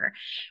Vancouver.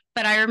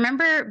 But I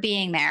remember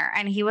being there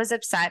and he was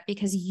upset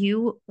because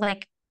you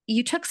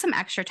took some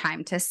extra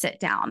time to sit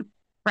down,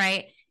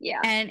 right? Yeah.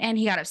 And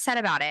he got upset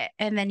about it.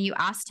 And then you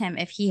asked him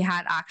if he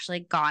had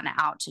actually gone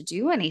out to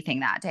do anything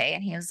that day.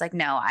 And he was like,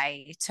 no,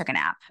 I took a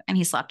nap and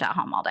he slept at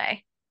home all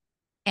day.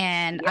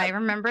 And I Yep.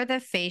 remember the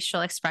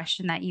facial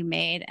expression that you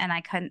made, and I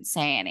couldn't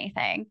say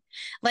anything.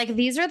 Like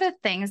these are the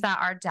things that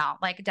are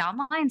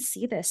downlines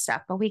see this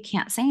stuff, but we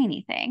can't say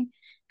anything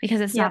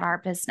because it's not Yep. our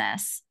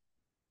business.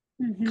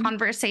 Hmm.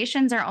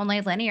 Conversations are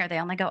only linear, they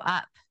only go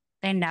up,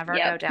 they never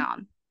Yep. go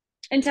down.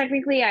 And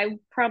technically, I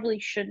probably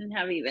shouldn't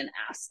have even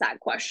asked that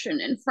question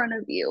in front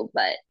of you,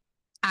 but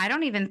I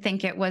don't even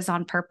think it was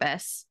on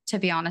purpose, to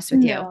be honest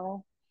with you.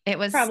 no, It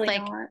was probably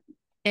like, not.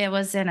 it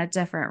was in a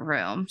different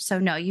room. So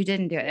no, you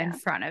didn't do it in Yeah.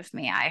 front of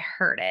me. I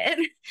heard it.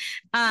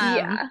 Um,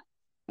 Yeah.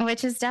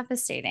 which is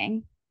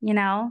devastating, you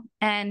know?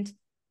 And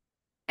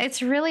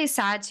it's really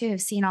sad to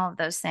have seen all of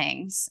those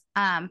things.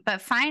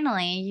 But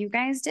finally, you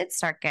guys did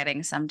start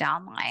getting some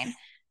downline.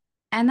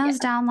 And those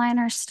Yeah. downline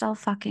are still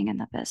fucking in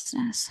the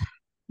business.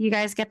 You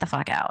guys get the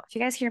fuck out. If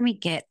you guys hear me,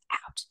 get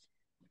out.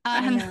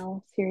 I Um,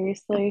 know.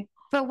 Seriously.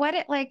 but what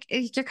it like,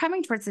 you're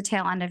coming towards the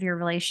tail end of your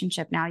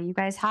relationship now. You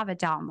guys have a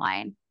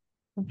downline.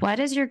 What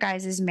is your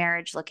guys'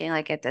 marriage looking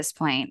like at this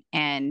point?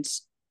 And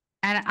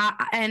at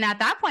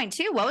that point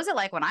too, what was it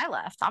like when I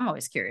left? I'm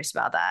always curious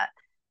about that.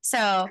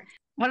 So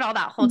what did all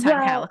that whole time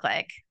kind of Well, look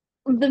like?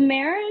 the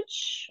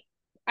marriage,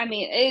 I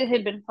mean, it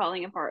had been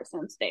falling apart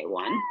since day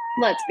one.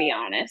 Let's be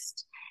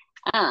honest.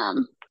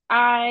 Um,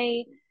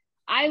 I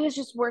I was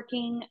just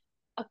working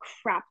a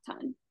crap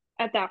ton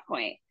at that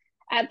point.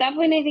 At that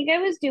point, I think I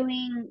was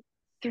doing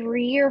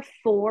 3 or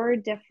 4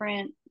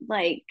 different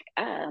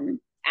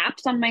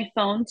apps on my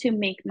phone to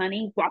make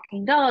money,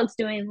 walking dogs,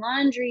 doing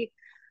laundry,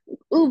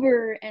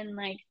 Uber, and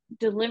like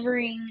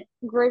delivering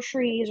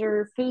groceries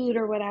or food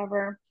or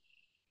whatever.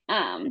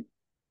 Um,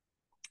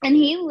 and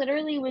he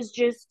literally was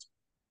just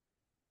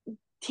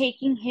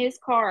taking his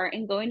car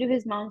and going to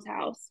his mom's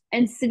house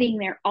and sitting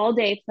there all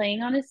day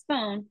playing on his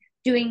phone,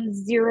 doing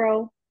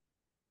zero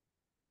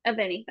of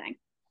anything.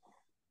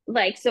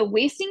 Like, so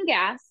wasting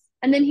gas.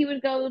 And then he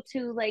would go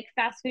to like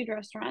fast food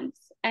restaurants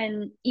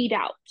and eat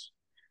out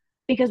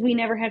because we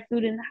never had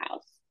food in the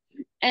house.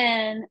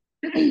 And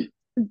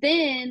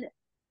then,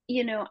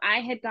 I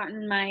had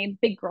gotten my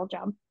big girl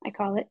job, I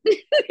call it,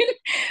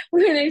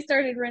 when I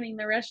started running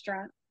the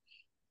restaurant.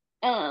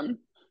 Um,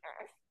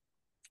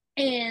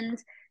 and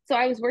so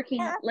I was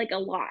working like a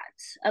lot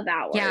of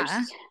hours.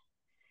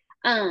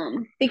 Yeah.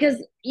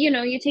 Because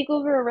you take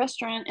over a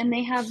restaurant and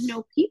they have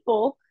no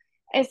people,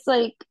 it's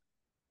like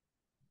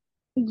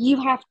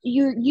you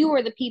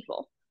are the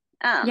people.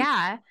 Um,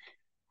 Yeah.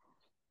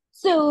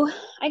 so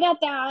I got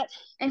that,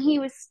 and he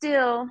was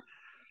still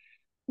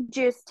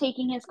just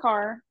taking his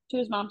car to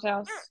his mom's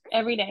house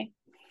every day.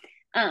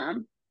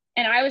 Um,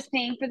 and I was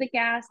paying for the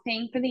gas,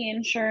 paying for the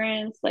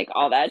insurance, like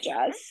all that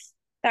jazz.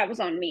 That was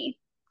on me.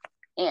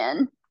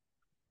 And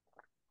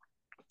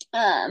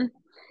um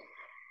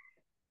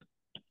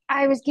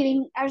I was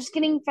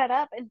getting fed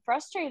up and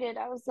frustrated.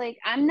 I was like,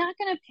 I'm not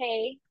gonna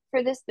pay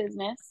for this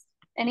business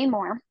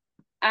anymore.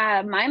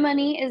 My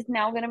money is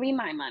now gonna be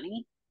my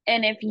money.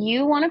 And if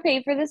you want to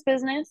pay for this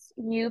business,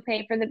 you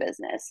pay for the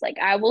business. Like,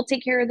 I will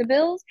take care of the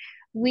bills.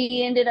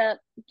 We ended up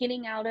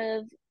getting out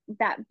of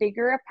that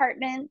bigger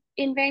apartment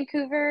in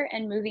Vancouver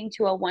and moving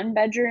to a 1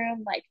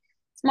 bedroom, like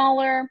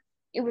smaller.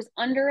 It was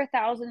under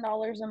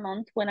 $1,000 a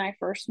month when I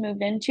first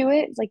moved into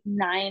it. It's like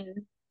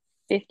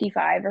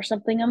 955 or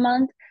something a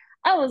month.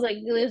 I was like,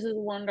 this is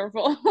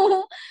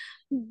wonderful.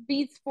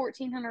 Beats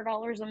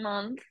 $1,400 a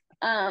month.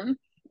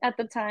 At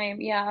the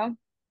time, yeah.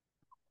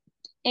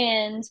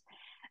 And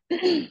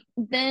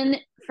then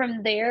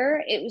from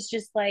there, it was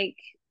just like,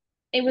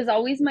 it was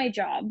always my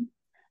job.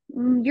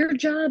 Your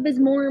job is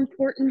more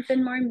important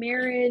than my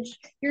marriage.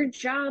 Your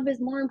job is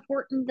more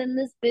important than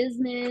this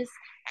business.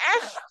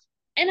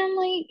 And I'm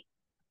like,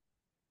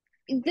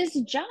 this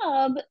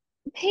job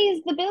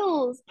pays the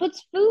bills,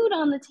 puts food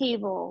on the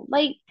table.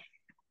 Like,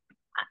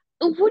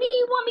 what do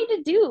you want me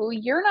to do?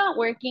 You're not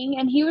working.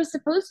 And he was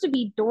supposed to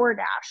be door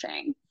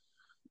dashing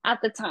at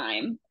the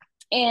time.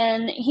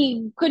 And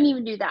he couldn't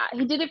even do that.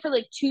 He did it for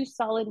like 2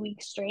 solid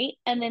weeks straight.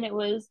 And then it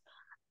was,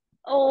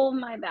 oh,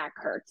 my back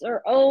hurts,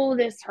 or oh,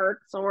 this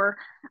hurts, or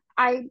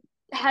I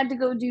had to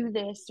go do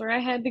this, or I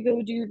had to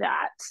go do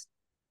that.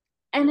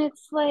 And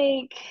it's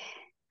like,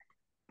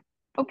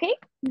 okay,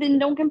 then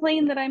don't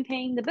complain that I'm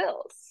paying the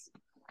bills.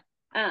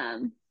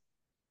 Um,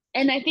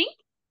 and I think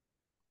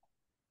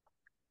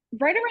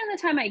right around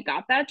the time I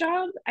got that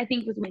job, I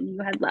think was when you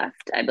had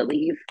left, I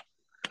believe.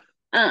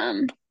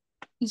 Um,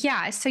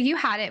 Yeah. So you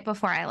had it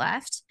before I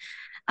left.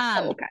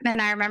 okay.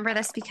 And I remember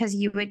this because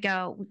you would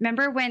go,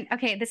 remember when,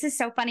 okay, this is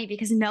so funny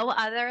because no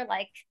other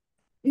like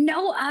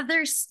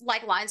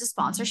lines of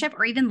sponsorship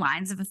or even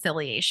lines of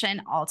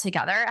affiliation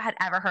altogether had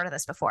ever heard of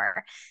this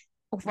before.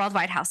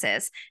 Worldwide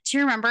houses. Do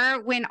you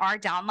remember when our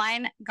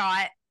downline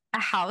got a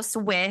house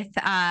with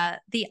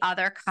the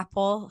other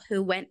couple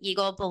who went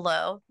Eagle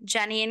below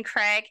Jenny and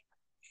Craig?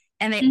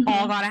 And they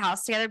all Mm-hmm. got a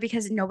house together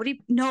because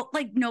nobody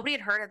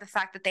had heard of the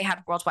fact that they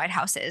had worldwide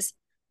houses.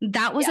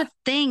 That was Yeah. a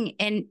thing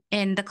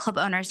in the club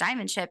owners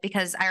diamond ship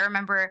because I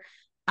remember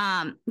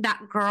that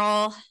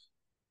girl,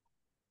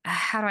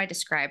 how do I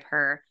describe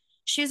her?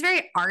 She was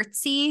very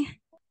artsy.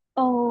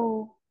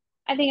 Oh,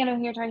 I think I know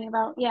who you're talking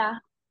about. Yeah.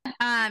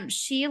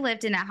 She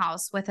lived in a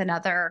house with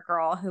another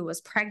girl who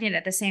was pregnant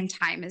at the same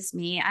time as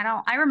me.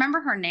 I remember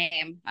her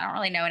name. I don't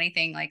really know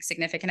anything like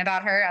significant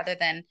about her other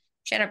than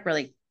she had a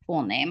really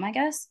cool name, I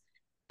guess.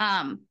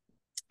 Um,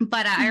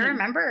 but I Mm-hmm.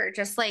 remember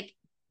just like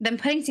them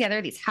putting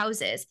together these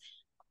houses.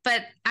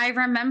 But I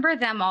remember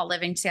them all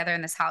living together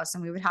in this house,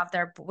 and we'd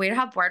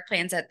have board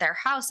plans at their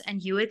house,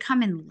 and you would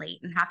come in late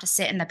and have to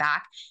sit in the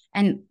back.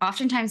 And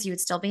oftentimes you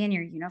would still be in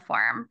your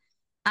uniform.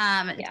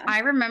 Yeah. I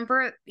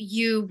remember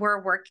you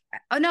were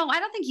oh no, I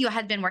don't think you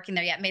had been working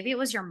there yet. Maybe it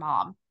was your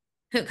mom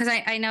who, because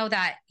I know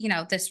that,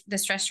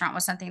 this restaurant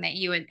was something that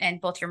and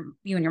both you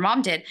and your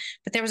mom did,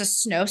 but there was a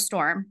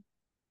snowstorm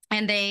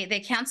and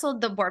they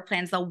canceled the board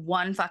plans the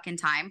one fucking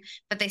time,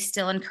 but they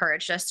still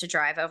encouraged us to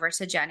drive over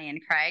to Jenny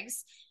and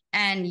Craig's.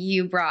 And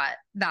you brought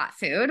that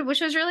food, which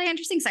was really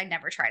interesting because I'd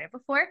never tried it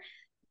before.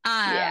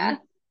 Yeah.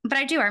 But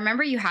I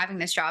remember you having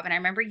this job, and I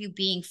remember you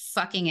being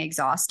fucking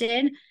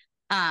exhausted.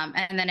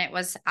 And then it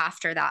was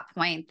after that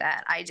point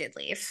that I did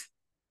leave.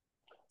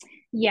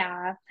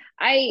 Yeah.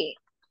 I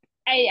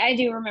I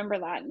do remember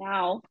that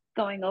now,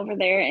 going over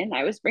there, and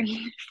I was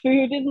bringing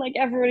food, and like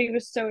everybody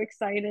was so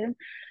excited.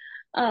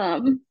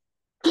 Um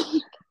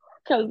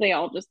because they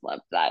all just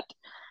loved that.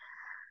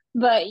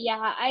 But yeah,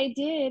 I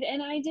did.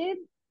 And I did,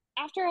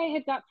 after I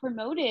had got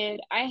promoted,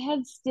 I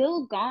had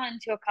still gone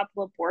to a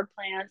couple of board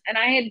plans, and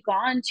I had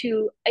gone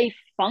to a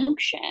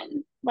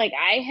function. Like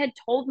I had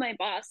told my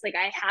boss, like,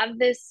 I have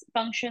this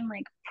function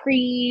like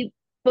pre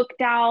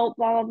booked out,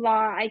 blah blah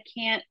blah. I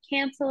can't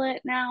cancel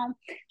it now.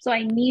 So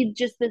I need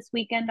just this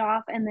weekend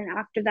off, and then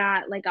after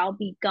that, like, I'll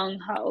be gung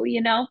ho,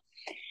 you know?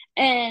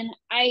 And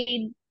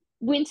I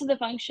went to the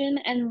function,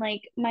 and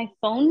like my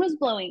phone was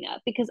blowing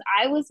up because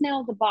I was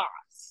now the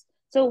boss.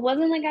 So it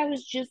wasn't like I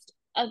was just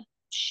a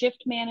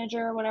shift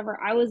manager or whatever.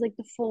 I was like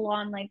the full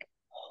on, like,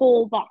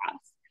 whole boss.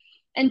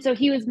 And so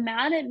he was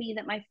mad at me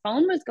that my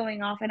phone was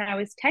going off, and I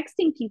was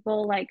texting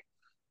people, like,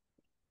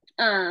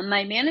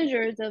 my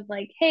managers, of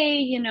like,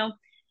 hey,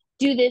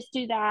 do this,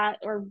 do that,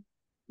 or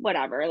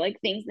whatever, like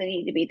things that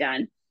need to be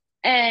done.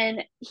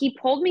 And he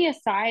pulled me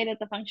aside at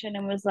the function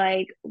and was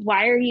like,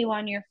 why are you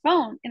on your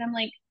phone? And I'm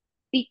like,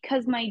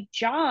 because my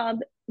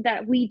job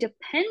that we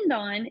depend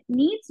on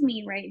needs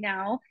me right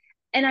now.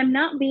 And I'm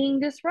not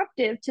being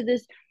disruptive to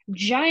this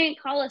giant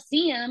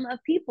coliseum of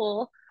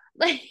people.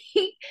 Like,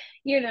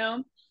 you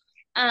know,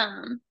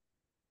 um,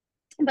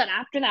 but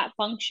after that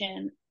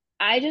function,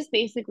 I just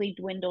basically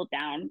dwindled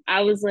down.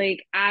 I was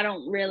like, I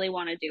don't really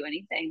want to do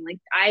anything. Like,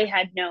 I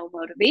had no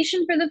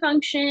motivation for the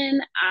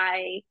function.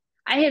 I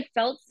had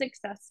felt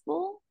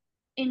successful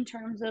in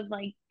terms of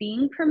like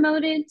being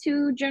promoted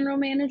to general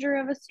manager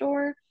of a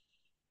store.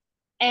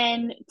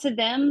 And to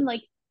them,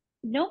 like,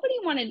 nobody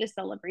wanted to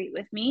celebrate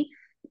with me.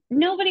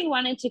 Nobody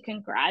wanted to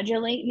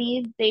congratulate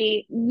me.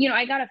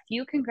 I got a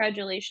few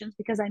congratulations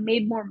because I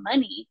made more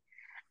money.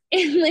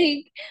 And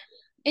like,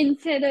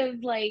 instead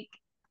of like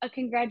a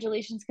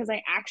congratulations because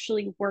I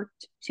actually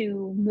worked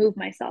to move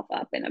myself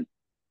up in a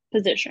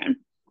position.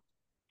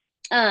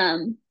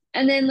 And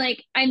then,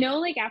 like, I know,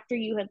 like, after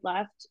you had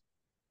left,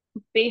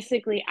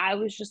 basically I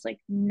was just like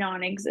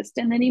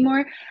non-existent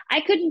anymore.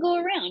 I couldn't go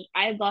around.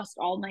 I had lost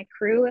all my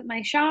crew at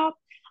my shop.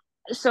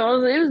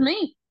 So it was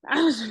me.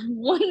 I was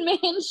one man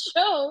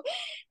show.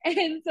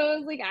 And so I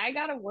was like, I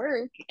gotta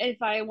work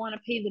if I want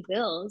to pay the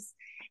bills.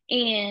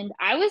 And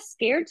I was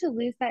scared to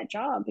lose that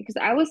job because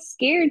I was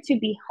scared to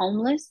be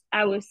homeless.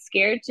 I was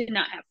scared to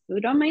not have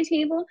food on my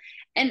table.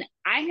 And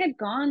I had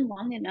gone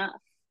long enough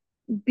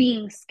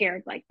being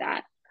scared like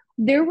that.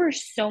 There were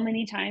so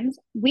many times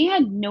we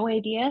had no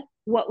idea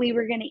what we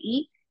were going to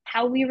eat,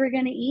 how we were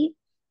going to eat,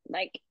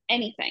 like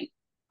anything.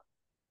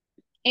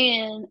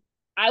 And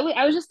I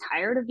was just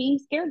tired of being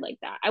scared like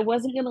that. I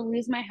wasn't going to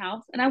lose my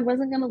house, and I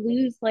wasn't going to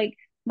lose like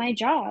my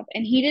job.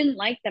 And he didn't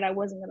like that I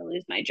wasn't going to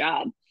lose my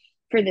job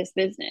for this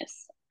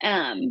business.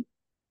 And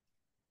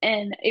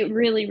it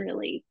really,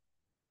 really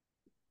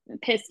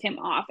pissed him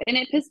off. And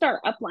it pissed our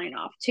upline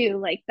off too,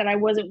 like that I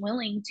wasn't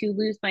willing to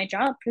lose my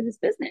job for this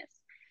business.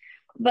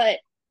 But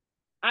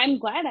I'm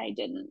glad I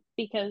didn't,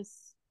 because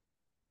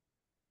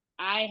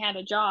I had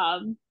a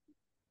job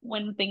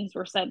when things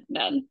were said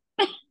and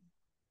done.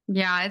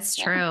 Yeah, it's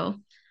Yeah. true.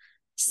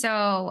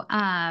 So,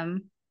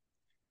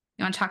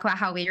 you want to talk about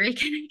how we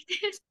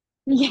reconnected?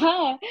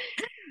 Yeah.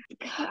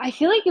 I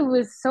feel like it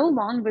was so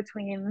long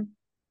between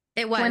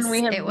It when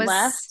we was, had it left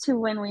was, to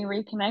when we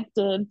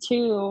reconnected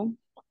too.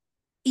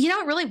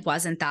 it really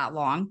wasn't that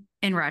long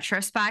in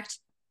retrospect.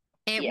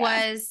 It Yeah.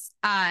 was,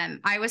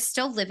 I was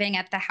still living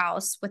at the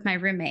house with my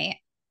roommate.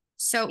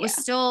 So it was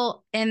Yeah.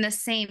 still in the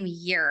same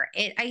year.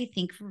 It, I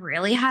think,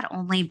 really had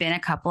only been a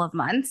couple of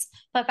months,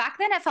 but back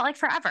then it felt like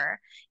forever.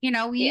 We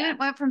Yeah.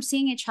 went from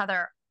seeing each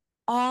other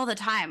all the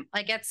time,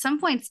 like at some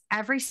points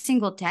every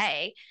single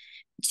day,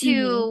 Mm-hmm.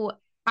 to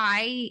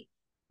I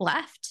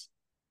left.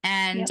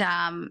 And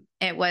Yep.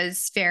 it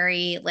was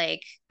very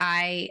like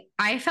I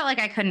felt like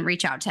I couldn't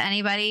reach out to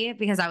anybody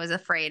because I was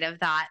afraid of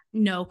that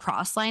no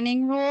cross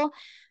lining rule,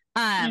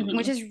 which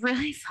Mm-hmm. is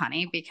really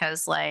funny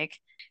because like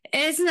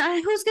it's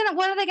not,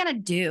 what are they gonna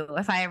do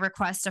if I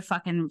request a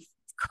fucking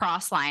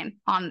cross line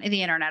on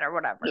the internet or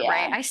whatever,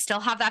 right? Yeah. I still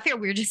have that fear.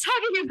 We were just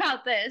talking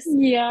about this.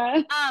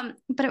 Yeah.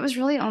 But it was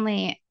really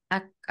only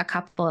a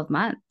couple of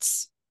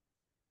months.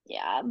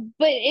 Yeah.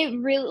 But it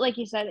really, like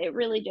you said, it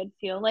really did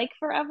feel like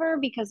forever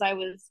because I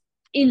was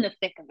in the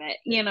thick of it,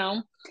 you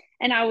know?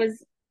 And I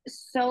was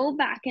so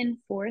back and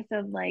forth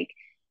of like,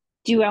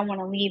 do I want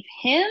to leave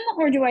him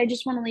or do I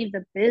just want to leave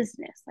the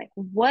business? Like,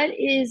 what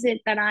is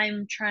it that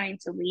I'm trying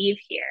to leave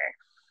here?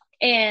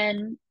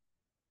 And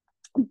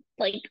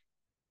like,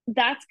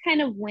 that's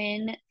kind of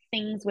when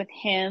things with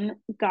him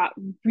got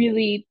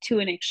really to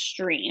an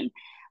extreme.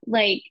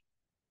 Like,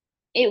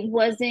 it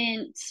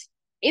wasn't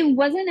it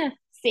wasn't a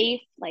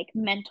safe like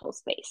mental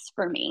space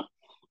for me.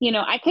 You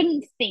know, I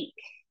couldn't think,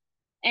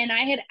 and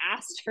I had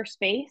asked for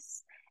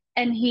space,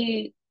 and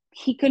he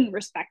couldn't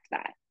respect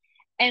that.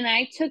 And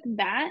I took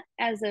that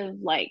as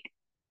of like,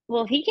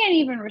 well, he can't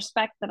even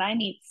respect that I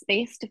need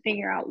space to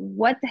figure out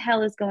what the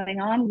hell is going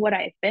on, what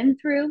I've been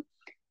through.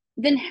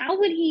 Then how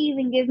would he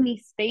even give me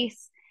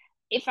space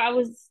if I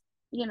was,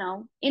 you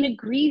know, in a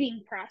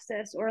grieving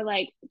process or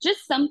like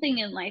just something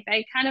in life?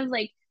 I kind of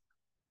like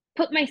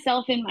put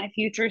myself in my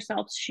future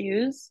self's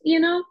shoes, you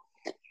know?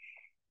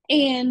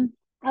 And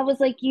I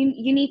was like, you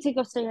need to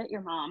go stay at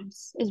your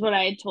mom's, is what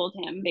I had told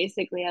him.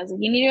 Basically, I was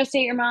like, you need to go stay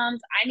at your mom's.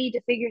 I need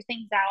to figure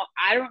things out.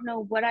 I don't know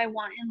what I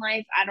want in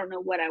life. I don't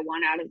know what I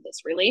want out of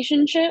this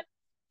relationship.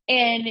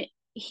 And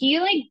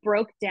he like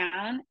broke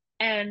down,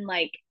 and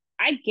like,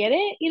 I get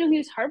it. You know, he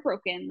was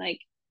heartbroken, like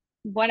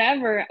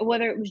whatever,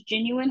 whether it was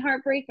genuine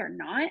heartbreak or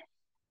not.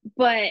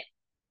 But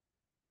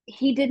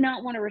he did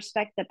not want to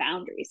respect the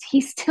boundaries.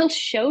 He still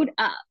showed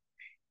up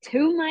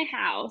to my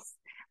house,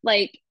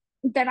 like,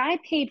 that I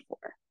paid for.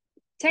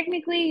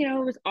 Technically, you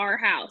know, it was our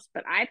house,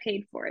 but I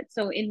paid for it.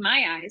 So in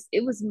my eyes,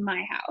 it was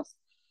my house.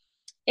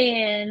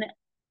 And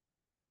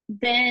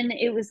then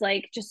it was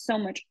like just so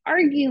much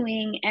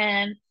arguing,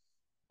 and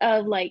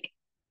like,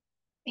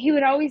 he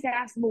would always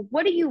ask, well,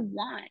 what do you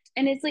want?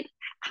 And it's like,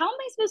 how am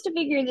I supposed to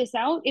figure this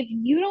out if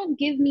you don't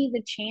give me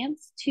the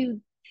chance to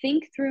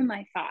think through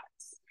my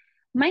thoughts?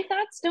 My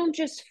thoughts don't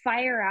just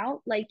fire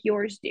out like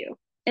yours do,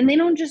 and they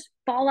don't just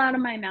fall out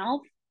of my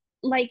mouth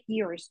like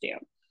yours do.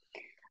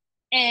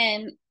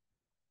 And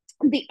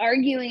the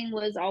arguing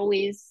was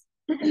always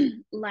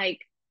like,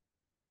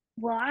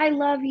 well, I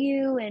love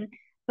you, and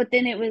but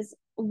then it was,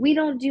 we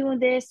don't do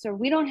this, or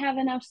we don't have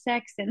enough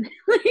sex, and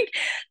like,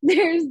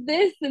 there's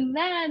this and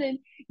that, and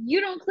you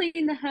don't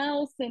clean the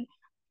house, and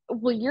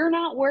well, you're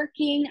not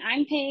working,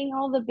 I'm paying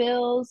all the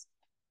bills.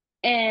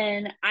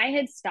 And I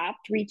had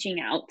stopped reaching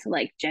out to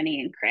like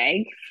Jenny and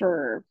Craig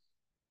for,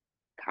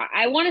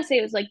 I want to say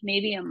it was like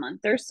maybe a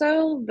month or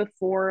so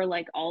before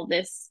like all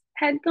this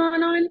had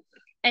gone on.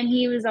 And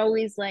he was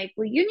always like,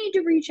 well, you need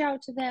to reach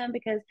out to them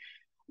because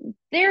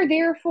they're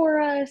there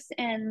for us,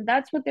 and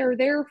that's what they're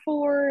there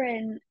for.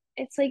 And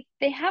it's like,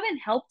 they haven't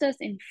helped us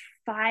in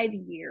 5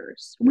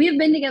 years. We have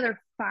been together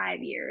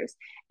 5 years,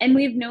 and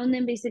we've known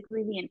them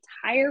basically the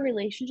entire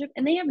relationship,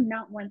 and they have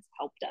not once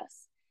helped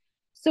us.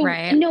 So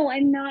Right. no,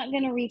 I'm not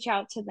going to reach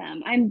out to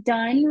them. I'm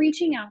done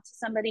reaching out to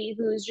somebody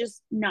who's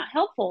just not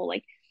helpful.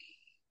 Like,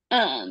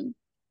 um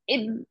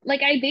it,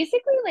 like, I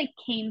basically like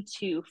came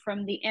to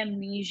from the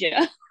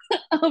amnesia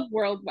of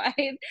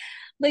worldwide.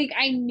 Like,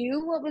 I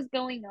knew what was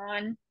going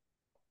on.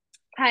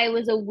 I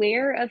was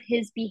aware of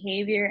his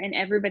behavior and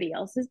everybody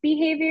else's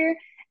behavior,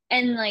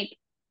 and like,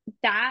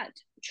 that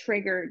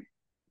triggered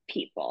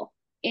people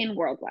in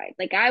worldwide.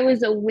 Like, I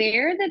was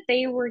aware that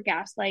they were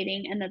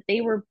gaslighting and that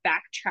they were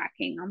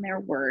backtracking on their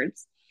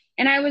words.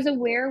 And I was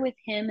aware with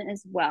him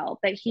as well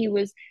that he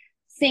was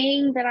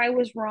saying that I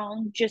was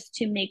wrong just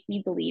to make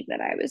me believe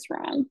that I was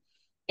wrong.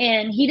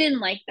 And he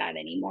didn't like that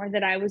anymore,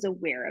 that I was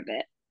aware of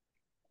it.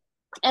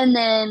 And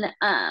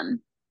then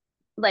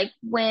like,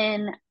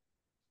 when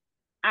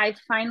I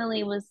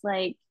finally was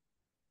like,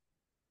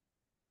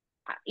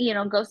 you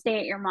know, go stay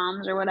at your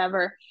mom's or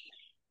whatever,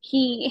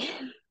 he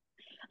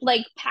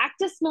like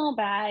packed a small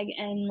bag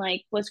and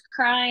like was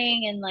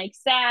crying and like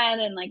sad,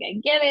 and like, I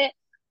get it.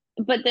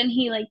 But then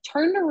he like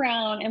turned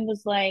around and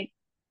was like,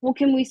 well,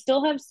 can we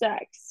still have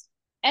sex?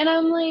 And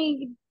I'm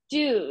like,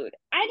 dude,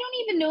 I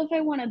don't even know if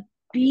I want to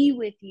be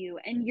with you,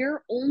 and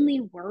your only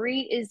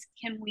worry is,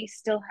 can we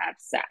still have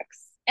sex?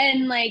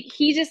 And like,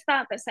 he just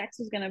thought that sex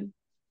was gonna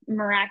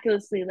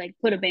miraculously like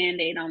put a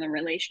band-aid on the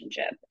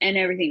relationship and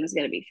everything was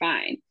gonna be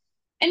fine.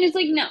 And it's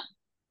like, no.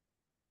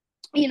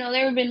 You know,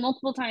 there have been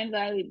multiple times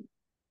I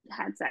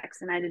had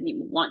sex and I didn't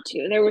even want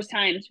to. There was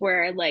times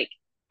where like,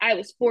 I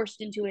was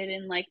forced into it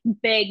and like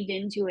begged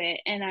into it,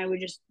 and I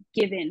would just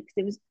give in because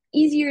it was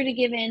easier to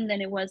give in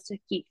than it was to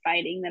keep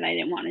fighting that I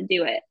didn't want to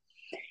do it.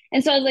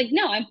 And so I was like,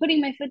 no, I'm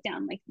putting my foot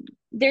down. Like,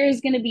 there's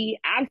going to be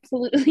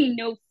absolutely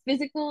no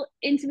physical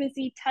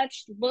intimacy,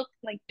 touch, look.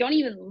 Like, don't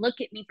even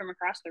look at me from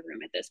across the room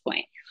at this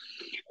point.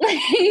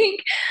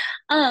 Like,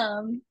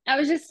 I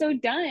was just so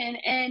done.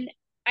 And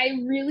I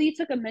really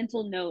took a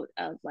mental note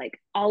of like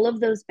all of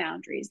those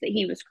boundaries that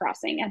he was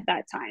crossing at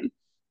that time.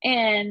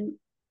 And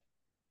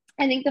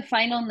I think the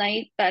final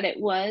night that it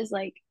was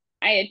like,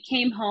 I had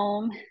came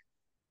home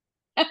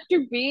after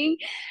being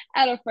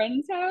at a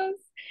friend's house,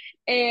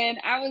 and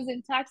I was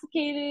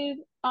intoxicated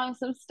on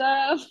some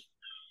stuff,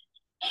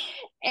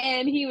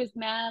 and he was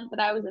mad that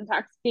I was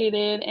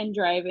intoxicated and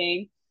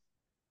driving.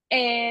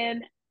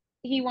 And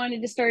he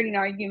wanted to start an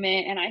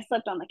argument and I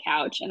slept on the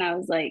couch and I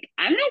was like,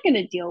 I'm not going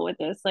to deal with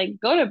this. Like,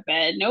 go to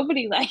bed.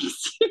 Nobody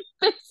likes you,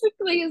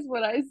 basically, is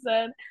what I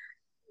said.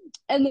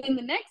 And then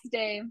the next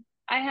day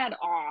I had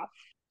off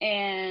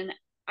and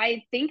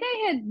I think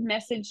I had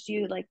messaged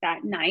you like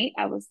that night.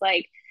 I was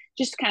like,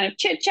 just kind of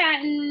chit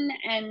chatting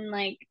and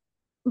like,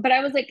 but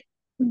I was like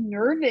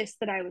nervous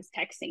that I was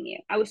texting you.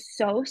 I was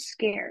so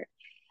scared.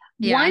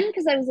 Yeah. One,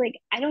 because I was like,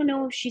 I don't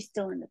know if she's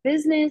still in the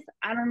business.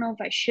 I don't know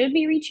if I should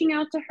be reaching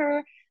out to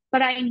her.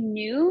 But I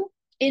knew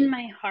in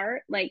my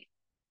heart, like,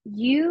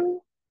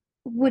 you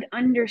would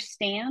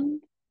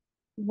understand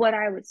what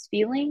I was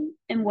feeling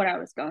and what I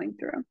was going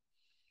through.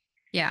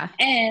 Yeah.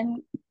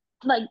 And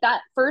like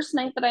that first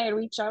night that I had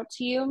reached out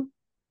to you,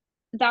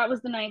 that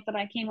was the night that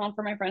I came home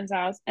from my friend's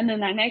house. And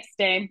then that next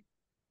day,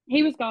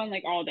 he was gone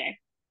like all day.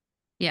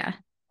 Yeah.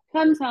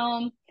 Comes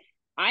home.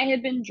 I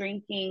had been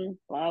drinking,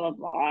 blah, blah,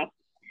 blah.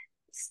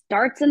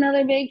 Starts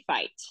another big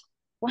fight.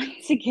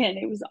 Once again,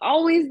 it was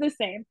always the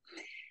same.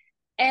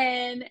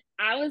 And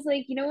I was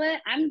like, you know what?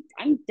 I'm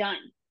done.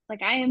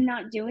 Like, I am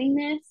not doing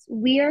this.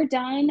 We are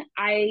done.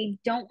 I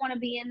don't want to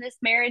be in this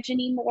marriage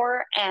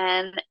anymore.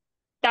 And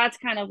that's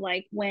kind of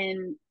like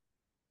when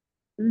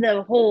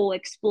the whole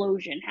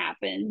explosion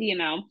happened, you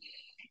know.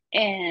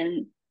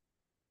 And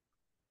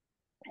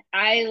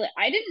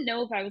I didn't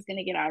know if I was going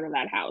to get out of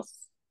that house.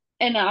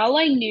 And all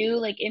I knew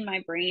like in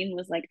my brain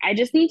was like I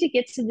just need to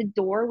get to the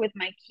door with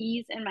my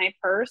keys and my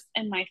purse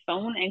and my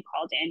phone and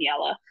call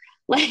Daniela.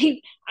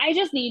 Like I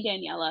just need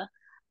Daniela.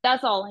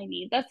 That's all I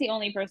need. That's the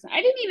only person.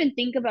 I didn't even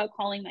think about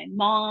calling my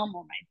mom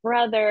or my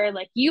brother.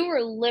 Like you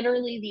were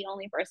literally the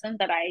only person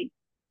that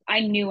I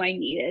knew I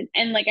needed.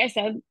 And like I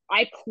said,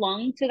 I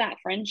clung to that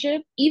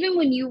friendship even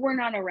when you were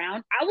not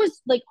around. I was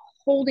like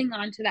holding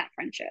on to that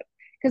friendship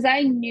because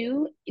I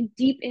knew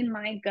deep in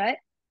my gut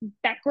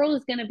that girl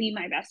is going to be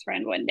my best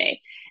friend one day.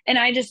 And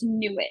I just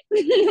knew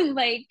it.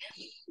 Like,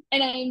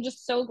 and I'm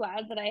just so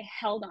glad that I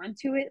held on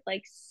to it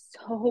like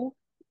so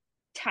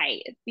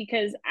tight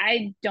because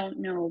I don't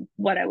know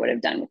what I would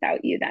have done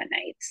without you that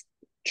night.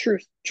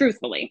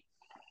 Truthfully.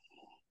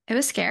 It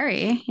was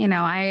scary. You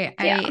know,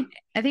 Yeah.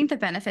 I think the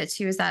benefit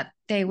too is that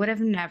they would have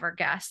never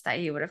guessed that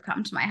you would have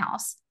come to my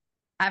house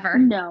ever,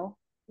 No.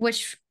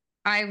 which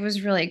I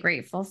was really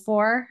grateful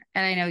for.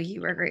 And I know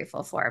you were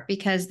grateful for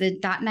because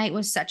that night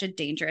was such a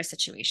dangerous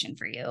situation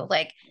for you.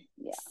 Like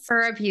Yeah.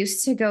 for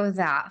abuse to go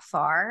that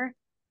far,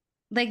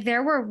 like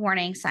there were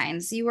warning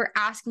signs. You were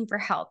asking for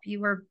help. You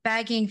were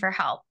begging for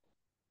help.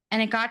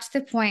 And it got to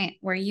the point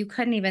where you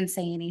couldn't even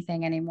say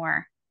anything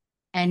anymore.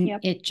 And Yep.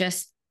 it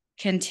just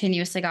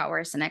continuously got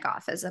worse and it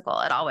got physical.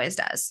 It always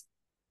does.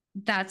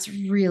 That's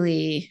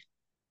really,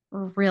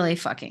 really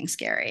fucking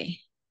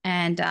scary.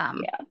 And Yeah.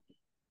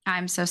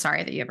 I'm so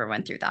sorry that you ever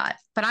went through that.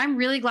 But I'm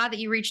really glad that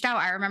you reached out.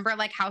 I remember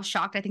like how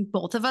shocked I think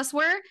both of us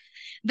were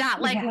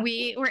that like Yeah.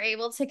 we were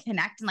able to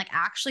connect and like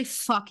actually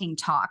fucking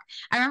talk.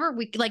 I remember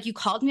we like you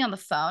called me on the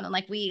phone and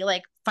like we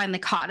like finally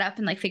caught up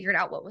and like figured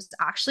out what was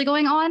actually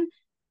going on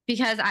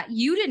because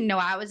you didn't know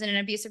I was in an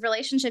abusive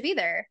relationship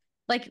either.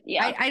 Like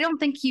Yeah. I don't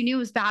think you knew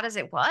as bad as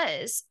it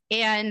was.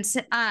 And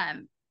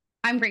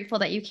I'm grateful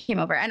that you came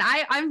over. And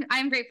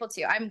I'm grateful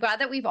too. I'm glad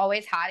that we've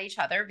always had each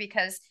other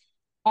because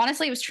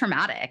honestly, it was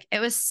traumatic. It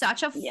was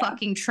such a Yeah.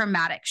 fucking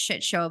traumatic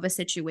shit show of a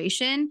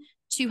situation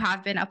to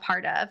have been a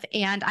part of.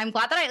 And I'm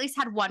glad that I at least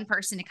had one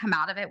person to come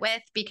out of it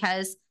with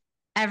because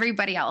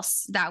everybody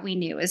else that we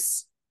knew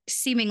is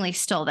seemingly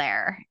still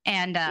there.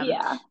 And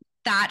Yeah.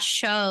 that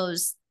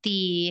shows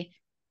the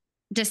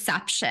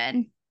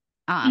deception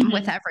with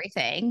Mm-hmm.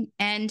 everything.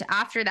 And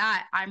after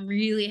that, I'm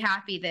really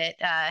happy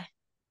that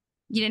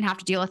you didn't have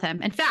to deal with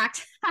him. In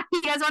fact,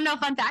 you guys want to know a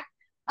fun fact?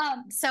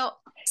 So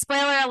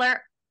spoiler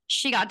alert,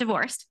 she got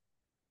divorced.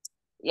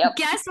 Yep.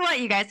 Guess what,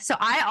 you guys? So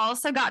I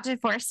also got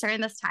divorced during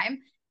this time.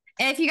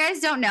 And if you guys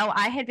don't know,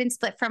 I had been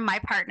split from my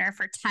partner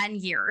for 10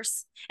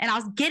 years and I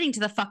was getting to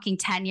the fucking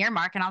 10-year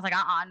mark. And I was like,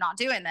 I'm not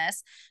doing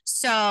this.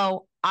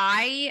 So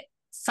I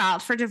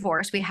filed for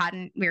divorce. We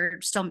were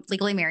still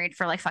legally married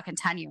for like fucking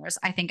 10 years.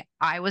 I think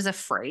I was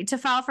afraid to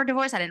file for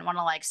divorce. I didn't want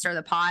to like stir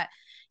the pot.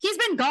 He's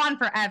been gone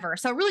forever.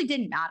 So it really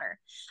didn't matter.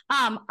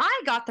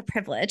 I got the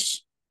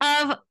privilege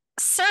of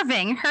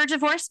serving her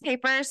divorce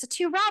papers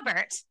to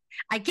Robert.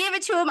 I gave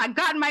it to him. I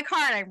got in my car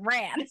and I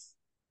ran.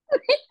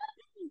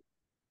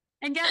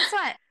 And guess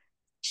what?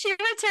 She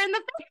returned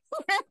the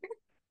paper.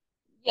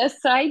 Yes,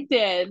 I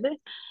did.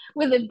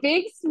 With a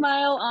big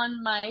smile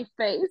on my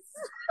face.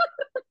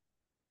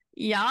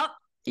 Yep.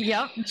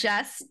 Yep.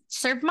 Jess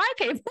served my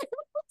paper.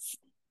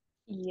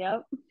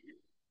 Yep.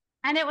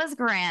 And it was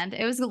grand.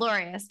 It was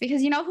glorious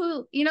because you know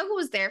who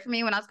was there for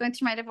me when I was going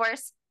through my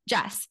divorce?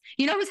 Jess.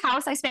 You know whose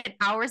house I spent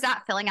hours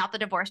at filling out the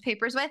divorce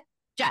papers with?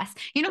 Jess.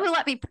 You know who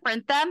let me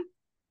print them?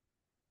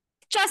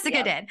 Jessica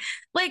Yep. did.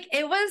 Like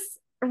it was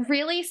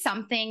really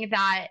something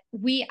that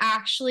we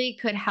actually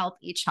could help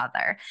each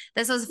other.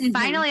 This was Mm-hmm.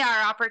 finally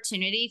our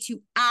opportunity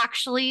to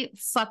actually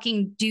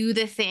fucking do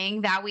the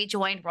thing that we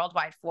joined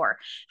Worldwide for.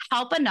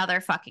 Help another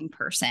fucking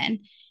person.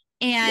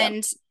 Yep.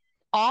 And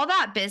all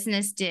that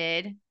business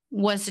did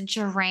was to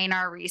drain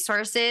our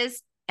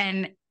resources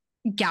and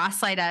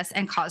gaslight us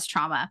and cause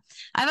trauma.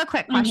 I have a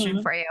quick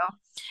question for you.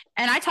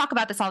 And I talk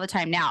about this all the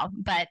time now,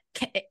 but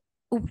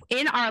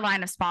in our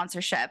line of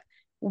sponsorship,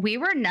 we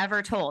were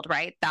never told,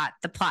 right, that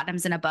the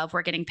platinums and above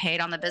were getting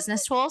paid on the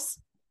business tools.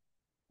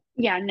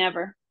 Yeah,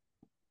 never.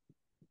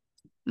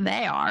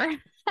 They are.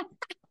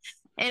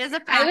 It is a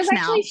fact I was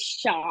now. actually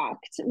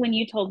shocked when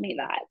you told me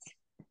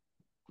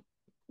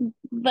that.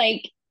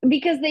 Like,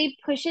 because they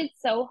push it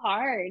so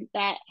hard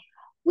that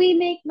we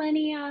make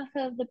money off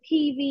of the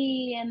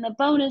PV and the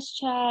bonus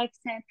checks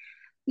and,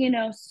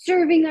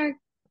 serving our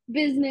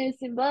business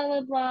and blah,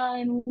 blah, blah.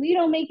 And we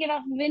don't make it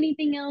off of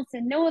anything else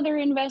and no other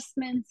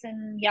investments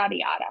and yada,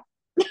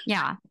 yada.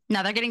 Yeah.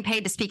 No, they're getting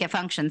paid to speak at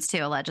functions too,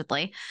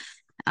 allegedly.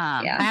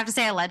 Yeah. I have to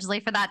say allegedly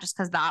for that, just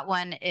because that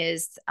one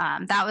is,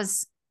 that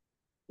was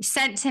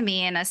sent to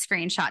me in a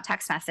screenshot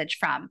text message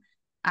from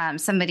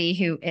somebody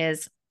who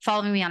is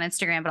following me on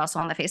Instagram, but also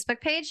on the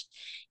Facebook page.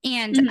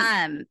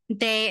 And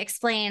they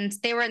explained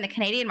they were in the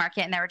Canadian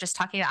market and they were just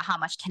talking about how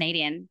much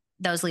Canadian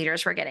those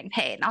leaders were getting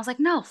paid. And I was like,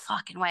 no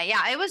fucking way.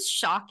 Yeah, it was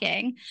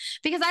shocking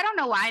because I don't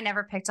know why I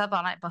never picked up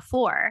on it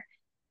before.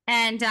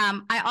 And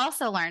I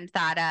also learned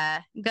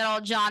that good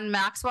old John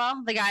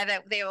Maxwell, the guy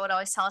that they would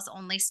always tell us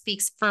only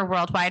speaks for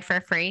Worldwide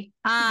for free.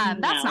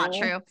 That's not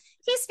true.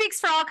 He speaks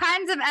for all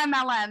kinds of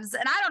MLMs.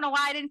 And I don't know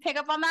why I didn't pick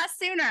up on that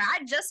sooner.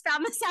 I just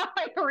found this out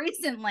like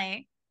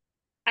recently.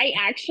 I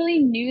actually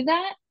knew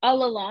that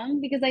all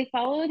along because I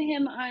followed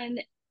him on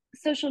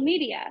social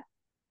media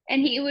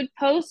and he would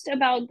post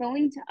about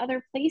going to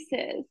other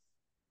places.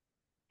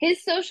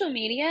 His social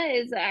media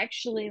is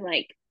actually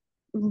like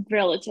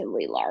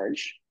relatively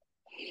large.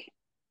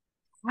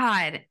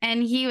 God.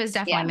 And he was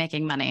definitely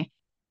making money.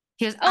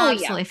 He was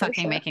absolutely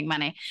fucking making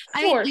money.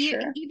 I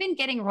mean, even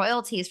getting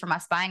royalties from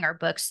us buying our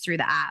books through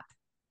the app.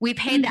 We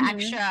paid the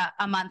extra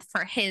a month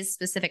for his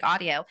specific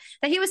audio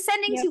that he was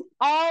sending to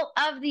all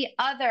of the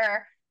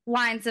other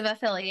lines of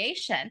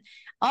affiliation.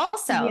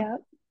 Also,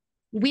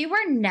 we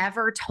were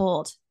never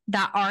told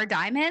that our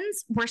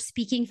diamonds were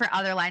speaking for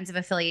other lines of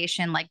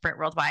affiliation like Brit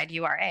Worldwide,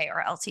 URA,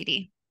 or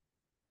LTD.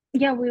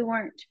 Yeah, we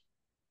weren't.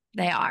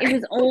 They are. It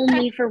was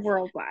only for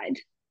Worldwide.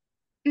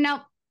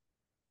 Nope.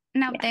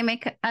 They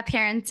make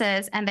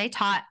appearances and they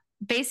taught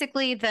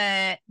basically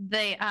the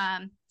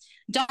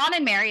Dawn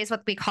and Mary is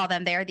what we call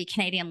them. They're the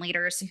Canadian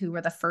leaders who were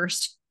the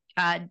first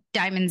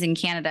diamonds in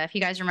Canada. If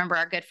you guys remember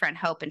our good friend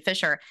Hope and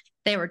Fisher,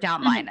 they were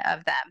downline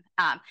of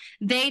them.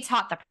 They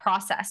taught the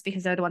process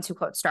because they're the ones who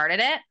quote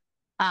started it.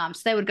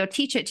 So they would go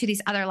teach it to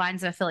these other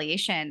lines of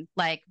affiliation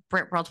like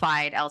Brit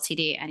Worldwide,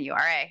 LTD, and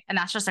URA. And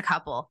that's just a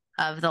couple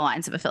of the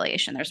lines of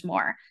affiliation. There's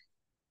more.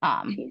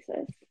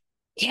 Jesus.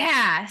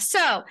 Yeah.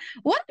 So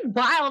what a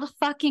wild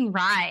fucking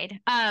ride.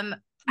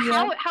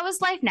 How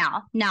is life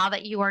now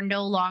that you are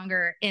no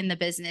longer in the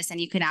business and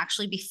you can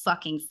actually be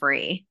fucking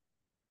free?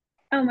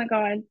 Oh my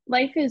God.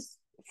 Life is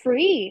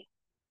free.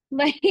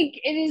 Like it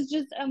is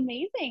just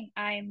amazing.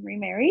 I'm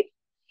remarried.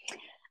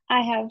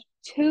 I have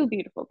 2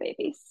 beautiful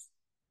babies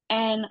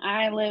and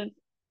I live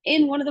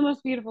in one of the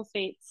most beautiful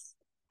states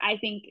I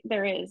think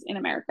there is in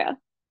America.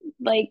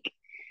 Like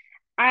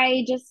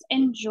I just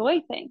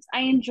enjoy things.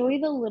 I enjoy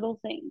the little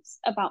things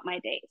about my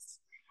days.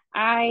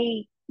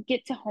 I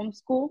get to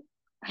homeschool.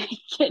 I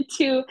get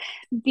to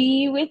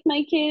be with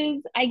my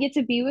kids. I get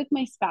to be with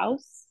my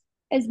spouse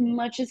as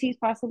much as he's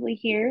possibly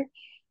here.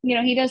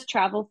 He does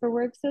travel for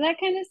work, so that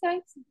kind of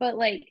sucks. But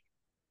like,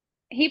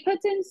 he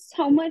puts in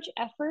so much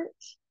effort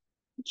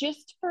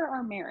just for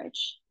our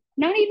marriage.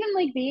 Not even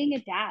like being a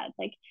dad.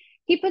 Like,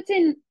 he puts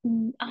in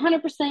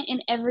 100%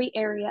 in every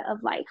area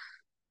of life.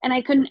 And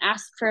I couldn't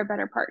ask for a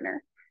better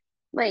partner.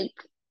 Like,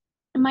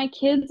 my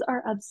kids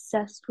are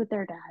obsessed with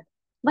their dad.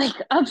 Like,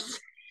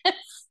 obsessed.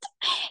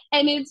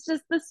 And it's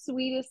just the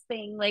sweetest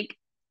thing. Like,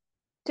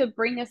 to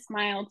bring a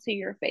smile to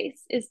your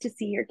face is to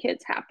see your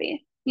kids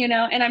happy, and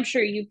I'm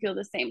sure you feel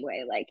the same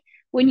way. Like,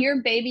 when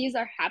your babies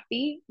are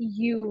happy,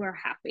 you are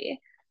happy.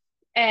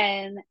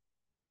 And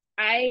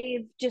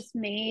I've just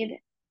made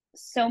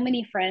so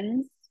many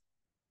friends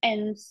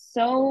and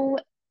so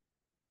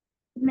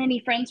many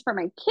friends for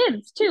my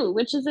kids too,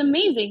 which is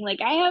amazing.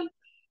 Like, I have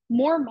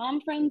more mom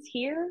friends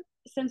here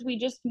since we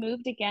just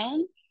moved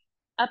again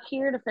up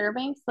here to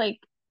Fairbanks. Like,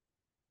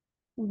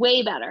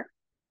 way better,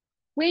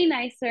 way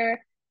nicer.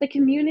 The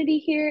community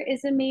here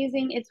is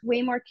amazing. It's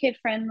way more kid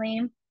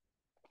friendly.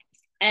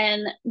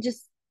 And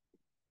just,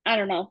 I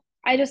don't know.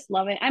 I just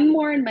love it. I'm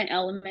more in my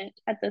element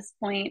at this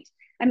point.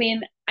 I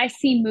mean, I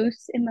see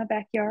moose in my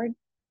backyard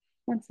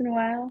once in a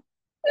while.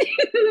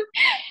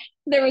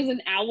 There was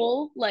an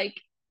owl like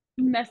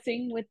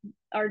messing with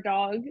our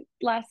dog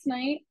last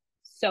night.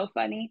 So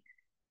funny.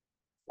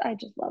 I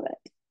just love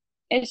it.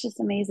 It's just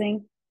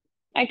amazing.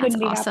 I couldn't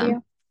be happier.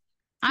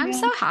 I'm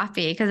so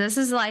happy because this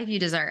is the life you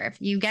deserve.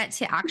 You get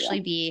to actually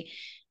be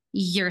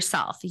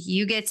yourself.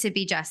 You get to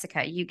be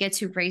Jessica. You get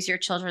to raise your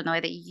children the way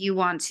that you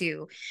want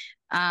to.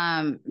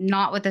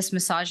 Not with this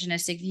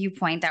misogynistic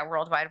viewpoint that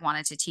Worldwide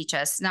wanted to teach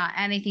us, not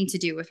anything to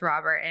do with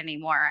Robert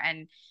anymore.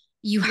 And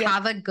you Yep.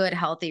 have a good,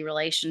 healthy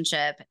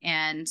relationship,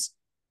 and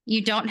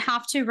you don't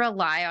have to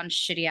rely on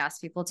shitty ass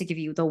people to give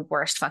you the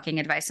worst fucking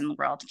advice in the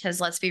world.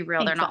 Because let's be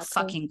real, they're not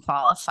Exactly. fucking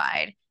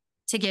qualified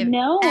to give any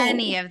No,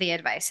 of the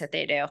advice that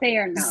they do. they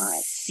are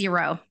not.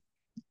 Zero.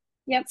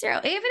 Yep. Zero.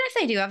 Even if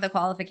they do have the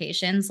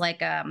qualifications, like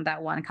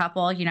that one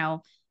couple, you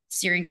know,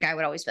 steering guy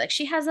would always be like,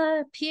 she has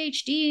a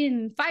PhD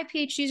and 5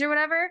 PhDs or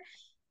whatever.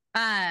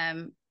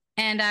 And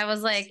I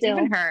was like, Still.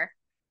 even her,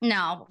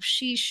 no,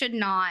 she should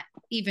not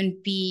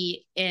even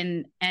be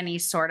in any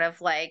sort of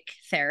like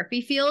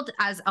therapy field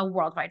as a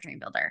worldwide dream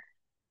builder.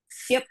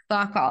 Yep.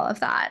 Fuck all of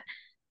that.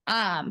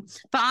 But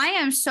I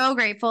am so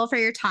grateful for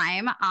your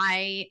time.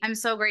 I am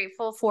so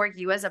grateful for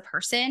you as a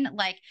person.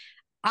 Like,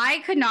 I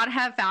could not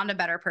have found a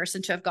better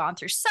person to have gone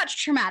through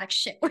such traumatic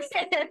shit with.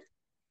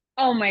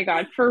 Oh my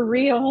God, for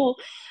real.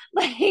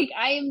 Like,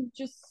 I am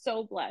just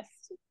so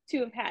blessed to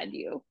have had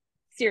you.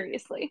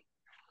 Seriously.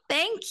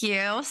 Thank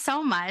you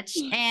so much.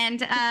 And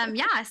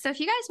yeah, so if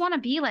you guys want to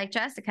be like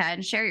Jessica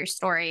and share your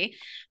story,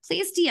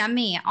 please DM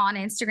me on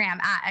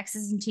Instagram at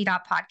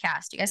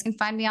xsnt.podcast. You guys can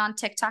find me on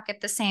TikTok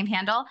at the same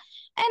handle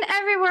and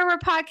everywhere where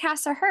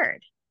podcasts are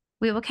heard.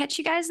 We will catch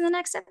you guys in the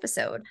next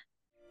episode.